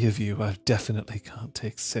riddles. 3 of you. I definitely can't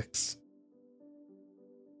take 6.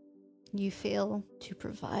 You fail to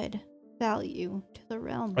provide value to the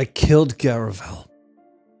realm. I killed Garavel.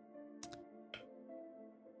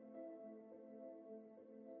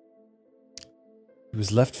 He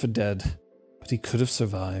was left for dead, but he could have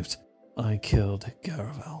survived. I killed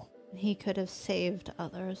Garavel. He could have saved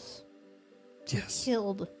others. Yes.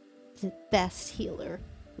 Killed the best healer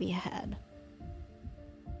we had.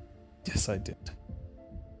 Yes, I did.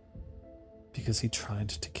 Because he tried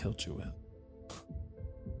to kill Joanne.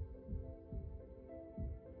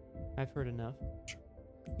 I've heard enough.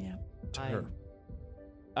 Yeah. To her.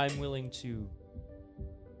 I'm willing to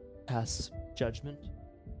pass judgment.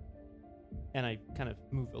 And I kind of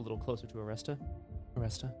move a little closer to Aresta.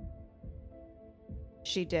 Aresta.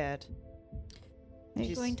 She did. Are you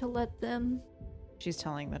She's- going to let them She's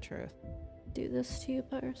telling the truth. do this to you,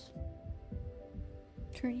 Pyres?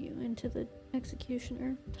 Turn you into the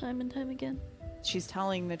executioner time and time again? She's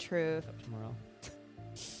telling the truth. Up to morale.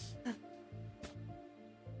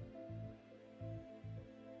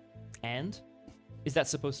 And? Is that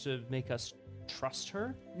supposed to make us trust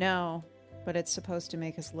her? No, but it's supposed to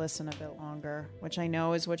make us listen a bit longer, which I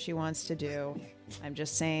know is what she wants to do. I'm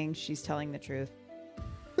just saying she's telling the truth.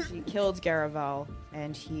 She killed Garavel,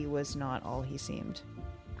 and he was not all he seemed.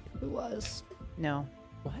 Who was? No,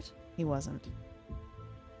 What? he wasn't.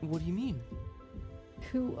 What do you mean?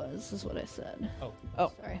 Who was is what I said.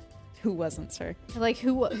 Oh, Sorry. who wasn't, sir? Like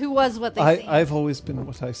who was what they say. I've always been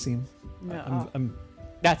what I seem. No. I'm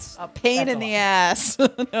That's A pain That's in a the ass.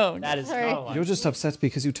 No. that is Sorry. not a lie. You're just upset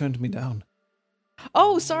because you turned me down.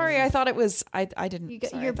 Oh, sorry. I thought it was. I didn't. You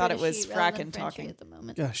got, sorry, you're I thought it was Britishy rather than Fracken Frenchy talking. at the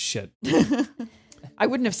moment. Yeah, shit. I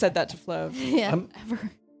wouldn't have said that to Flo. Yeah, I'm-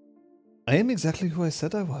 ever. I am exactly who I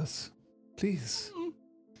said I was. Please.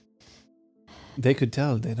 They could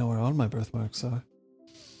tell. They know where all my birthmarks are.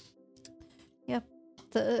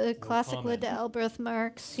 The classic comment. Liddell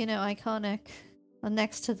birthmarks, iconic.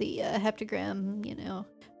 Next to the heptagram,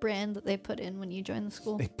 brand that they put in when you join the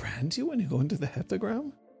school. They brand you when you go into the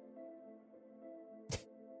heptagram?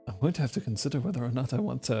 I'm going to have to consider whether or not I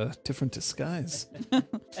want a different disguise.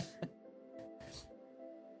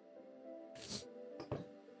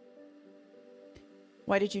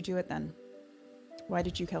 Why did you do it then? Why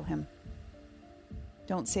did you kill him?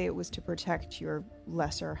 Don't say it was to protect your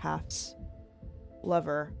lesser half's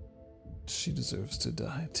lover. She deserves to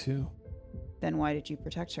die, too. Then why did you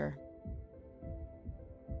protect her?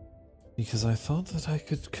 Because I thought that I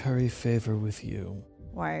could curry favor with you,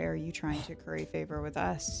 Why are you trying to curry favor with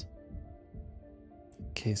us?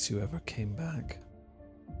 in case you ever came back.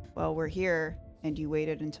 Well, we're here, and you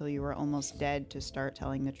waited until you were almost dead to start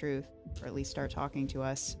telling the truth, or at least start talking to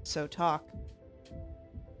us. So talk.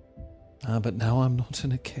 But now I'm not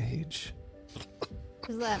in a cage.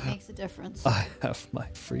 Because that makes a difference. I have my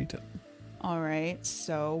freedom. All right,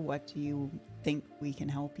 so what do you think we can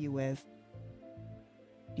help you with?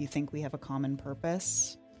 Do you think we have a common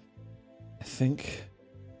purpose? I think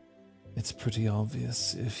it's pretty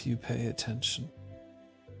obvious if you pay attention.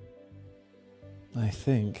 I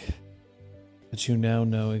think that you now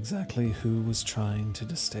know exactly who was trying to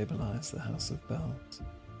destabilize the House of Bells.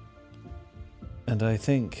 And I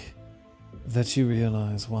think that you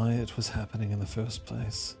realize why it was happening in the first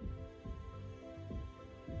place.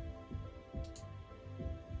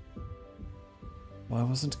 Why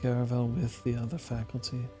wasn't Garavel with the other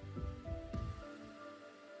faculty?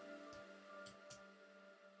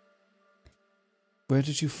 Where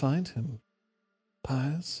did you find him?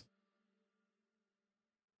 Pyres?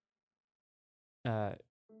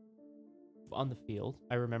 On the field.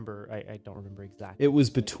 I remember. I don't remember exactly. It was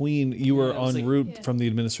between, you were Yeah, it was en like- route Yeah. from the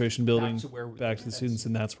administration building back to the students,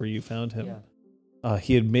 and that's where you found him. Yeah.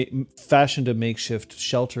 He had fashioned a makeshift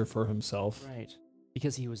shelter for himself. Right.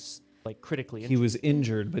 Because he was like critically He was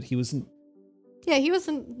injured, but he wasn't Yeah, he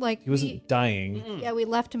wasn't like. dying. Mm-mm. Yeah, we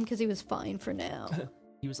left him because he was fine for now.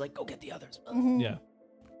 He was like, go get the others. Mhm. Yeah.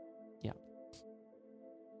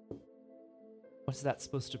 What's that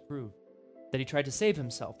supposed to prove? That he tried to save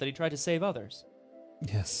himself, that he tried to save others.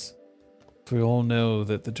 Yes. We all know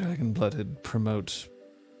that the Dragon-Blooded promote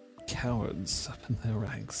cowards up in their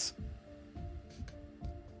ranks.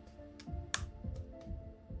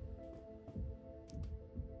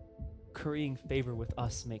 Currying favor with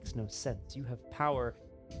us makes no sense. You have power,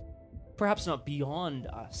 perhaps not beyond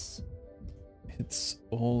us. It's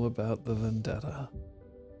all about the vendetta.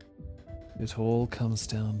 It all comes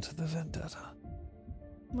down to the vendetta.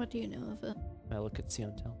 What do you know of it? I look at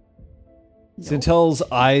Siontel. Sintel's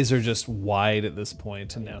eyes are just wide at this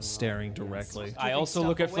point and now staring directly. I also stuff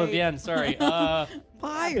look at away. Flavienne, sorry.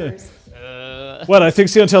 Pyres. What? I think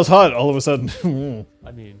Sintel's hot all of a sudden.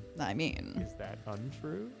 I mean, I mean, is that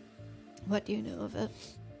untrue? What do you know of it?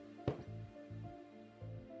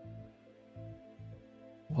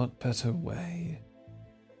 What better way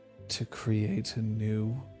to create a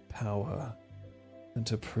new power than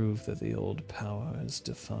to prove that the old power is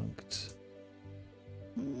defunct?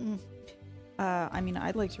 Mm. I mean,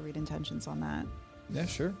 I'd like to read intentions on that. Yeah,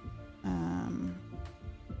 sure. I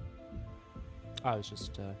was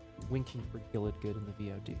just winking for Gilladgood in the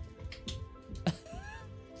VOD.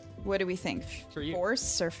 What do we think? For you.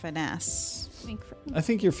 Force or finesse? Wink for I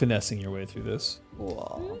think you're finessing your way through this.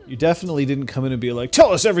 Cool. You definitely didn't come in and be like,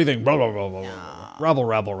 tell us everything, blah, blah, blah, blah, blah. No. Rabble,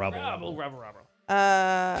 rabble, rabble, Rabble, rabble. rabble,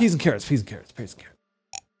 rabble. Peas and carrots, peas and carrots, peas and carrots.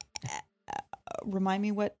 Remind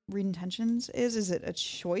me what read intentions is? Is it a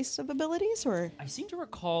choice of abilities or? I seem to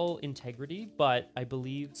recall integrity, but I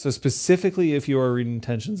believe. So specifically, if you are reading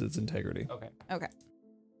intentions, it's integrity. Okay. Okay.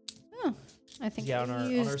 Oh, I think Yeah, I on our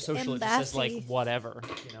used social, it just says like embassy. whatever,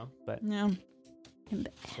 you know. But No. the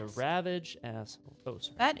ravage asshole. Oh,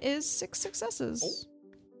 sorry. That is 6 successes.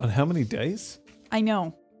 On how many days? I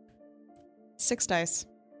know. 6 dice.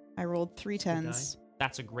 I rolled 3 Good die. 10s.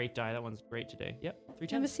 That's a great die. That one's great today. Yep. 3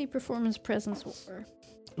 times. Embassy, performance, presence, war.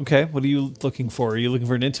 Okay, what are you looking for? Are you looking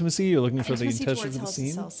for an intimacy? You're looking for Intimacy the intention towards of the Celsi-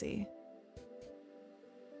 scene? Celsi.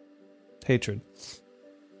 Hatred.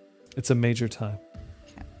 It's a major time.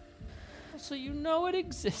 So you know it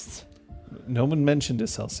exists. No one mentioned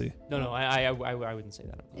Celsi. No, I wouldn't say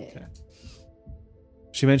that. Okay.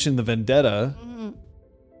 She mentioned the vendetta. Mm,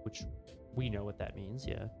 Which we know what that means.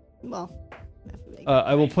 Yeah. well,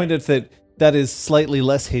 I will point out that that is slightly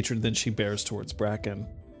less hatred than she bears towards Bracken.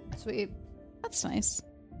 sweet. That's nice.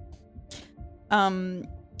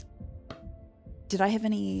 Did I have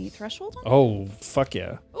any threshold on? Oh, fuck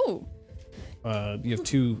yeah. Oh. You have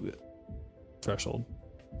 2 threshold.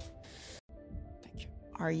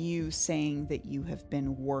 Are you saying that you have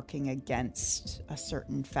been working against a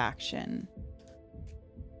certain faction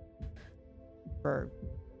for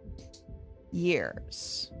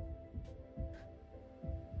years?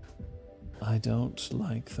 I don't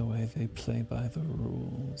like the way they play by the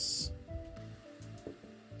rules.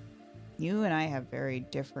 You and I have very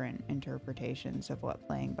different interpretations of what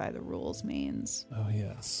playing by the rules means. Oh,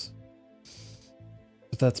 yes.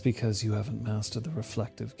 But that's because you haven't mastered the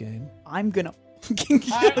reflective game. I'm gonna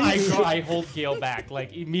I hold Gale back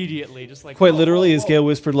like immediately, just like Quite whoa, literally, whoa, is whoa. Gale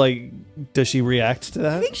whispered, like, does she react to I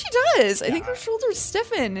that? think she does. I think her shoulders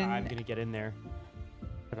stiffen. I'm And gonna get in there.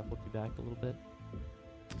 Try to hold you back a little bit.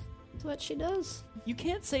 That's what she does. You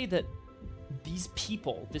can't say that these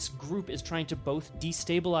people, this group, is trying to both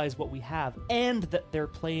destabilize what we have and that they're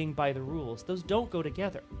playing by the rules. Those don't go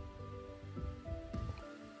together.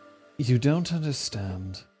 You don't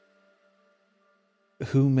understand.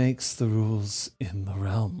 Who makes the rules in the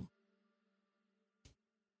realm?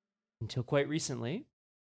 Until quite recently,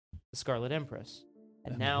 the Scarlet Empress.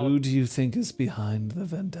 And now, who do you think is behind the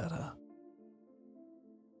vendetta?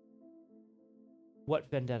 what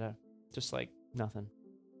vendetta? Just like nothing.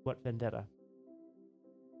 What vendetta?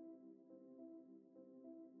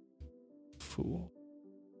 Fool.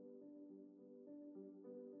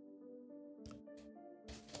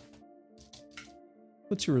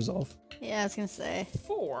 What's your resolve? Yeah, I was gonna say.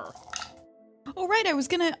 4. oh right, I was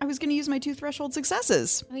gonna use my 2 threshold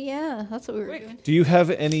successes. Oh yeah, that's what we were Quick. doing. Do you have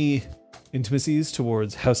any intimacies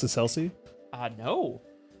towards House of Celsi? No.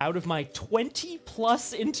 Out of my 20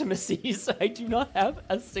 plus intimacies, I do not have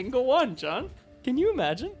a single one, John. Can you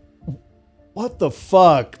imagine? What the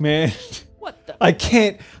fuck, man? What the? I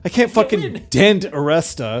can't fucking win. dent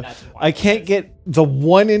Aresta. That's why. I can't get the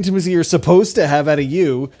one intimacy you're supposed to have out of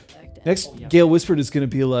you. Next, yeah. Gale Whispered is going to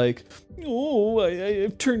be like, oh,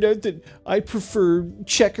 it turned out that I prefer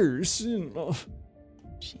checkers. Oh,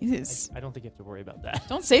 Jesus. I don't think you have to worry about that.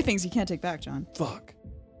 Don't say things you can't take back, John. fuck.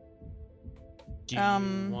 Do you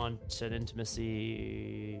want an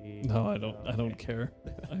intimacy? No, I don't care.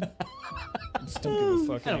 I just don't give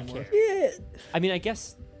a fuck I don't anymore. care. I mean, I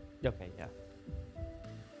guess. Okay, yeah.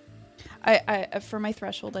 I for my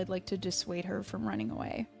threshold, I'd like to dissuade her from running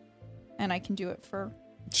away, and I can do it for.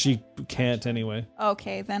 She can't anyway.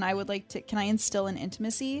 Okay, then I would like to. Can I instill an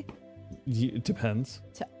intimacy It depends.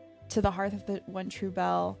 to the hearth of the one true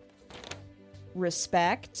bell?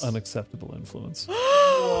 Respect. Unacceptable influence.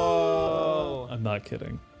 Whoa. I'm not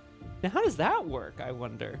kidding. Now, how does that work? I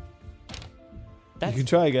wonder. You can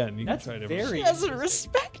try again. You can That's try it. very. She doesn't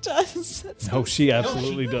respect us. That's No, she No,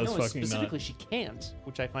 absolutely she- does no, fucking specifically, not. she can't,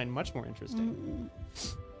 which I find much more interesting.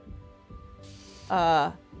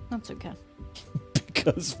 That's okay.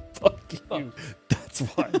 Because fuck you. That's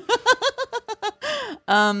why.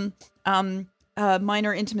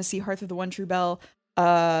 Minor intimacy, hearth of the one true bell.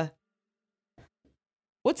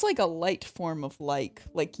 What's like a light form of like?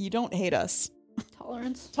 Like you don't hate us.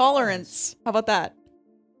 Tolerance. Tolerance. How about that?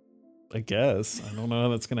 I guess. I don't know how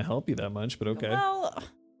that's going to help you that much, but okay. Well,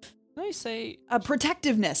 Can I say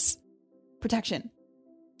protectiveness. Protection.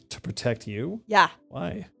 To protect you? Yeah,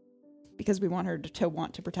 Why? because we want her to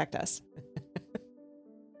want to protect us.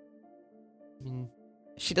 I mean,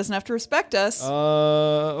 She doesn't have to respect us.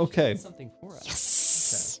 Okay. something for us?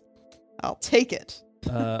 Yes. I'll take it.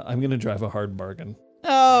 I'm going to drive a hard bargain.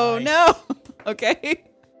 Oh, Nice. no. Okay.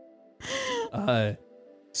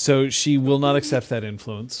 So she will not accept that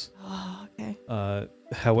influence. Oh, okay.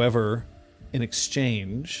 However, in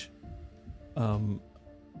exchange, I'm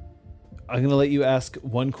going to let you ask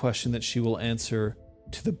one question that she will answer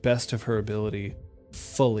to the best of her ability,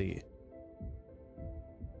 fully,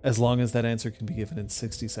 as long as that answer can be given in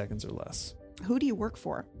 60 seconds or less. Who do you work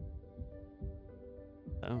for?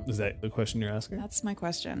 Oh, Is that the question you're asking? That's my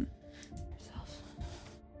question.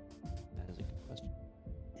 that is a good question.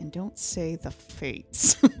 And don't say the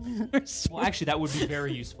fates. Well, actually, that would be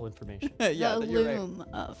very useful information. yeah, the you're right. loom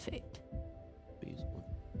of fate.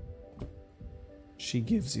 She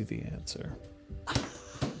gives you the answer.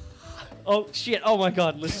 Oh shit! Oh my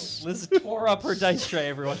God! Liz tore up her dice tray.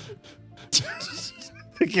 Everyone.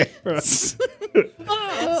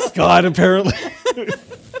 God, apparently.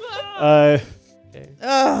 Okay.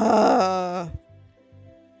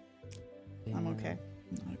 I'm okay.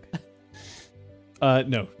 I'm okay.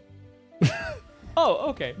 No. Oh,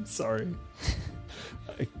 okay. Sorry.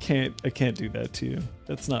 I can't do that to you.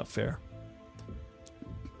 That's not fair.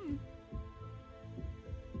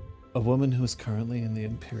 A woman who is currently in the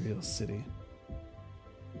Imperial City.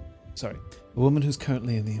 Sorry. A woman who's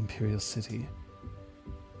currently in the Imperial City.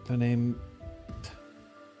 Her name...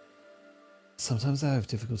 Sometimes I have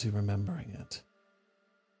difficulty remembering it.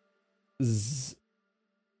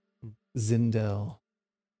 Zindel.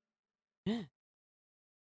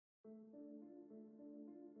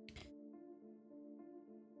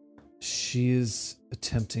 She is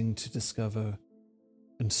attempting to discover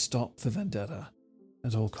and stop the vendetta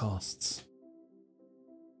at all costs.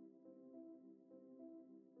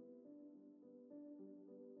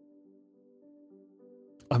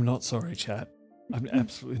 I'm not sorry, chat. I'm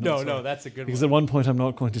absolutely not sorry. that's a good Because at one point I'm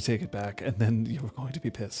not going to take it back, and then you're going to be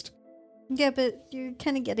pissed. Yeah, but you're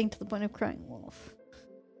kind of getting to the point of crying wolf.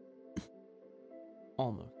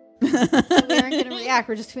 Almost. So we aren't going to react.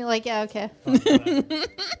 We're just going to be like, yeah, okay.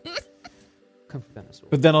 Kung Fu Fenris will.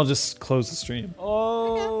 But then I'll just close the stream.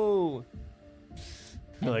 Oh.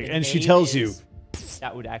 Like, the and she name tells you. is-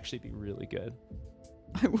 That would actually be really good.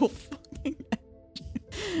 I will fucking.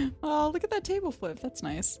 Oh, look at that table flip. That's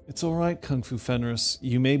nice. It's all right, Kung Fu Fenris.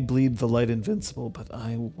 You may bleed the light invincible, but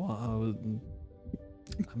I'm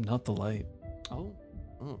not the light. Oh.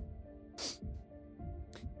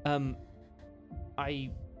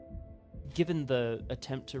 Given the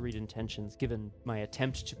attempt to read intentions, given my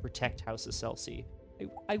attempt to protect House Aselsi,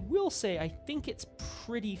 I will say I think it's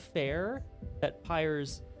pretty fair that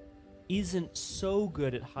Pyres isn't so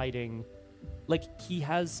good at hiding. Like, he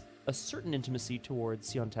has a certain intimacy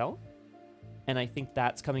towards Siontel, and I think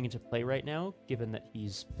that's coming into play right now, given that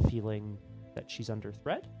he's feeling that she's under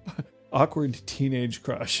threat. Awkward teenage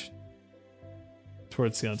crush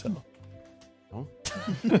towards Siontel. Oh.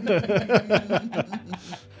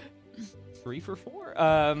 3 for 4.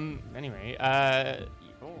 Anyway,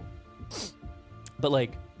 but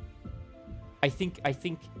like, I think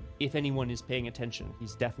if anyone is paying attention,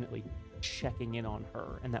 he's definitely checking in on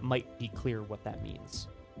her, and that might be clear what that means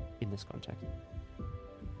in this context.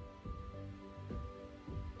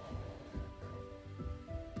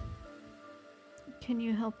 Can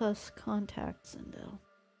you help us contact Zindel?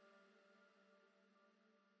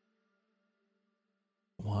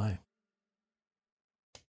 Why?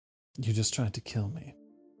 You just tried to kill me.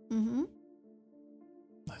 Mm-hmm.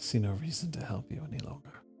 I see no reason to help you any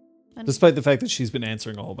longer. And Despite the fact that she's been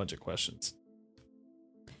answering a whole bunch of questions.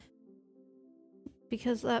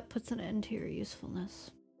 because that puts an end to your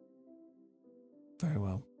usefulness. Very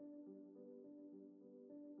well.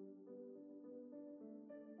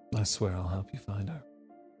 I swear I'll help you find her.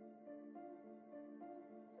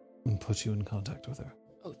 And put you in contact with her.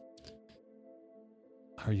 Oh.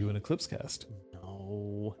 Are you an Eclipse cast?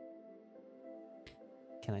 No.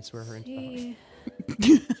 Can I swear her into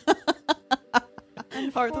the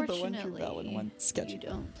heart? Arthur the one true Val in one Unfortunately, sketch. you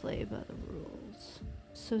don't play by the rules.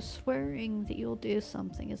 So swearing that you'll do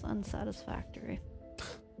something is unsatisfactory. It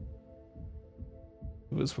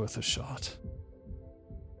was worth a shot.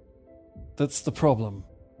 That's the problem.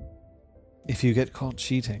 If you get caught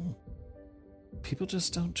cheating, people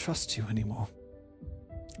just don't trust you anymore.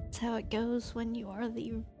 That's how it goes when you are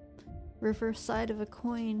the reverse side of a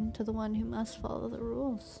coin to the one who must follow the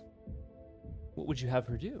rules. What would you have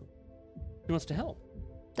her do? She wants to help.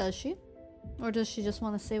 Does she? Or does she just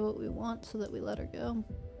want to say what we want so that we let her go?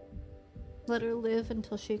 Let her live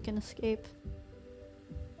until she can escape.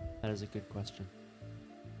 That is a good question.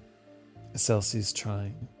 Celsi's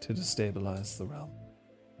trying to destabilize the realm.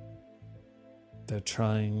 They're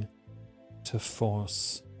trying to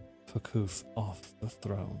force Fakuf off the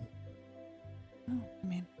throne. Oh, I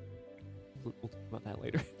mean, We'll talk about that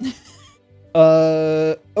later.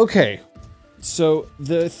 Okay. So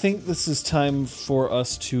I think this is time for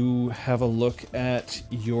us to have a look at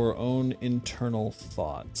your own internal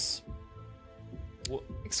thoughts.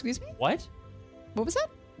 excuse me? What? What was that?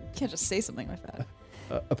 You can't just say something like that.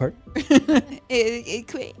 Apart.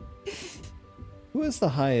 Quit. Who has the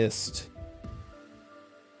highest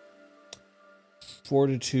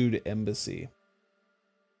fortitude embassy?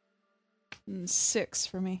 6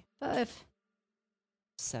 for me. 5.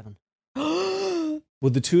 7.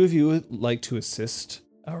 Would the two of you like to assist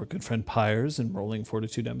our good friend Pyres in rolling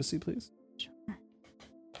fortitude embassy, please?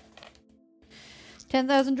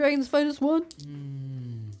 10,000 dragons fight as one.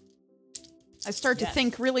 I start to Yes.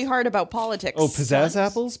 think really hard about politics. Oh, pizzazz sons.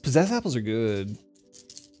 apples? Pizzazz apples are good.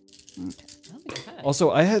 I don't think I've had.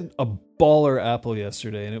 Also, I had a baller apple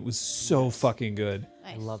yesterday, and it was so fucking good.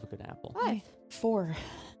 I love a good apple. 5. 4.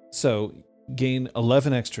 So, gain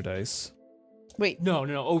 11 extra dice. Wait, No,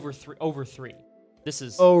 over 3. Over 3. This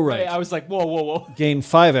is. Oh, right. I was like, whoa. Gain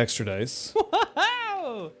 5 extra dice.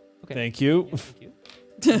 Wow. Okay. Thank you. Yeah, thank you.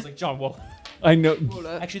 I was like, John, whoa. I know.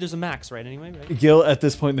 Actually, there's a max, right? Anyway, right? Gil, at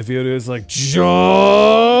this point in the video, is like,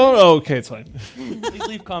 John! Okay, it's fine. Please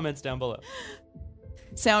leave comments down below.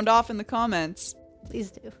 sound off in the comments.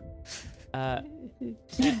 Please do. Yeah,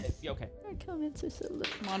 okay. Our comments are so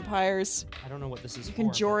little. Come on, Pyres. I don't know what this is You can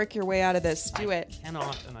for. Jorik your way out of this. but Do I it.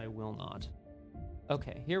 Cannot, and I will not.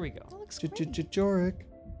 Okay, here we go. That looks great. Jorik.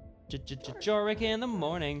 Jorik in the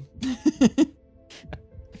morning.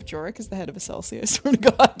 If Jorik is the head of Excelsior, I swear to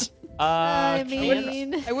God. I Can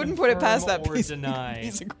mean, I wouldn't put it past confirm that or piece, deny.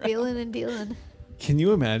 piece of crap. dealing and dealing. Can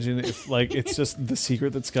you imagine if, like, it's just the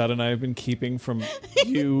secret that Scott and I have been keeping from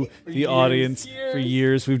you, the audience, for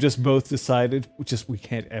years? We've just both decided we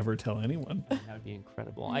can't ever tell anyone. That would be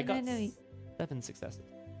incredible. I got 7 successes.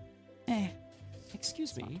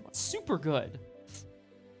 Excuse me. Super good.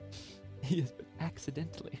 Yes, but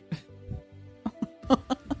accidentally. I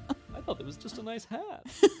thought it was just a nice hat.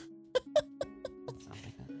 Sounds like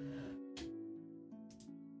that.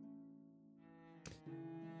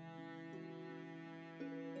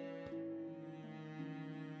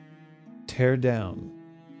 Tear down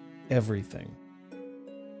everything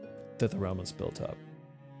that the realm has built up.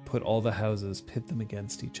 Put all the houses, pit them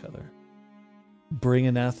against each other. Bring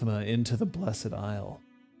anathema into the Blessed Isle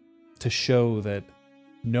to show that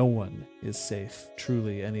no one is safe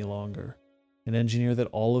truly any longer. And engineer that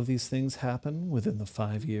all of these things happen within the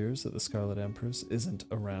 5 years that the Scarlet Empress isn't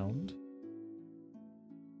around.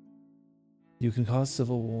 You can cause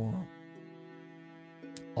civil war.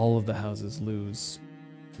 All of the houses lose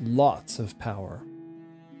lots of power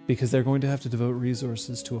because they're going to have to devote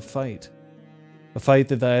resources to a fight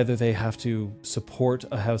that either they have to support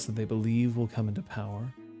a house that they believe will come into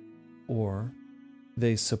power, or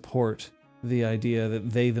they support the idea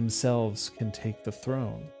that they themselves can take the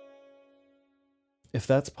throne. If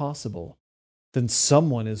that's possible, then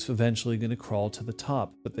someone is eventually going to crawl to the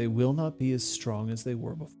top, but they will not be as strong as they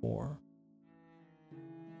were before.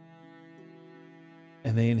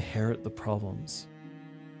 And they inherit the problems.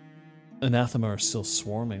 Anathema are still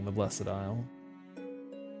swarming the Blessed Isle,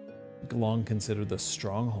 long considered the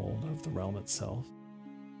stronghold of the realm itself.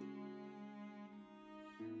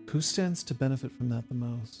 Who stands to benefit from that the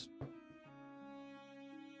most?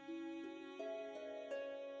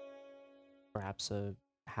 Perhaps a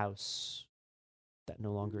house that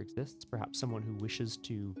no longer exists. Perhaps someone who wishes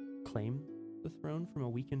to claim the throne from a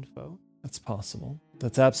weakened foe. That's possible.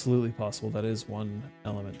 That's absolutely possible. That is one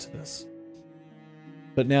element to this.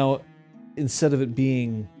 But now, instead of it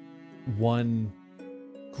being one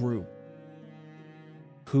group,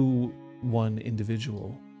 one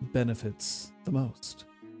individual benefits the most?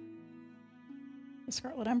 The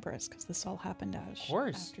Scarlet Empress, because this all happened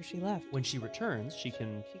after she left. When she returns, she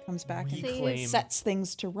comes back reclaim, and sets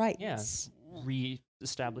things to rights. Yes,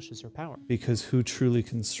 re-establishes her power. Because who truly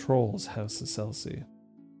controls House Acelsi?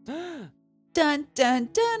 Dun dun dun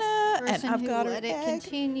dun! And I've got let it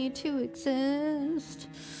continue to exist.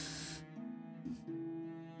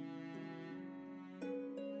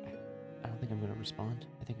 I don't think I'm going to respond.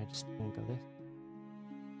 I think I just going to go this.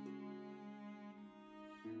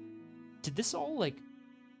 Did this all, like,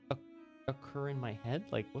 occur in my head?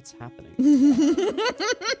 Like, what's happening?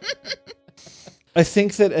 I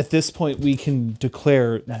think that at this point we can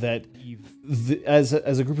declare that as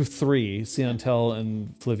a group of 3, Siontel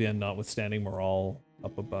and Flavian notwithstanding, we're all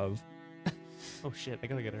up above. Oh shit, I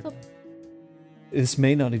gotta get her. This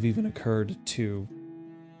may not have even occurred to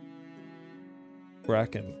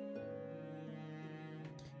Bracken.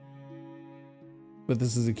 But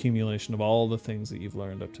this is accumulation of all the things that you've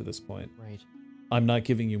learned up to this point. Right. I'm not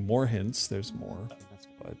giving you more hints. There's more. That's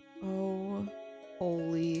but oh,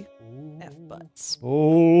 holy F-butts.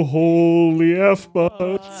 Oh, holy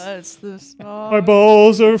F-butts. That's the song. My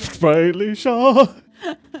balls are brightly shining.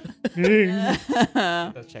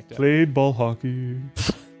 That's checked out. Played ball hockey.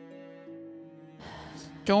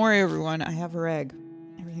 Don't worry, everyone. I have her egg.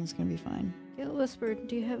 Everything's going to be fine. Gale Whisper,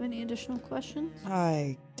 do you have any additional questions?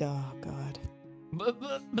 Oh, God.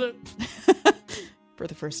 For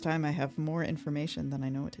the first time, I have more information than I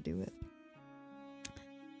know what to do with.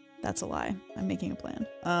 That's a lie. I'm making a plan.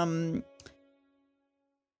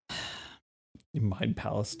 You mind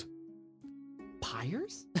palaced.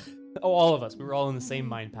 Pyres? Oh, all of us. We were all in the same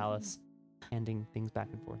mind palace, handing things back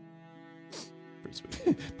and forth. Pretty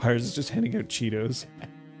sweet. Pyres is just handing out Cheetos.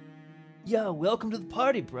 Yo, welcome to the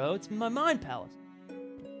party, bro. It's my mind palace.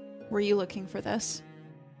 Were you looking for this?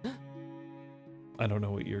 I don't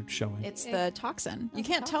know what you're showing. It's the toxin. You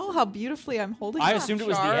can't tell how beautifully I'm holding it. I assumed it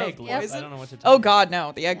was the egg, Liz. Yep. I don't know what to tell Oh, you. God,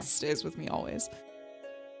 no. The egg stays with me always.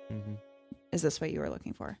 Mm-hmm. Is this what you were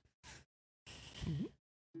looking for?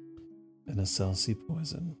 An Acelsi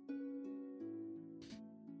poison.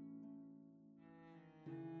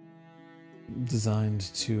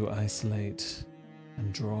 Designed to isolate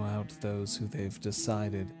and draw out those who they've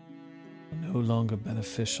decided are no longer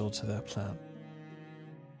beneficial to their plan.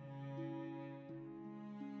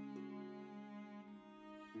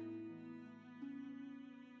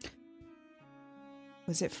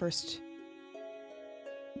 Was it first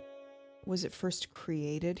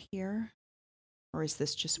created here? Or is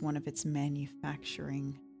this just one of its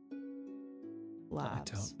manufacturing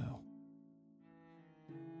labs? I don't know.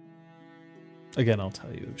 Again, I'll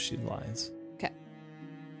tell you if she lies. Okay.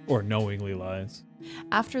 Or knowingly lies.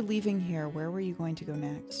 After leaving here, where were you going to go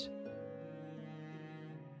next?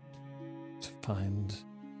 To find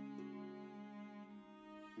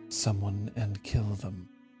someone and kill them.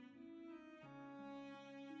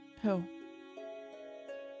 Who?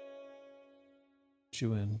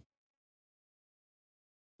 Juin.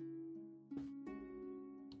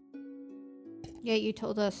 Yeah, you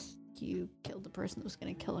told us you killed the person that was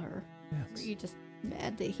going to kill her. Were Yes. you just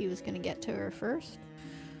mad that he was going to get to her first?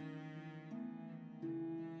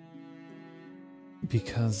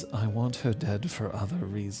 Because I want her dead for other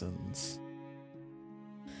reasons.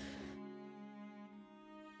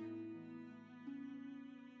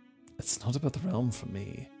 It's not about the realm for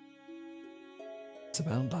me. It's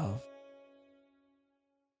about love.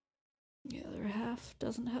 The other half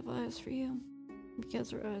doesn't have eyes for you because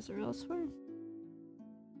her eyes are elsewhere.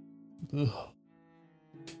 Ugh.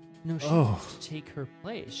 No, she Oh. wants to take her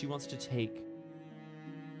place. She wants to take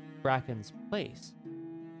Bracken's place.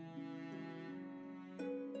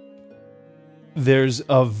 There's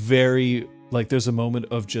a very, there's a moment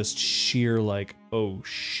of just sheer, oh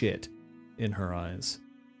shit in her eyes.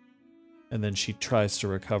 And then she tries to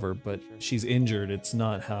recover, but she's injured. It's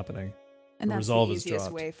not happening. And The that's resolve the is easiest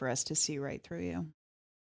dropped. way for us to see right through you.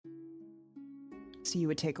 So you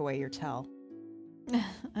would take away your tell.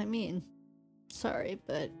 I mean, sorry,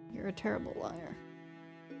 but you're a terrible liar.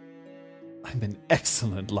 I'm an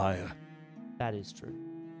excellent liar. That is true.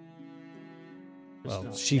 Well,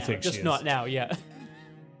 not she now. thinks Just she is. not now, yeah.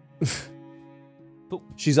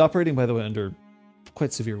 She's operating, by the way, under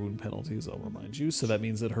quite severe wound penalties, I'll remind you. So that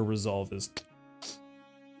means that her resolve is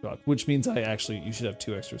dropped, which means you should have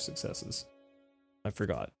 2 extra successes. I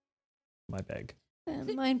forgot. My bag.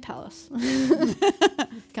 Mind Palace.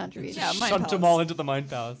 Contribution. Yeah, Mind Shunt them Palace. all into the Mind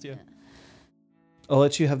Palace, yeah. I'll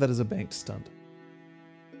let you have that as a banked stunt.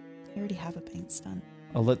 I already have a bank stunt.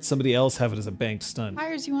 I'll let somebody else have it as a banked stunt.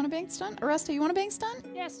 Hires, you want a bank stunt? Aresta, you want a bank stunt?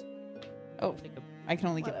 Yes. Oh, I can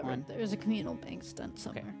only get Whatever. one. There's a communal bank stunt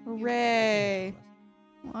somewhere. Hooray!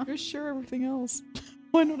 What? You're sure everything else.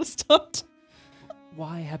 Why not a stunt?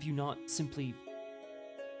 Why have you not simply...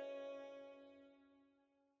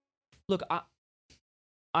 Look,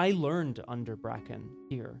 I learned under Bracken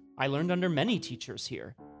here. I learned under many teachers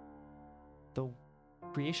here. Though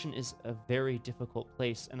creation is a very difficult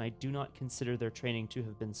place, and I do not consider their training to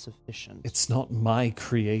have been sufficient. It's not my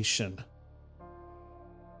creation.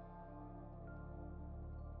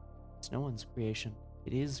 It's no one's creation.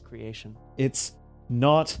 It is creation. It's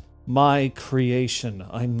not my creation.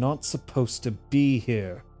 I'm not supposed to be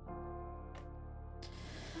here.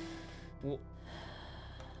 Well,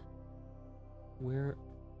 where...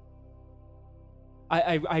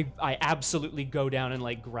 I absolutely go down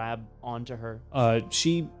and grab onto her.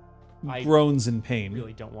 She I groans in pain.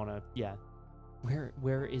 Really don't want to. Yeah.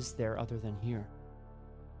 Where is there other than here?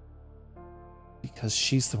 Because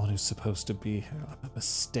she's the one who's supposed to be here. I'm a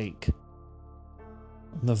mistake.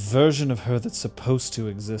 I'm the version of her that's supposed to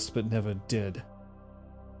exist but never did.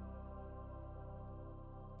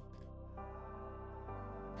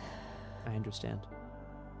 I understand.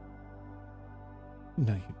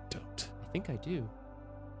 No, you don't. I think I do.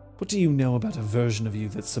 What do you know about a version of you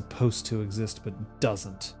that's supposed to exist but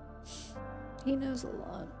doesn't? He knows a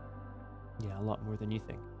lot. Yeah, a lot more than you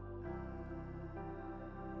think.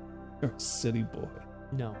 You're a silly boy.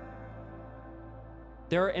 No.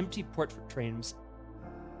 There are empty portrait frames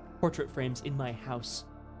in my house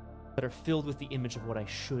that are filled with the image of what I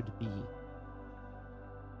should be.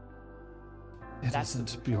 It That's the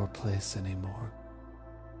isn't your place anymore.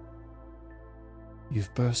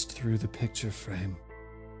 You've burst through the picture frame.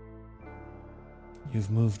 You've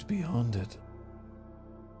moved beyond it.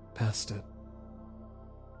 Past it.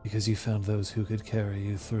 Because you found those who could carry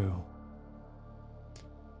you through.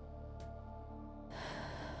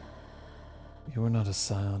 You are not a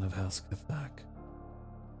scion of House Cathak.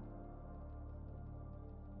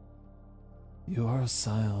 You are a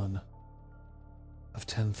scion of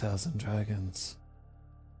 10,000 dragons.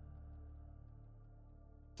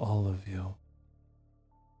 All of you.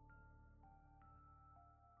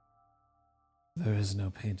 There is no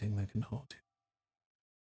painting that can hold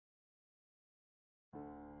you.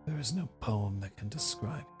 There is no poem that can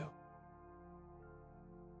describe you.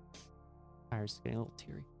 Iris is getting a little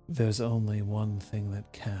teary. There's only one thing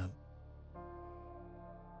that can.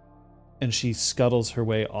 And she scuttles her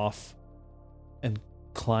way off and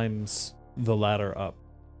climbs the ladder up.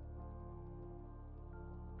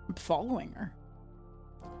 I'm following her.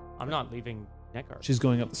 I'm not leaving Nekar. She's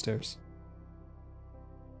going up the stairs.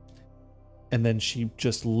 And then she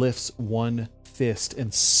just lifts one fist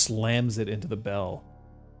and slams it into the bell.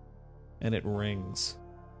 And it rings,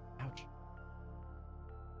 Ouch.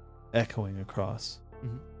 echoing across.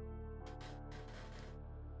 Mhm.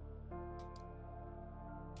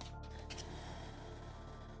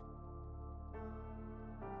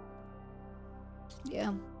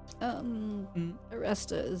 Yeah.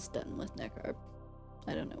 Aresta is done with Nekarb.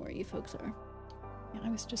 I don't know where you folks are. Yeah, I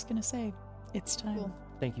was just gonna say, it's time. Cool.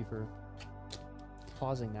 Thank you for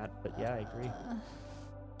pausing that, but yeah, I agree.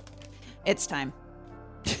 It's time.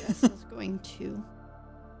 Aresta's going to.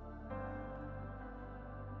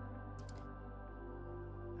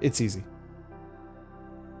 It's easy.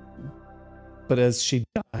 But as she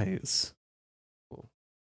dies,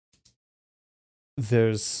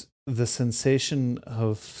 there's the sensation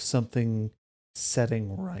of something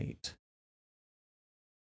setting right.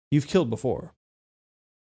 You've killed before,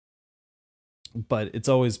 but it's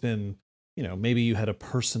always been, maybe you had a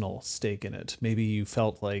personal stake in it. Maybe you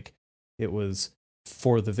felt like it was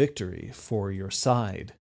for the victory, for your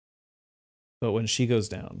side. But when she goes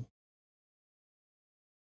down,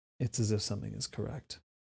 it's as if something is correct.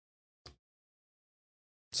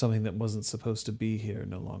 Something that wasn't supposed to be here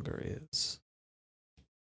no longer is.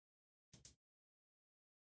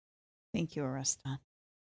 Thank you, Aresta.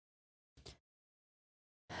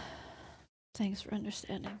 Thanks for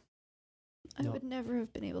understanding. I No. would never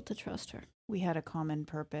have been able to trust her. We had a common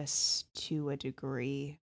purpose to a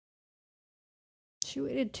degree. She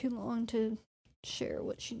waited too long to share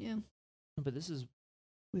what she knew. But this is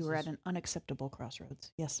We This were is- at an unacceptable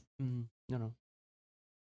crossroads. Yes. no.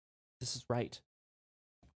 This is right.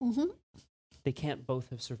 Mm-hmm. They can't both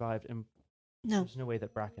have survived, and No. there's no way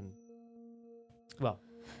that Bracken. Well,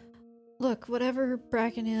 Look, whatever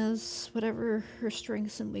Bracken is, whatever her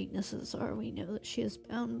strengths and weaknesses are, we know that she is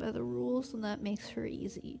bound by the rules, and that makes her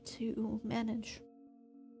easy to manage.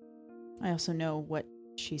 I also know what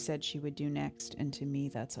she said she would do next, and to me,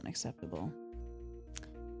 that's unacceptable.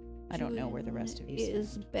 I don't know where the rest of you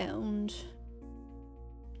is stand. bound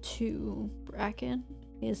to Bracken,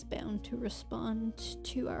 is bound to respond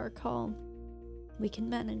to our call. We can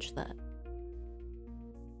manage that.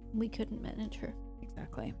 We couldn't manage her.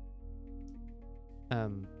 Exactly. I'd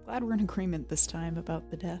Glad we're in agreement this time about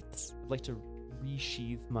the deaths. like to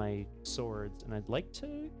resheath my swords, and I'd like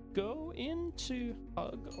to go in to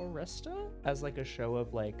hug Oresta as like a show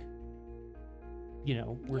of like,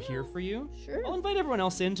 we're here for you. Sure. I'll invite everyone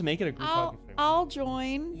else in to make it a group hug. I'll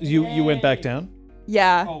join. You went back Yay. down?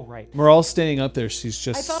 Yeah. Oh right. Morale's staying up there. She's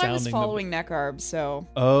just I thought I was sounding following Nekarb, so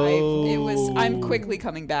Oh. I'm quickly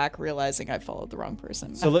coming back, realizing I followed the wrong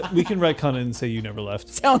person. So we can retcon it and say you never left.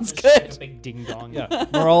 Sounds Just like a good. big ding dong. Yeah.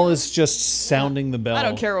 Morale is just sounding the bell. I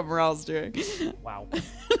don't care what Morale's doing. Wow.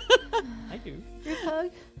 I do. Group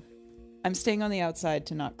hug. I'm staying on the outside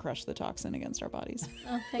to not crush the toxin against our bodies.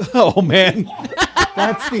 Oh, thank you. Oh, man.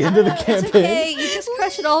 That's the end of the It's campaign. okay. You just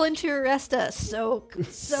crush it all into Aresta. Soak.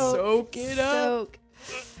 Soak it up.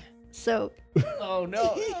 Soak. Oh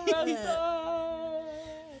no. Oh yeah.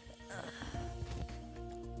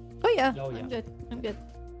 Oh, yeah. I'm good. I'm good.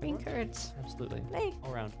 Green cards. Absolutely. Hey.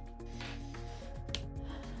 All around.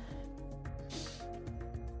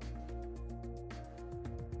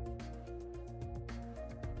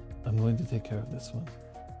 I'm going to take care of this one.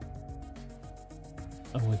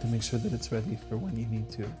 I'm going to make sure that it's ready for when you need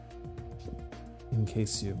to. In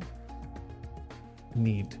case you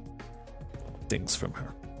need things from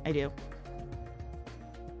her. I do.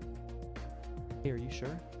 Hey, are you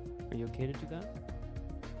sure? Are you okay to do that?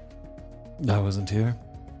 I wasn't here.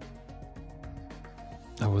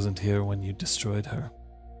 I wasn't here when you destroyed her.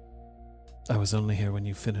 I was only here when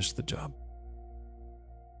you finished the job.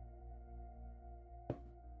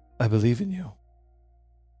 I believe in you.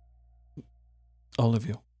 All of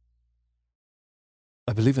you.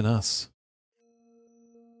 I believe in us.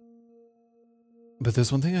 But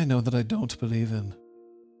there's one thing I know that I don't believe in.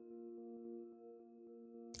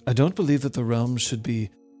 I don't believe that the realm should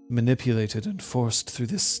be manipulated and forced through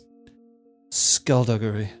this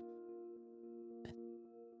skullduggery.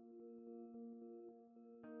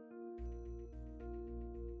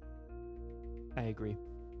 I agree.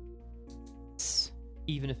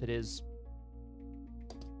 Even if it is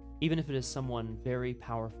someone very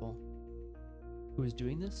powerful who is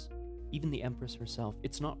doing this, even the Empress herself,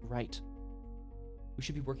 it's not right. We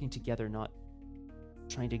should be working together, not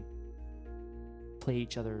trying to play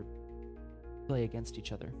against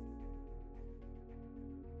each other.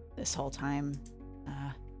 This whole time,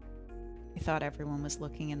 I thought everyone was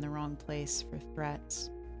looking in the wrong place for threats.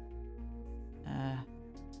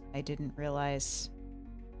 I didn't realize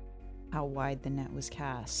how wide the net was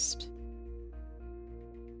cast.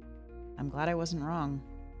 I'm glad I wasn't wrong.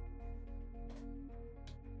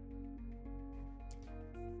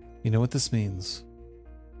 You know what this means?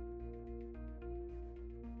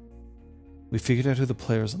 We figured out who the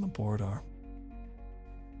players on the board are.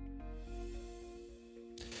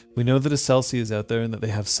 We know that Aselsi is out there and that they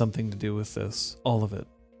have something to do with this. All of it.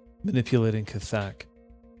 Manipulating Cathak.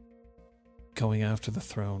 Going after the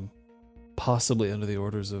throne. Possibly under the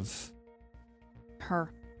orders of...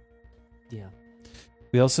 Her. Yeah.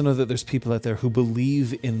 We also know that there's people out there who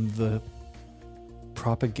believe in the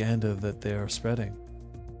propaganda that they are spreading.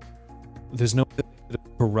 There's no way that they could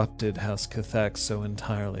have corrupted House Cathak so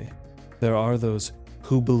entirely. There are those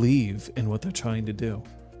who believe in what they're trying to do.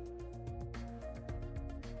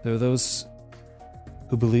 There are those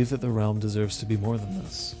who believe that the realm deserves to be more than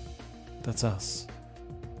this. That's us.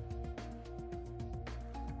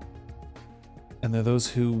 And there are those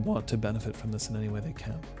who want to benefit from this in any way they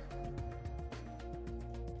can.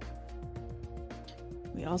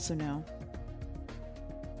 We also know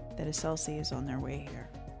that Aselsi is on their way here.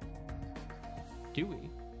 Do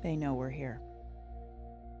we? They know we're here.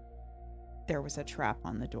 There was a trap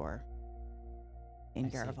on the door in I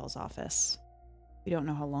see. Garavel's office. We don't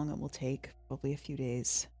know how long it will take, probably a few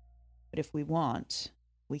days. But if we want,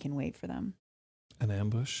 we can wait for them. An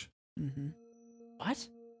ambush? Mm-hmm. What?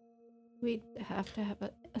 We'd have to have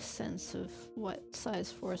a sense of what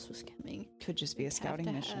size force was coming. Could just be a scouting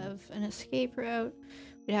We'd mission. have an escape route.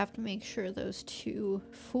 We'd have to make sure those two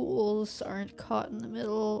fools aren't caught in the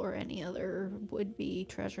middle or any other would-be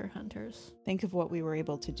treasure hunters. Think of what we were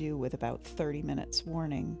able to do with about 30 minutes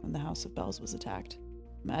warning when the House of Bells was attacked.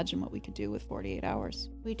 Imagine what we could do with 48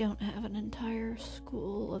 hours. We don't have an entire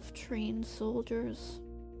school of trained soldiers.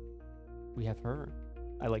 We have her.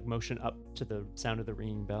 I motion up to the sound of the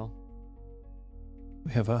ringing bell.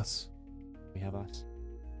 We have us. We have us.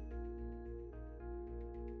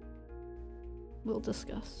 We'll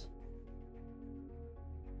discuss.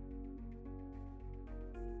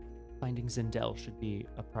 Finding Zindel should be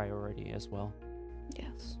a priority as well.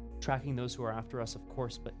 Yes. Tracking those who are after us, of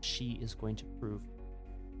course, but she is going to prove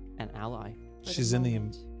an ally. For She's in the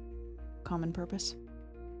moment. Common purpose.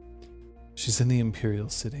 She's in the Imperial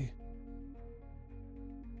City.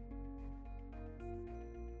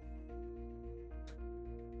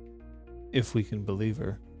 If we can believe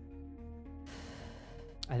her.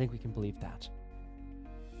 I think we can believe that.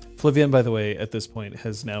 Flavienne, by the way, at this point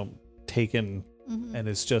has now taken Mm-hmm. and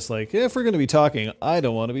is just like, if we're going to be talking, I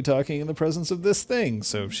don't want to be talking in the presence of this thing.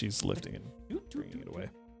 So she's lifting and bringing it away.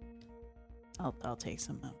 I'll take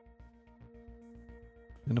some up.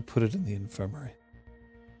 I'm going to put it in the infirmary.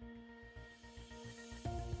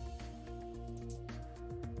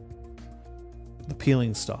 The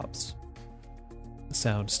peeling stops. The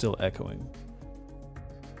sound still echoing.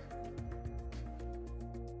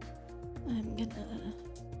 I'm gonna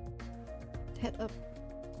head up.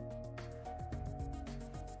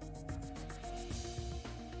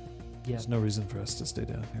 Yeah. There's no reason for us to stay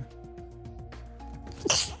down here.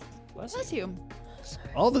 Bless you.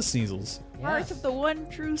 All the sneasels. Heart of the one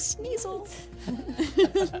true Sneasel.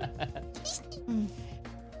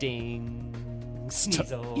 Ding.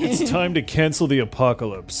 Sneasel. It's time to cancel the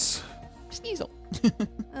apocalypse. Sneasel.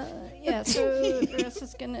 Yeah, so Grace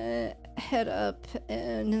is gonna head up,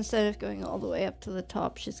 and instead of going all the way up to the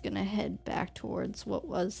top, she's gonna head back towards what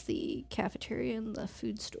was the cafeteria and the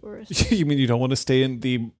food stores. You mean you don't want to stay in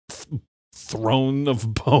the throne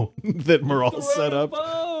of bone that Moral set up?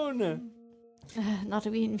 Bone. Not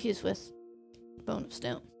to be confused with Bone of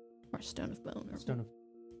Stone, or Stone of Bone, or Stone of.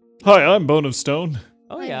 Hi, I'm Bone of Stone.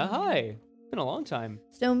 Oh yeah, hi. Been a long time.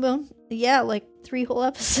 Stone Bone. Yeah, like 3 whole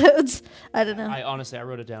episodes. I don't know. I honestly, I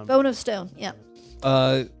wrote it down. Bone of Stone. Yeah.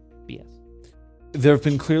 BS. There have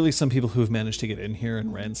been clearly some people who have managed to get in here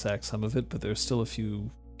and ransack some of it, but there's still a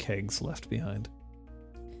few kegs left behind.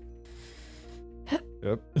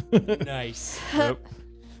 Yep. Nice. Yep.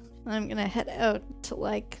 I'm gonna head out to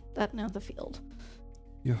the field.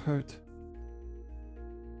 You're hurt.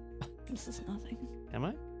 This is nothing. Am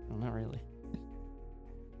I? No, not really.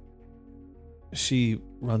 She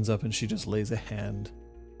runs up and she just lays a hand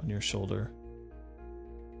on your shoulder.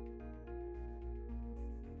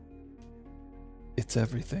 It's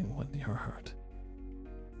everything when you're hurt.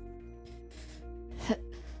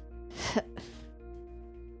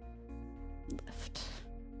 Lift.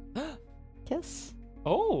 Kiss.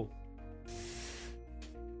 Oh.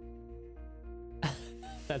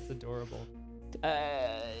 That's adorable.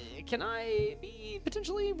 Can I be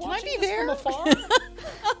potentially watching be this there? from afar?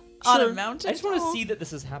 On a Sure. mountain. I just want to see that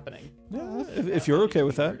this is happening. Yeah, if you're okay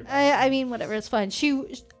with that. I mean, whatever, it's fine.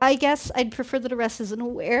 I guess I'd prefer that Arrest isn't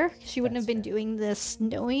aware. She wouldn't have been doing this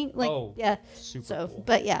knowing, like, Oh, yeah. Super So, cool.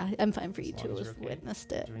 but yeah, I'm fine for you As to long as have you're okay.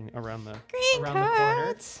 witnessed it. Doing around the Green around the corner.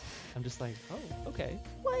 cards. I'm just like, oh, okay.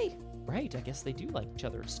 Why? Right, I guess they do like each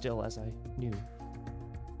other still, as I knew.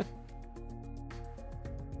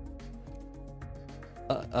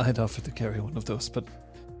 I'd offer to carry one of those, but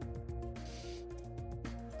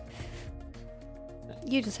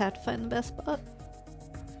You just have to find the best spot.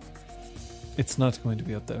 it's not going to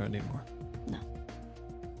be up there anymore.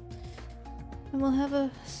 And we'll have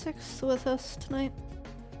a sixth with us tonight.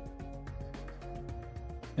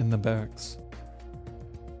 In the barracks.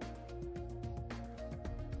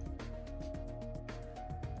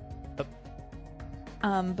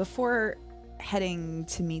 Before heading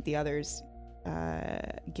to meet the others,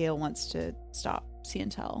 Gail wants to stop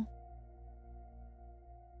Ciantel.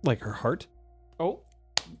 Like her heart? Oh,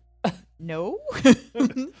 No.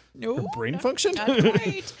 No. Her brain not- function? Not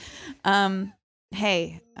quite.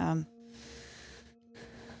 Hey,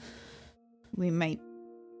 we might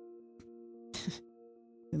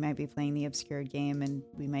be playing the obscured game, and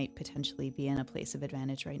we might potentially be in a place of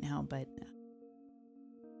advantage right now, but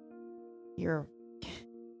you're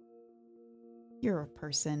a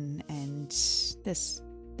person, and this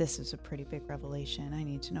is a pretty big revelation. I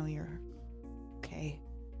need to know you're okay.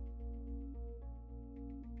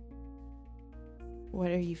 What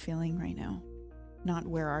are you feeling right now? Not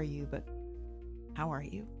where are you, but how are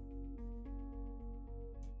you?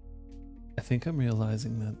 I think I'm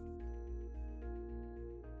realizing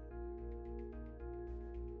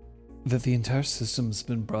that the entire system's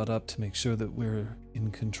been brought up to make sure that we're in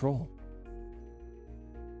control.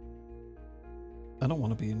 I don't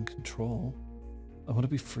want to be in control. I want to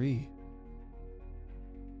be free.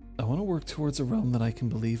 I want to work towards a realm that I can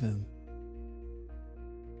believe in.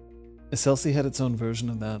 Excelsi had its own version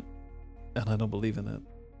of that, and I don't believe in it.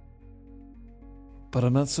 But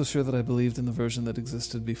I'm not so sure that I believed in the version that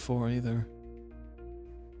existed before either.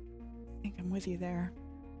 I think I'm with you there.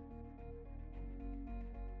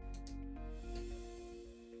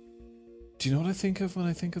 Do you know what I think of when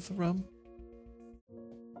I think of the realm?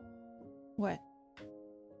 What?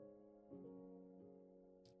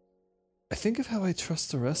 I think of how I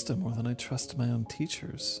trust Aresta more than I trust my own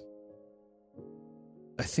teachers.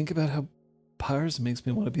 I think about how Pyres makes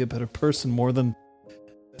me want to be a better person more than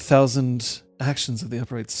 1,000 actions of the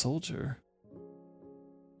upright soldier.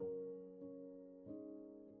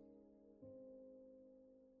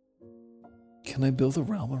 Can I build a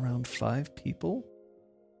realm around 5 people?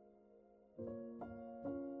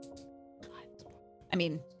 I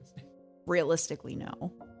mean, realistically,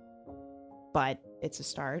 no. But it's a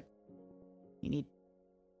start. You need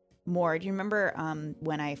more. Do you remember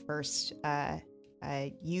when I first,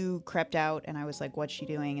 you crept out and I was like, what's she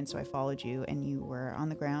doing? And so I followed you, and you were on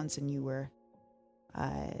the grounds, and you were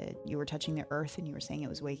touching the earth, and you were saying it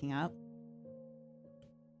was waking up.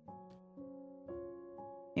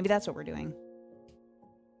 Maybe that's what we're doing.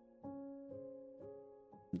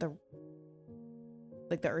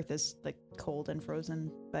 The earth is like cold and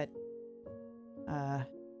frozen, but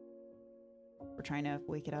we're trying to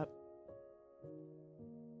wake it up.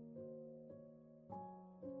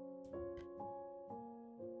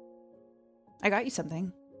 I got you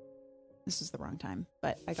something. This is the wrong time,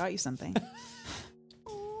 but I got you something.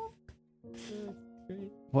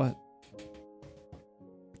 What?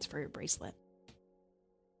 It's for your bracelet.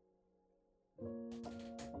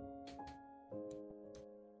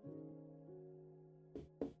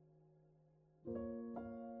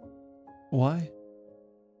 Why?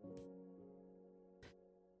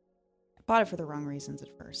 I bought it for the wrong reasons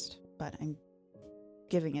at first, but I'm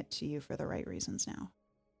giving it to you for the right reasons now.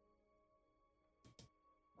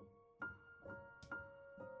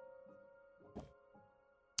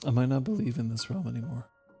 I might not believe in this realm anymore.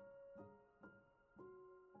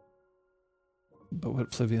 But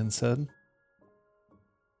what Flavian said,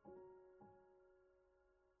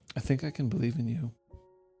 I think I can believe in you.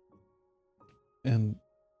 And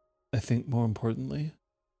I think more importantly,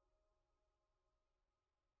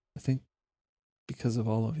 I think because of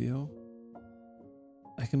all of you,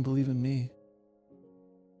 I can believe in me.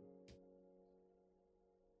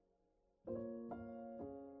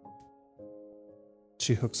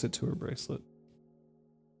 She hooks it to her bracelet.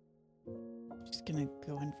 Just gonna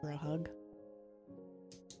go in for a hug.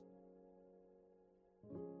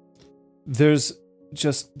 There's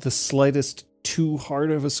just the slightest too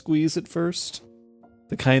hard of a squeeze at first.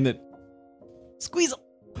 The kind that Squeeze.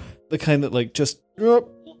 like just whoop,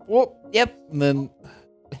 whoop, Yep. and then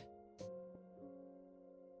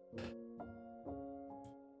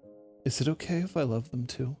Is it okay if I love them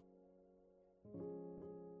too?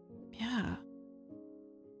 Yeah.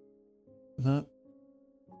 Not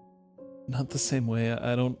the same way.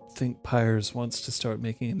 I don't think Pyres wants to start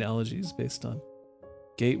making analogies based on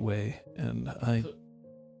Gateway, and I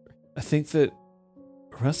think that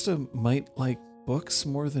Aresta might like books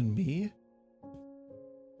more than me.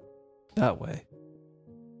 That way.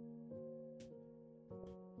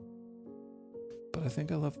 But I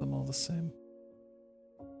think I love them all the same.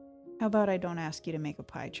 How about I don't ask you to make a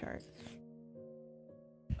pie chart?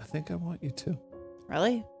 I think I want you to.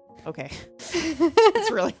 Really? Okay. It's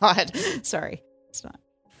really odd. Sorry. It's not.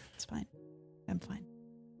 It's fine. I'm fine.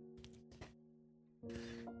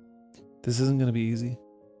 This isn't going to be easy.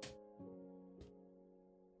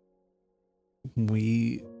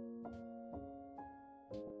 We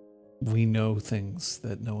know things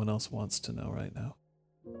that no one else wants to know right now.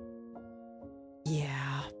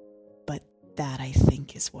 Yeah, but that I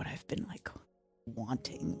think is what I've been like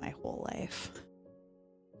wanting my whole life.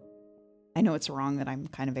 I know it's wrong that I'm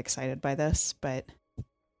kind of excited by this, but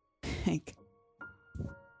like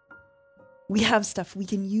we have stuff we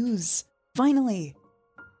can use. Finally.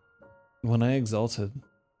 When I exalted,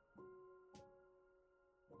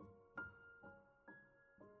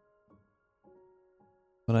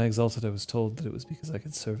 I was told that it was because I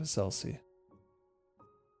could service Elsie.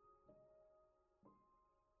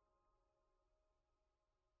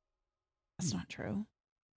 That's not true.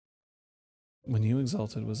 When you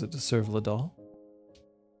exalted, was it to serve Ladal?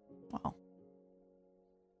 Well,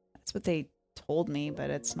 that's what they told me, but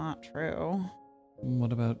it's not true.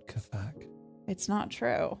 What about Kathak? It's not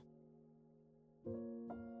true.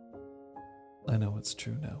 I know it's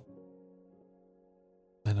true now.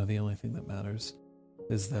 I know the only thing that matters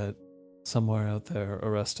is that somewhere out there,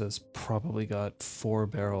 Aresta's probably got 4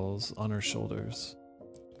 barrels on her shoulders.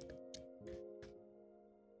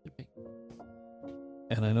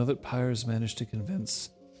 And I know that Pyres managed to convince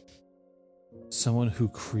someone who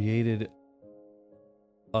created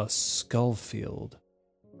a skull field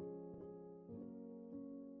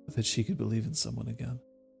that she could believe in someone again.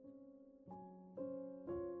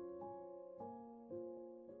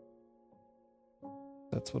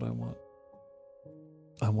 That's what I want.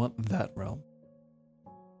 I want that realm.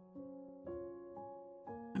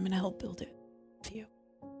 I'm gonna help build it with you.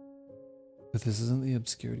 But this isn't the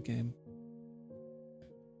obscured game.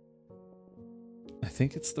 I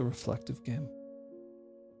think it's the reflective game.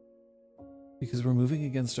 Because we're moving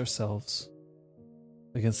against ourselves,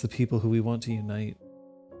 against the people who we want to unite.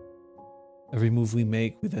 Every move we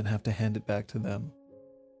make, we then have to hand it back to them.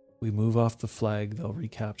 We move off the flag, they'll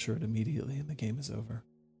recapture it immediately, and the game is over.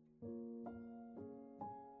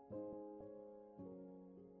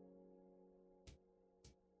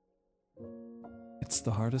 It's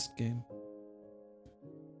the hardest game.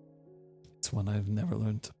 It's one I've never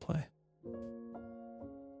learned to play.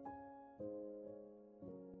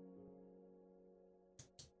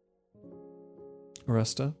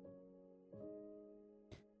 Aresta?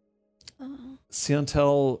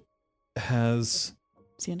 Siantel has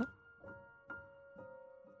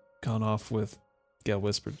gone off with Gale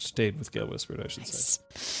Whispered, stayed with Gale Whispered, I should say.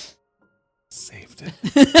 Saved it.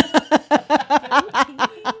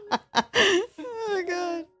 Oh,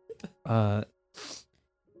 God.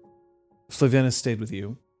 Flaviana stayed with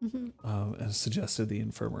you Mm-hmm. and suggested the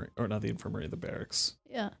infirmary, or not the infirmary, the barracks.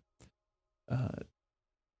 Yeah.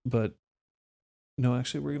 But no,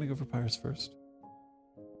 actually, we're going to go for Pyres first.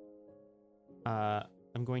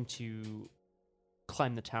 I'm going to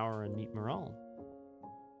climb the tower and meet Moral.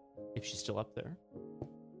 If she's still up there.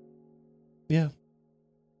 Yeah.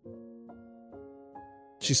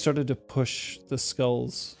 She started to push the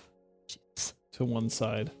skulls Jeez. to one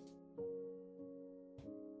side.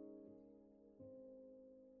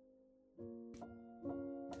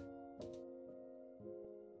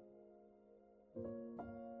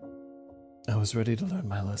 I was ready to learn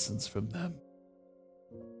my lessons from them.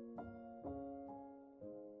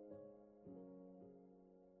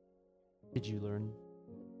 Did you learn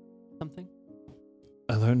something?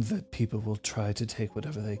 I learned that people will try to take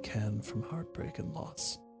whatever they can from heartbreak and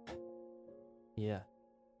loss. Yeah.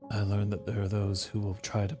 I learned that there are those who will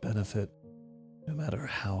try to benefit no matter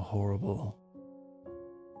how horrible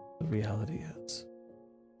the reality is.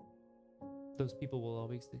 Those people will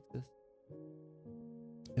always exist.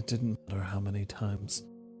 It didn't matter how many times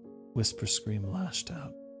Whisper Scream lashed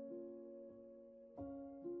out.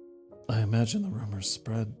 I imagine the rumors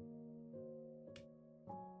spread,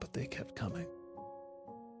 but they kept coming.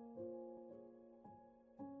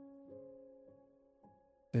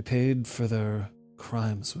 They paid for their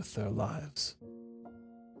crimes with their lives.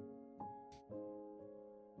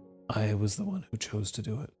 I was the one who chose to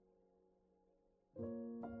do it.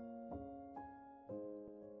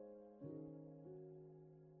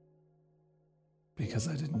 Because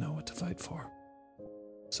I didn't know what to fight for.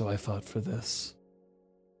 So I fought for this.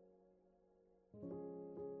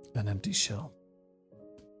 An empty shell.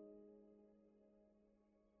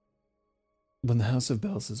 When the House of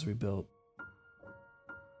Bells is rebuilt,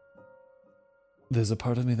 there's a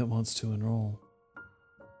part of me that wants to enroll.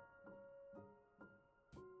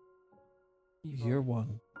 Year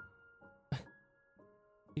 1.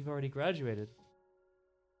 You've already graduated.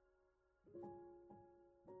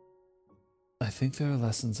 I think there are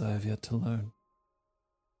lessons I have yet to learn.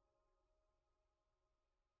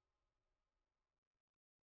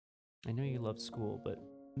 I know you love school, but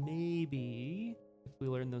maybe if we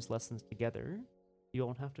learn those lessons together, you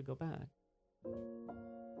won't have to go back.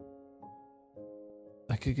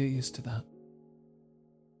 I could get used to that.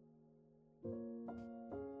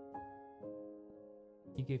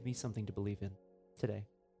 You gave me something to believe in today.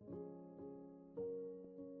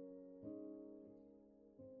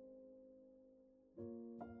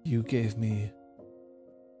 You gave me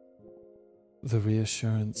the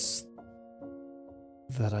reassurance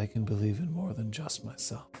that I can believe in more than just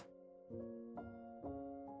myself.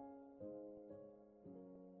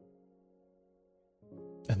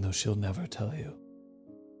 And though she'll never tell you,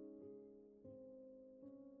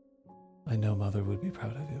 I know Mother would be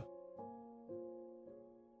proud of you.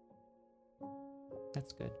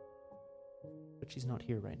 That's good. But she's not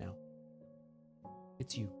here right now.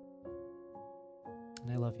 It's you.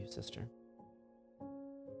 And I love you, sister.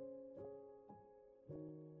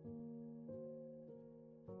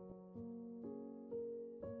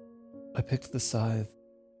 I picked the scythe.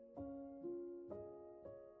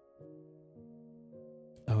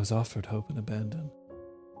 I was offered hope and abandon,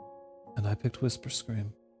 and I picked Whisper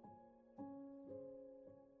Scream.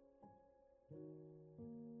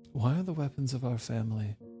 Why are the weapons of our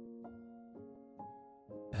family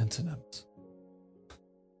antonyms?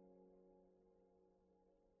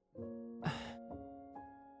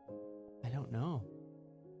 I don't know.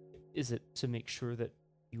 Is it to make sure that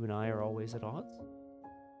you and I are always at odds?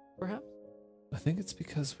 Perhaps? I think it's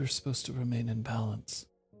because we're supposed to remain in balance.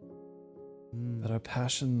 That our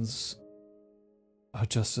passions are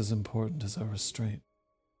just as important as our restraint.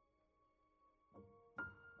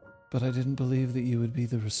 But I didn't believe that you would be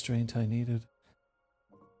the restraint I needed.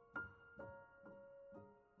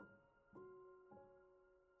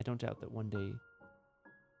 I don't doubt that one day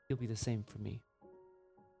you'll be the same for me.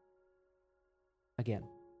 Again.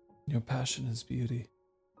 Your passion is beauty.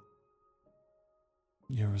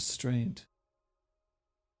 Your restraint.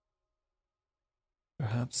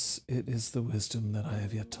 Perhaps it is the wisdom that I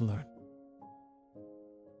have yet to learn.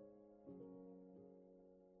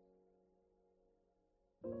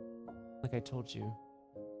 Like I told you,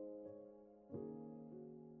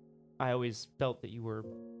 I always felt that you were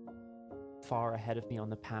far ahead of me on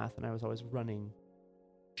the path, and I was always running,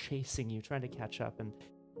 chasing you, trying to catch up, and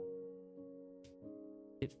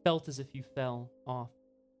it felt as if you fell off.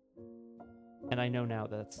 And I know now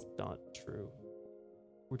that's not true.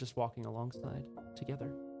 We're just walking alongside together.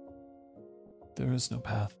 There is no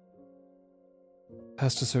path.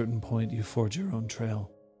 Past a certain point, you forge your own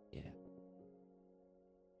trail. Yeah.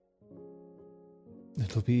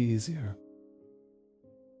 It'll be easier.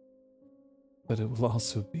 But it will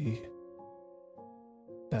also be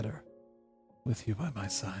better with you by my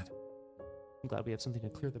side. I'm glad we have something to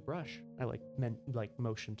clear the brush. I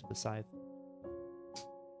motion to the side.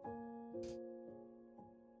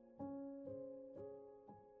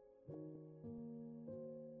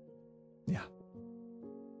 Yeah.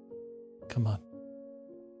 Come on.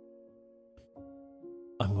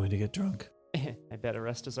 I'm going to get drunk. I bet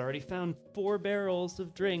Arresta's already found 4 barrels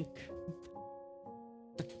of drink.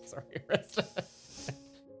 Sorry, Arresta.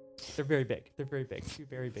 They're very big. They're very big. 2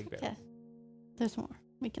 very big barrels. Okay. There's more.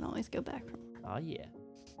 We can always go back for more. Oh, yeah.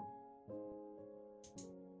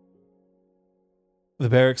 The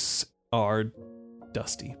barracks are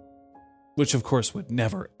dusty, which of course would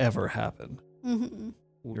never ever happen. Mm-hmm.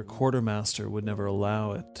 Your quartermaster would never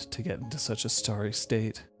allow it to get into such a starry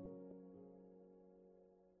state.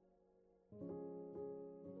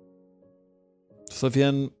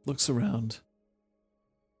 Flavienne looks around.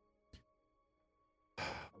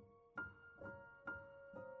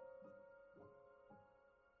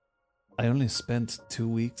 I only spent 2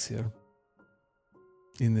 weeks here.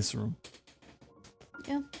 In this room.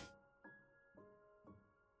 Yeah.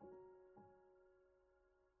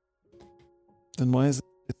 Then why is it?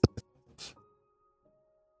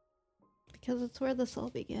 Because it's where this all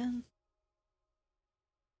began.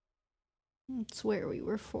 It's where we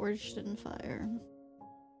were forged in fire.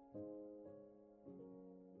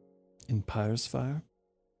 In Pyre's fire?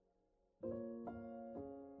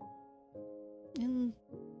 In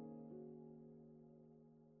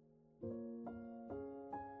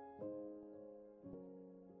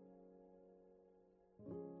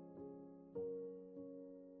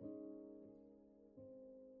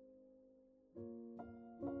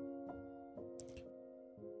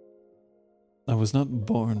I was not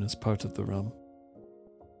born as part of the realm.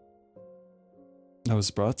 I was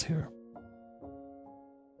brought here.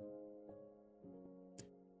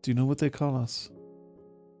 Do you know what they call us?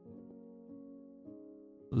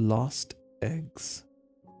 Lost eggs.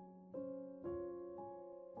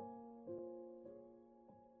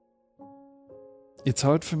 It's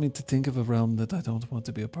hard for me to think of a realm that I don't want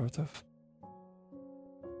to be a part of.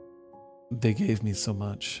 They gave me so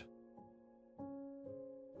much.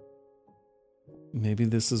 Maybe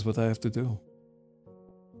this is what I have to do.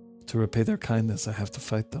 To repay their kindness, I have to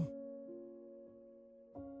fight them.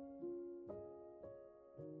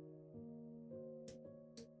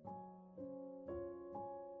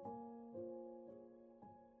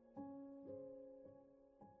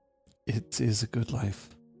 It is a good life.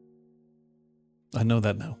 I know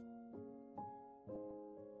that now.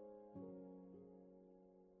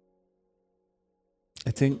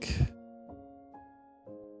 I think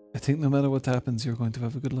no matter what happens, you're going to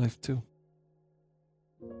have a good life too.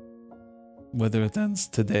 Whether it ends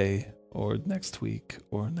today, or next week,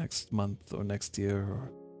 or next month, or next year,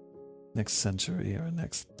 or next century, or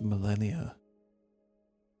next millennia.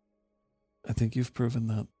 I think you've proven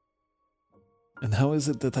that. And how is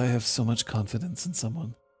it that I have so much confidence in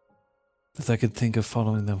someone that I could think of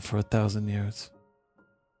following them for 1,000 years?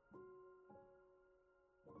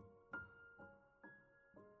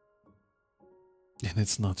 And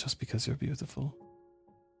it's not just because you're beautiful.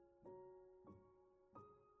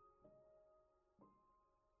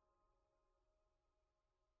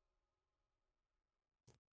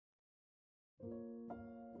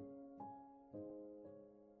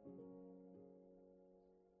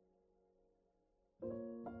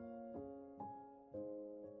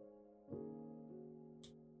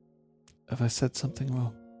 Have I said something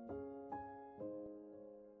wrong?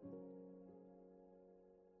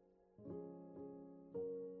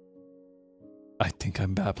 I think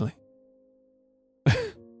I'm babbling.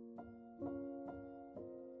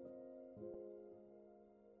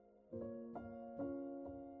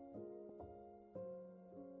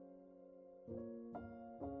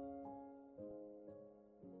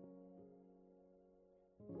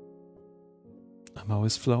 I'm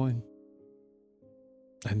always flowing.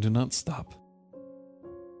 I do not stop.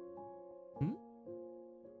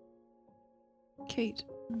 Kate.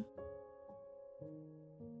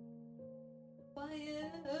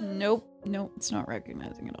 Nope, it's not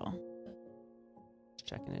recognizing at all. Just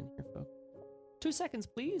checking in here, folks. 2 seconds,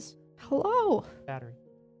 please. hello. Battery.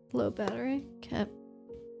 Low battery. Okay.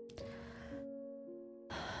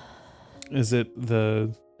 Is it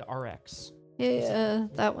the... The RX. Yeah,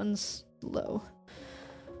 that one's low.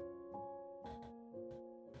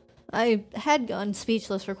 I had gone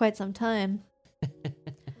speechless for quite some time.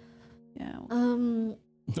 Yeah.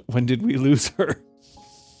 When did we lose her?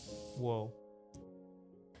 Whoa.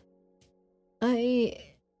 I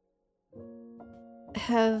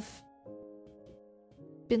have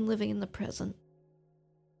been living in the present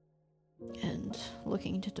and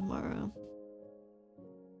looking to tomorrow.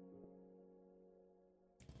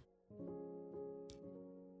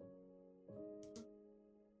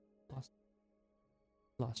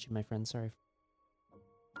 Lost you, my friend. Sorry.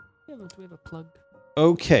 Do we have a plug?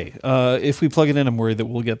 Okay, if we plug it in, I'm worried that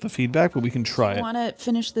we'll get the feedback, but we can try it. Want to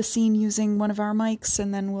finish the scene using one of our mics,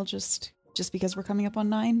 and then we'll just because we're coming up on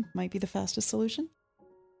 9, might be the fastest solution.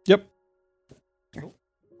 Yep.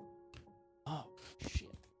 Oh, shit.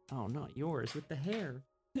 Oh, not yours with the hair.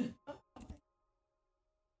 And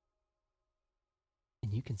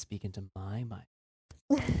you can speak into my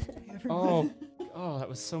mic. Oh, that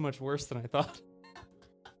was so much worse than I thought.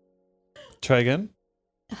 Try again.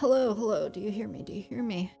 Hello, do you hear me?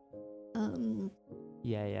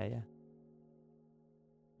 Yeah.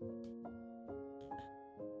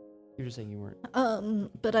 You're just saying you weren't.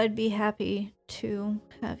 But I'd be happy to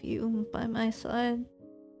have you by my side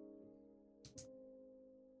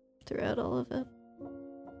throughout all of it.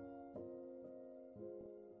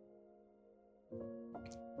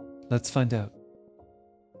 Let's find out.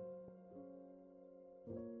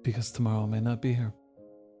 Because tomorrow I may not be here.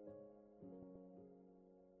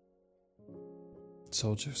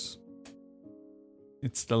 Soldiers.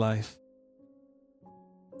 It's the life.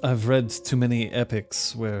 I've read too many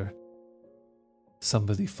epics where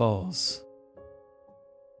somebody falls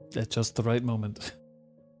at just the right moment.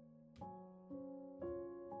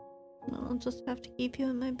 I'll just have to keep you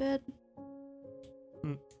in my bed.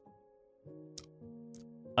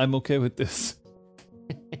 I'm okay with this.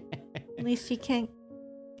 At least you can't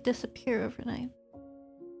disappear overnight.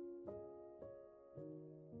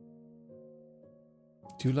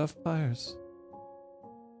 Do you love pyres?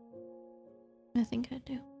 I think I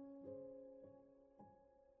do.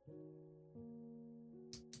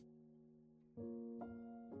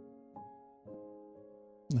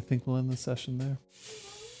 I think we'll end the session there.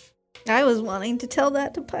 I was wanting to tell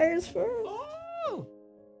that to Pyres first. Oh!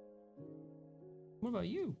 What about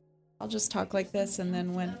you? I'll just talk like this, and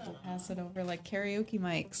then when I'll pass it over like karaoke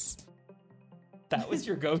mics. That was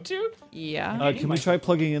your go-to? Yeah. Can we try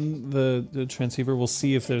plugging in the transceiver? We'll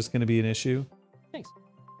see if there's going to be an issue. Thanks.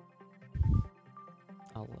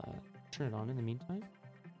 I'll turn it on in the meantime.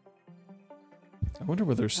 I wonder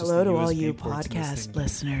whether it's just Hello the to all USB you ports in this podcast thing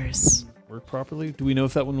listeners. work properly. Do we know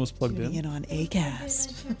if that one was plugged Tuning in? in on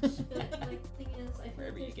Acast.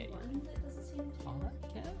 Wherever you get your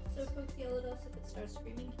podcast. So folks yell at us if it starts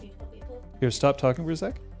screaming. Can you tell people? Here, stop talking for a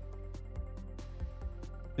sec.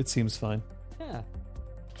 It seems fine. Yeah.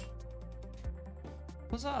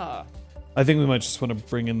 Huzzah! I think we might just want to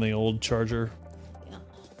bring in the old charger.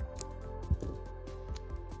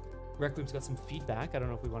 Requiem's got some feedback. I don't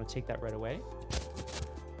know if we want to take that right away.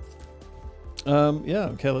 Yeah,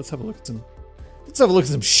 okay, let's have a look at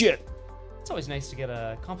some shit. It's always nice to get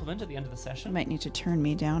a compliment at the end of the You session. might need to turn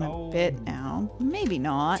me down a bit now. Maybe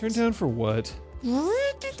not. Turn down for what?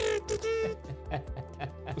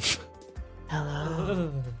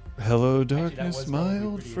 Hello. Hello, Actually, that darkness, was my probably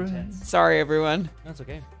old pretty friend. intense. Sorry, everyone. That's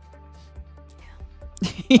okay.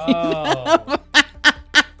 Oh.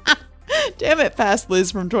 Damn it, past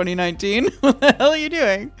Liz from 2019. What the hell are you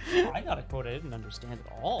doing? I got a quote I didn't understand at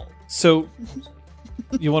all. So,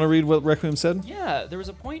 you want to read what Requiem said? Yeah, there was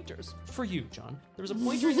a point for you, John. There was a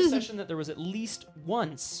point during the session that there was at least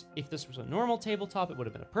once, if this was a normal tabletop, it would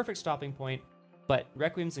have been a perfect stopping point. But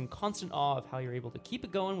Requiem's in constant awe of how you're able to keep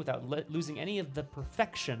it going without losing any of the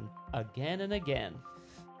perfection again and again.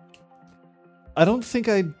 I don't think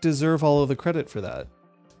I deserve all of the credit for that.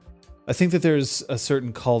 I think that there's a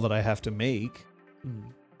certain call that I have to make.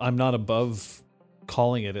 I'm not above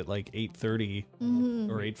calling it at like 8:30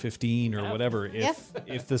 or 8:15 or whatever.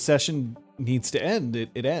 If the session needs to end,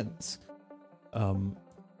 it ends.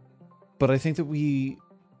 But I think that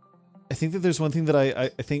there's one thing that I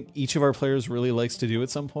think each of our players really likes to do at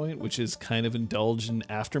some point, which is kind of indulge in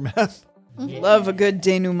aftermath. Love a good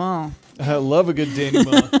denouement. I love a good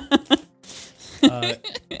denouement.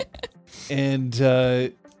 And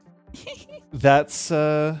that's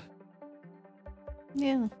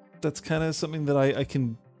that's kind of something that I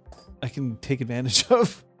can take advantage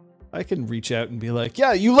of. I can reach out and be like,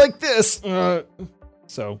 yeah, you like this.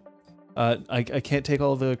 So I can't take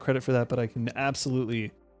all the credit for that, but I can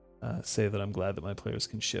absolutely say that I'm glad that my players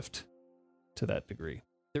can shift to that degree.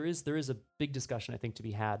 There is a big discussion, I think, to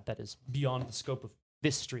be had that is beyond the scope of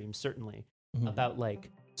this stream, certainly, about like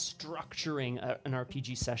structuring an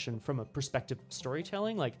RPG session from a perspective of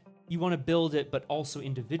storytelling. Like, you want to build it, but also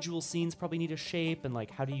individual scenes probably need a shape, and like,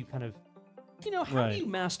 how do you kind of, how do you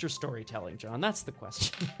master storytelling, John? That's the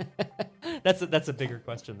question. That's a bigger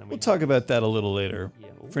question than we'll talk about that a little later. Yeah.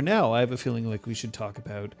 For now, I have a feeling like we should talk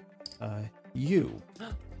about you.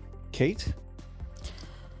 Kate,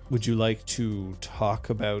 would you like to talk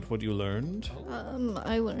about what you learned?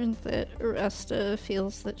 I learned that Aresta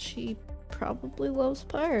feels that she probably loves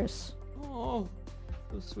Pyres. Oh,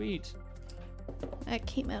 so sweet. That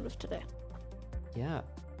came out of today. Yeah.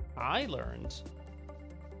 I learned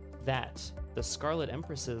that the Scarlet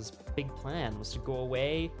Empress's big plan was to go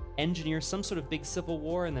away, engineer some sort of big civil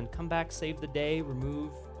war, and then come back, save the day,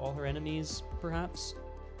 remove all her enemies, perhaps.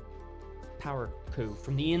 Power coup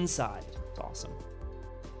from the inside. It's awesome.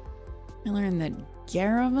 I learned that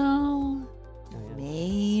Garavel Oh, yeah.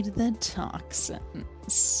 made the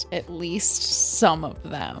toxins. At least some of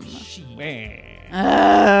them.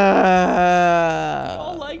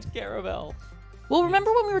 All liked Garavel. Well,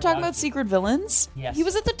 remember when we were talking about secret villains? Yes. He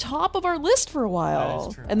was at the top of our list for a while. That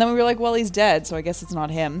is true. And then we were like, well, he's dead, so I guess it's not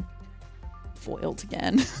him. Foiled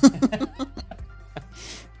again.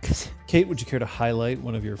 Kate, would you care to highlight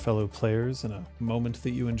one of your fellow players in a moment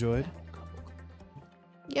that you enjoyed?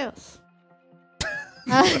 Yes.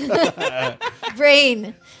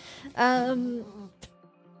 Brain. Oh,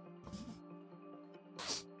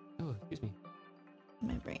 excuse me.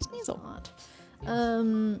 My brain is Sneasel. not.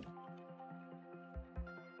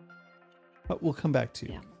 But we'll come back to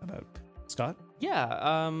you Yeah. about Scott.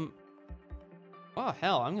 Yeah, Oh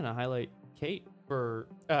hell, I'm gonna highlight Kate for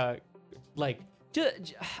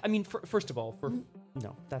first of all,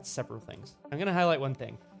 no, that's several things. I'm gonna highlight one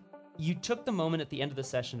thing. You took the moment at the end of the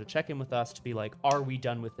session to check in with us to be like, are we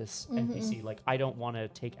done with this NPC? Like, I don't want to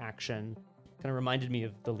take action. Kind of reminded me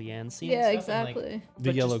of the Leanne scene. Yeah, and stuff, and, exactly.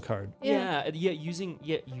 The yellow card.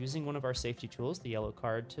 Using one of our safety tools, the yellow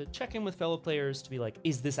card, to check in with fellow players to be like,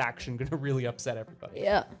 is this action gonna really upset everybody?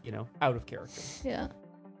 Yeah. You know, out of character, Yeah.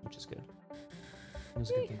 which is good. It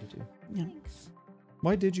was a good thing to do. Yeah. Thanks.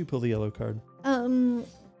 Why did you pull the yellow card?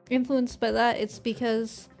 Influenced by that, it's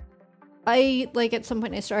because I, like, at some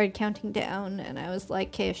point I started counting down and I was like,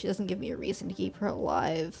 okay, if she doesn't give me a reason to keep her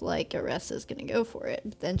alive, like, Aressa's gonna go for it.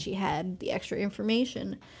 But then she had the extra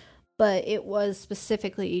information, but it was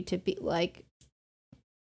specifically to be like,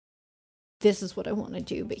 this is what I want to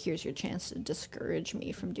do, but here's your chance to discourage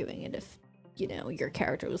me from doing it if, you know, your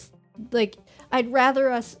character was, like, I'd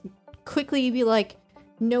rather us quickly be like,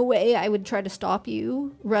 no way, I would try to stop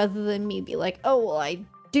you, rather than me be like, oh, well, I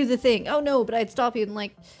do the thing. Oh, no, but I'd stop you. And,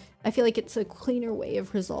 like, I feel like it's a cleaner way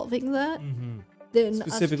of resolving that than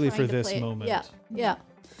Specifically us for trying to this play it. moment. Yeah, yeah.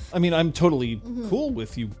 I mean, I'm totally cool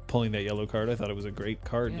with you pulling that yellow card. I thought it was a great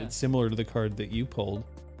card. Yeah. It's similar to the card that you pulled.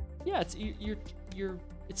 Yeah, it's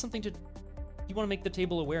it's something to, you want to make the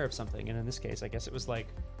table aware of something, and in this case, I guess it was like,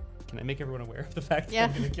 can I make everyone aware of the fact that Yeah.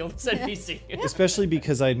 I'm going to kill this NPC? Especially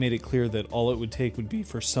because I had made it clear that all it would take would be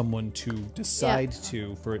for someone to decide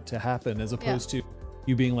for it to happen, as opposed to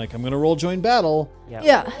you being like, I'm going to roll join battle.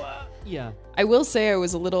 Yeah. I will say I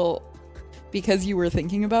was a little, because you were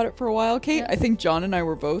thinking about it for a while, Kate. I think John and I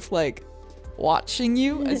were both like watching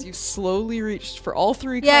you as you slowly reached for all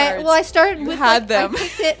three Yeah, cards. well, I started You with had like, them. I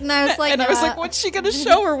picked it and I was like, and I was like, what's she gonna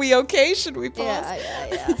show? Are we okay? Should we pause?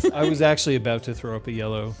 Yeah. I was actually about to throw up a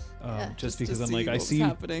yellow, just Just because to I'm see like, what I was see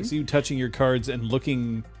happening. you touching your cards and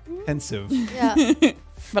looking pensive. Yeah.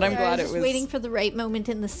 But I'm I glad was it just was waiting for the right moment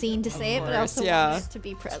in the scene to say it, but I course, also yeah. wanted us to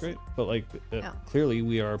be That's present. great. But like, clearly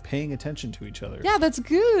we are paying attention to each other. Yeah, that's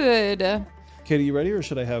good. Katie, you ready, or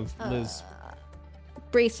should I have Liz?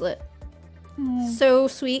 Bracelet. So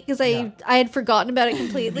sweet, because I had forgotten about it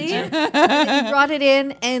completely. And then you brought it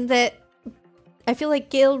in, and that I feel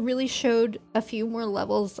like Gail really showed a few more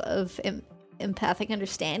levels of empathic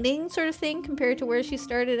understanding, sort of thing, compared to where she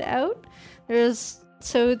started out.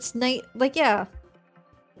 So it's nice, like, yeah,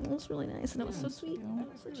 it was really nice, and it was so sweet. I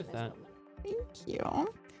agree with that. Thank you.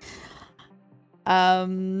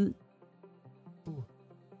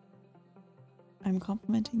 I'm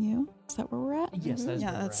complimenting you. Is that where we're at? Yes, that is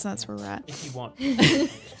Yeah, where we're that's at, where we're at. If you want.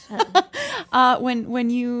 When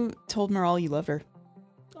you told Moral you loved her,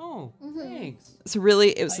 Oh, thanks. so really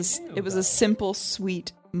it I was knew it was a that. simple,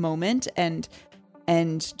 sweet moment, and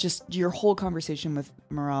just your whole conversation with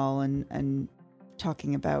Moral and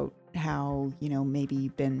talking about how, you know, maybe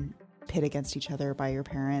you've been pit against each other by your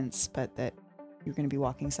parents, but that you're going to be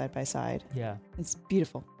walking side by side. Yeah. It's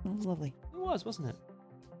beautiful. It was lovely. It was, wasn't it?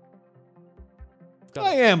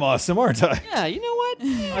 I am awesome, aren't I? Yeah, you know what?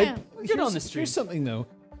 Yeah. We're good on the Here's street. something though.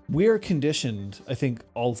 We are conditioned, I think,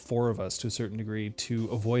 all four of us to a certain degree, to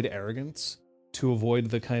avoid arrogance, to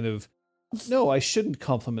avoid the kind of, no, I shouldn't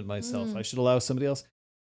compliment myself. I should allow somebody else.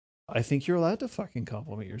 I think you're allowed to fucking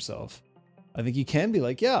compliment yourself. I think you can be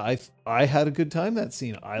like, yeah, I had a good time that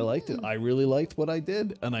scene. I liked it. I really liked what I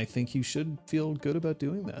did. And I think you should feel good about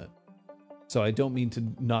doing that. So I don't mean to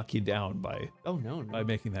knock you down by No.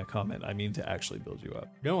 making that comment. I mean to actually build you up.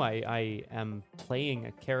 No, I am playing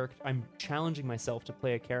a character. I'm challenging myself to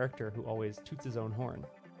play a character who always toots his own horn,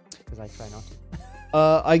 because I try not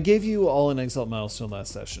to. I gave you all an Exalt milestone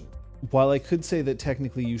last session. While I could say that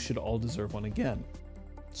technically you should all deserve one again.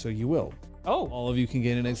 So you will. Oh, All of you can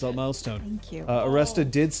gain an Exalt milestone. Thank you. Aresta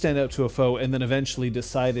did stand up to a foe and then eventually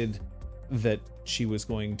decided that she was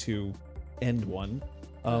going to end one.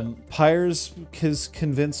 Pyres has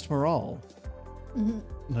convinced Moral. And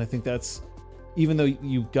I think that's, even though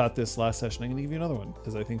you got this last session, I'm going to give you another one,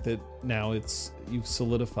 because I think that now you've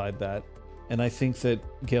solidified that. And I think that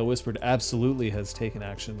Gale Whispered absolutely has taken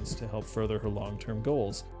actions to help further her long-term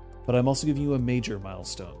goals. But I'm also giving you a major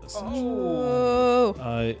milestone this session.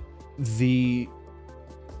 Oh.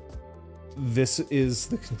 This is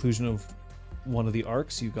the conclusion of one of the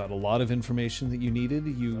arcs. You got a lot of information that you needed.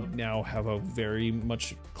 You now have a very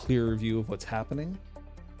much clearer view of what's happening.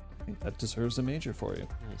 I think that deserves a major for you.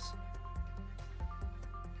 nice.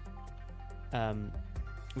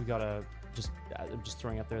 We gotta I'm just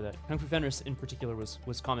throwing out there that Kung Fu Fenris in particular was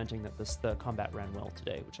commenting that the combat ran well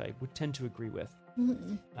today, which I would tend to agree with.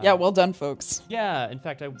 Yeah, well done, folks. Yeah, in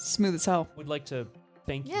fact, I Smooth as hell. would like to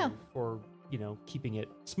thank Yeah. you for keeping it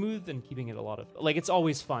smooth and keeping it a lot of like it's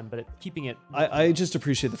always fun, but keeping it. I just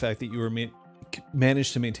appreciate the fact that you were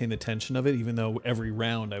managed to maintain the tension of it, even though every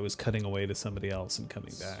round I was cutting away to somebody else and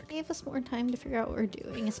coming back. Gave us more time to figure out what we're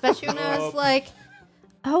doing, especially when I was like,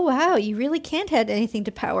 oh wow, you really can't add anything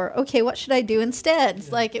to power. Okay, what should I do instead?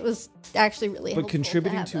 It's like it was actually really helpful. But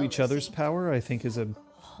contributing have to that each other's little power, I think, is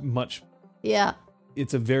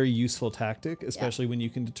it's a very useful tactic, especially when you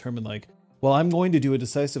can determine like, well, I'm going to do a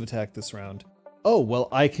decisive attack this round. Oh, well,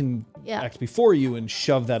 I can act before you and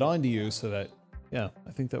shove that onto you so that,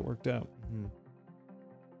 I think that worked out. Mm-hmm.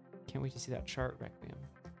 Can't wait to see that chart, Requiem.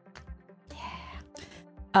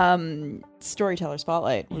 Storyteller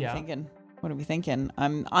spotlight. What are we thinking? What are we thinking?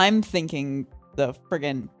 I'm thinking the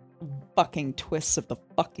friggin' fucking twists of the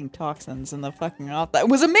fucking toxins and the fucking off. That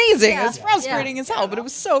was amazing. It was frustrating as hell, but it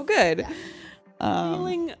was so good.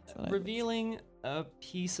 Revealing a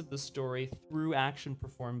piece of the story through action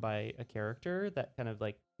performed by a character that kind of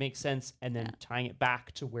like makes sense, and then tying it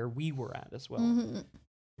back to where we were at as well. Mm-hmm.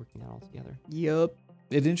 Working that all together. Yup.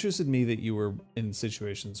 It interested me that you were in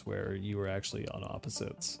situations where you were actually on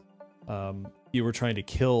opposites. You were trying to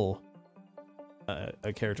kill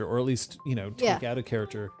a character, or at least, take out a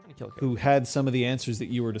character who had some of the answers that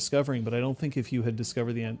you were discovering. But I don't think if you hadn't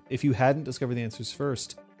discovered the answers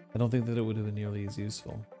first, I don't think that it would have been nearly as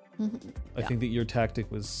useful. Mm-hmm. I think that your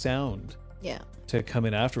tactic was sound. Yeah. To come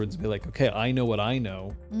in afterwards and be like, okay, I know what I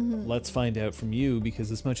know. Mm-hmm. Let's find out from you,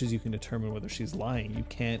 because as much as you can determine whether she's lying, you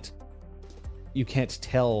can't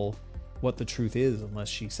tell what the truth is unless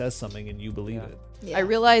she says something and you believe it. Yeah. I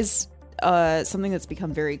realize something that's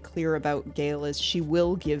become very clear about Gale is she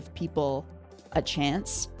will give people a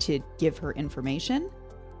chance to give her information,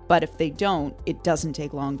 but if they don't, it doesn't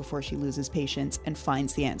take long before she loses patience and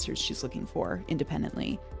finds the answers she's looking for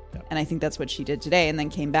independently. Yep. And I think that's what she did today, and then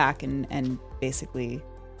came back and basically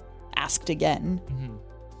asked again.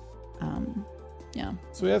 Mm-hmm.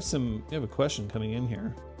 So we have a question coming in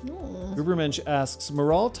here. Mm. Grubermensch asks,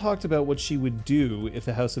 Moral talked about what she would do if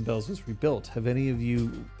the House of Bells was rebuilt. Have any of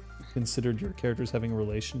you considered your characters having a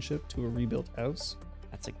relationship to a rebuilt house?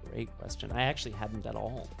 That's a great question. I actually hadn't at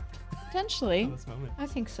all. Potentially. At this moment. I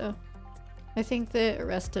think so. I think that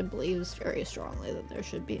Aresta believes very strongly that there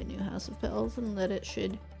should be a new House of Bells, and that it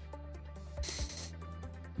should,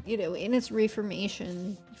 in its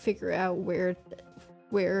reformation, figure out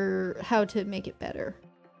how to make it better.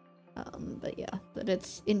 But yeah, that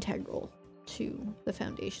it's integral to the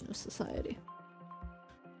foundation of society.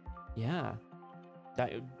 Yeah.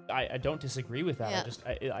 I don't disagree with that.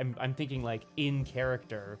 Yeah. I'm thinking like in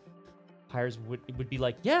character, Pyres would be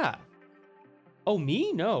like, yeah. Oh,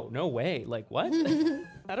 me? No way. Like what?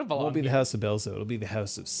 That don't belong. It won't be the here. House of Bells, though. It'll be the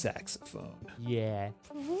House of Saxophone. Yeah.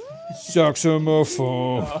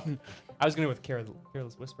 Saxophone. I was going with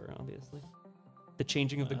Careless Whisper, obviously. The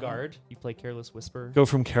changing of the guard. You play Careless Whisper. Go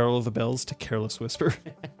from Carol of the Bells to Careless Whisper.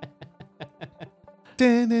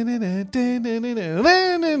 Actually,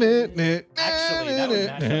 that would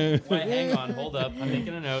match up. Wait, hang on, hold up. I'm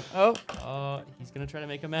making a note. Oh. He's gonna try to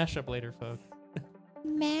make a mashup later, folks.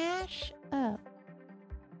 Mash up.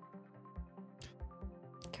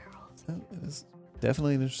 That is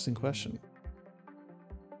definitely an interesting question.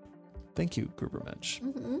 Thank you, Grubermensch.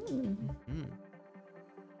 Mm-hmm. Mm-hmm.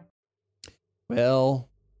 Well,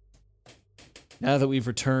 now that we've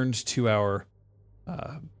returned to our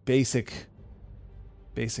basic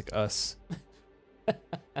us,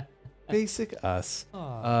 we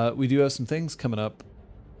do have some things coming up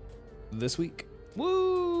this week.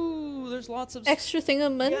 Woo! There's lots of Extra thing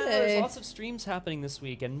on Monday. Yeah, there's lots of streams happening this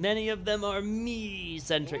week, and many of them are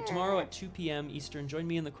me-centric. Yeah. Tomorrow at 2 p.m. Eastern, join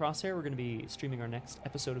me in the Crosshair. We're going to be streaming our next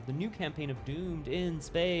episode of the new campaign of Doomed in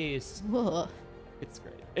Space. Whoa. It's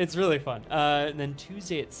great. It's really fun. And then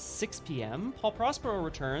Tuesday at 6 p.m., Paul Prospero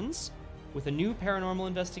returns with a new paranormal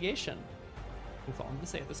investigation. That's all I'm going to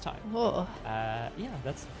say at this time. Whoa.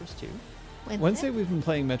 That's the first two. Wednesday we've been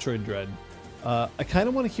playing Metroid Dread. I kind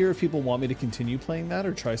of want to hear if people want me to continue playing that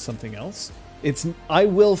or try something else. I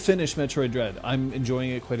will finish Metroid Dread. I'm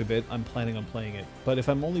enjoying it quite a bit. I'm planning on playing it. But if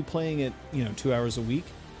I'm only playing it, 2 hours a week,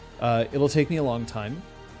 it'll take me a long time.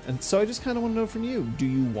 And so I just kind of want to know from you, do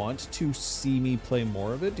you want to see me play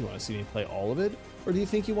more of it? Do you want to see me play all of it? Or do you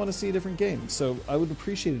think you want to see a different game? So I would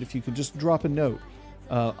appreciate it if you could just drop a note.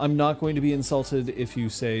 I'm not going to be insulted if you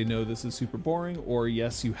say, no, this is super boring, or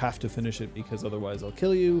yes, you have to finish it because otherwise I'll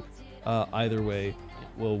kill you. Either way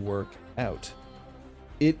will work out.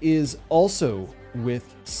 It is also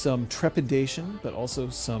with some trepidation, but also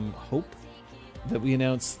some hope, that we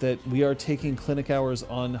announce that we are taking Clinic Hours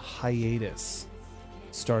on hiatus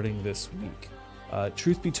starting this week.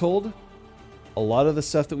 Truth be told, a lot of the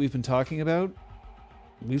stuff that we've been talking about,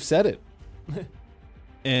 we've said it.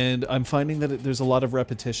 And I'm finding that there's a lot of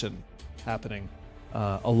repetition happening.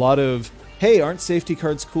 A lot of, hey, aren't safety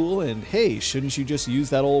cards cool? And hey, shouldn't you just use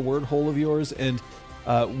that old word hole of yours? And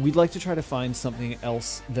we'd like to try to find something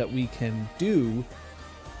else that we can do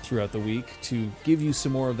throughout the week to give you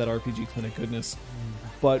some more of that RPG Clinic goodness.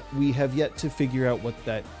 But we have yet to figure out what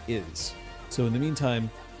that is. So in the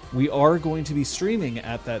meantime, we are going to be streaming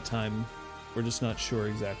at that time. We're just not sure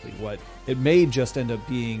exactly what. It may just end up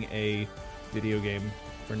being a video game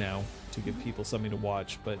for now to give people something to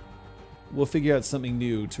watch, but we'll figure out something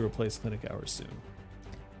new to replace Clinic Hours soon.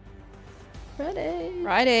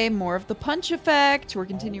 Friday, more of the Punch Effect. We're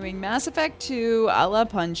continuing Mass Effect 2 a la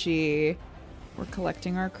Punchy. We're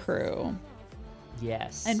collecting our crew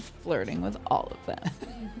Yes. and flirting with all of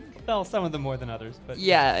them. well, some of them more than others, but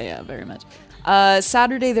Yeah, very much.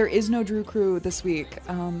 Saturday, there is no Drew Crew this week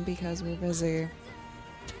because we're busy.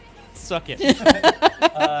 suck it.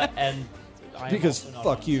 And I'm Because also not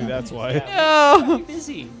fuck on you, Saturday. that's why. Yeah, No. we're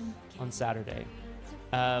busy on Saturday.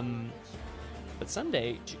 But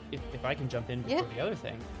Sunday, if I can jump in before the other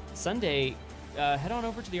thing, Sunday, head on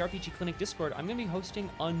over to the RPG Clinic Discord. I'm going to be hosting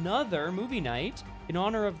another movie night in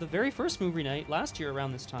honor of the very first movie night last year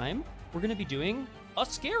around this time. We're going to be doing a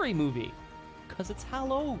scary movie because it's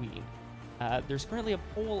Halloween. There's currently a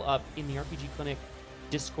poll up in the RPG Clinic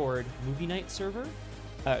Discord movie night server,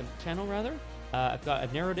 channel rather.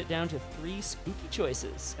 I've narrowed it down to 3 spooky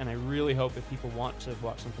choices, and I really hope if people want to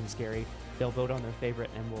watch something scary, they'll vote on their favorite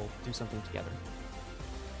and we'll do something together.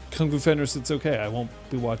 Kung Fu Fenris, it's okay. I won't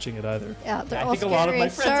be watching it either. Yeah, they're I all think a lot of my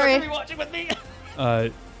friends are Sorry. going to be watching with me.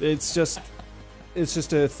 It's just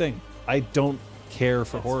a thing. I don't care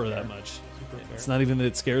for horror that much. It's not even that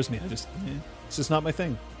it scares me. It's just not my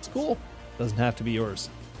thing. It's cool. Doesn't have to be yours.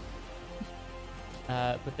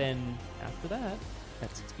 But then after that,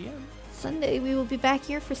 at 6 p.m. Sunday, we will be back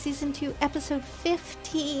here for Season 2, Episode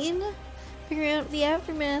 15, figuring out the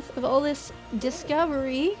aftermath of all this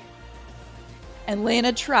discovery. And laying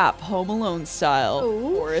a trap, Home Alone style,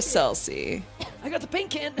 Oh, for a Celsi. I got the paint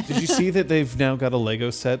can. Did you see that they've now got a Lego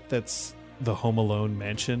set that's the Home Alone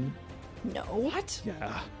mansion? No. What?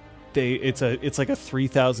 Yeah. It's like a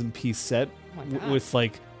 3,000 piece set Oh my God. with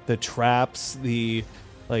like the traps, the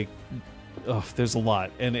like there's a lot.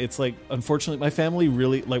 And it's like, unfortunately, my family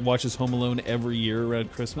really like watches Home Alone every year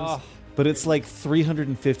around Christmas. Oh. But it's like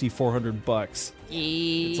 $350-$400.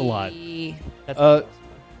 It's a lot. That's Uh,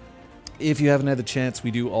 If you haven't had the chance,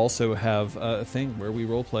 we do also have a thing where we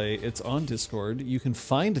roleplay. It's on Discord. You can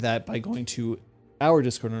find that by going to our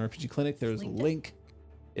Discord on RPG Clinic. There's a link.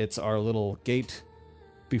 It's our little gate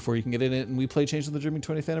before you can get in it. And we play Change of the Dreaming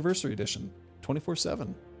 20th Anniversary Edition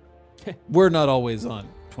 24/7. We're not always on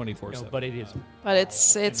 24/7. no, but it is. But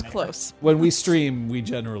it's close. When we stream, we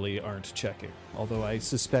generally aren't checking. Although I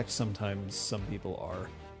suspect sometimes some people are.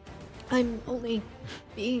 I'm only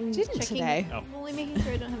being Didn't checking. today. Oh. I'm only making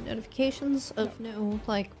sure I don't have notifications of no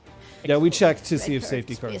like. Yeah, we check to red see if cards,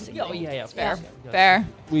 safety cards. basically. Oh, yeah. Fair. Yeah. Fair.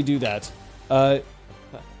 We do that.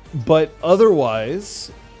 But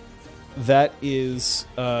otherwise, that is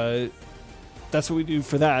that's what we do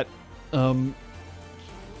for that.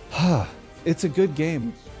 It's a good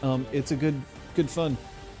game. It's a good fun.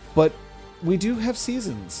 But we do have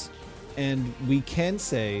seasons, and we can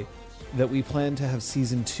say that we plan to have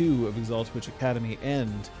season 2 of Exalted Witch Academy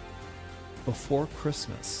end before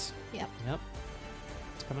Christmas. Yep. Yep.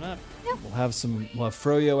 It's coming up. We'll have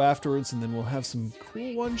Froyo afterwards, and then we'll have some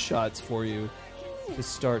cool one-shots for you to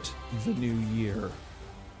start the new year.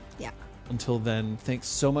 Yeah. Until then, thanks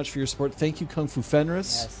so much for your support. Thank you, Kung Fu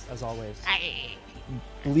Fenris. Yes, as always.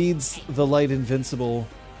 Bleeds the Light Invincible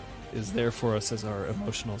is there for us as our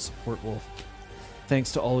emotional support wolf.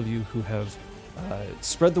 Thanks to all of you who have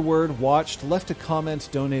spread the word, watched, left a comment,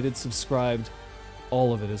 donated, subscribed.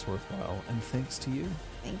 All of it is worthwhile. And thanks to you.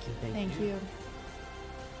 Thank you. Thank you.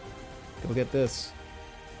 Go get this.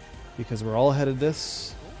 Because we're all headed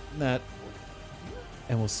this, and that.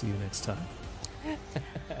 And we'll see you next time.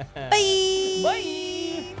 Bye. Bye.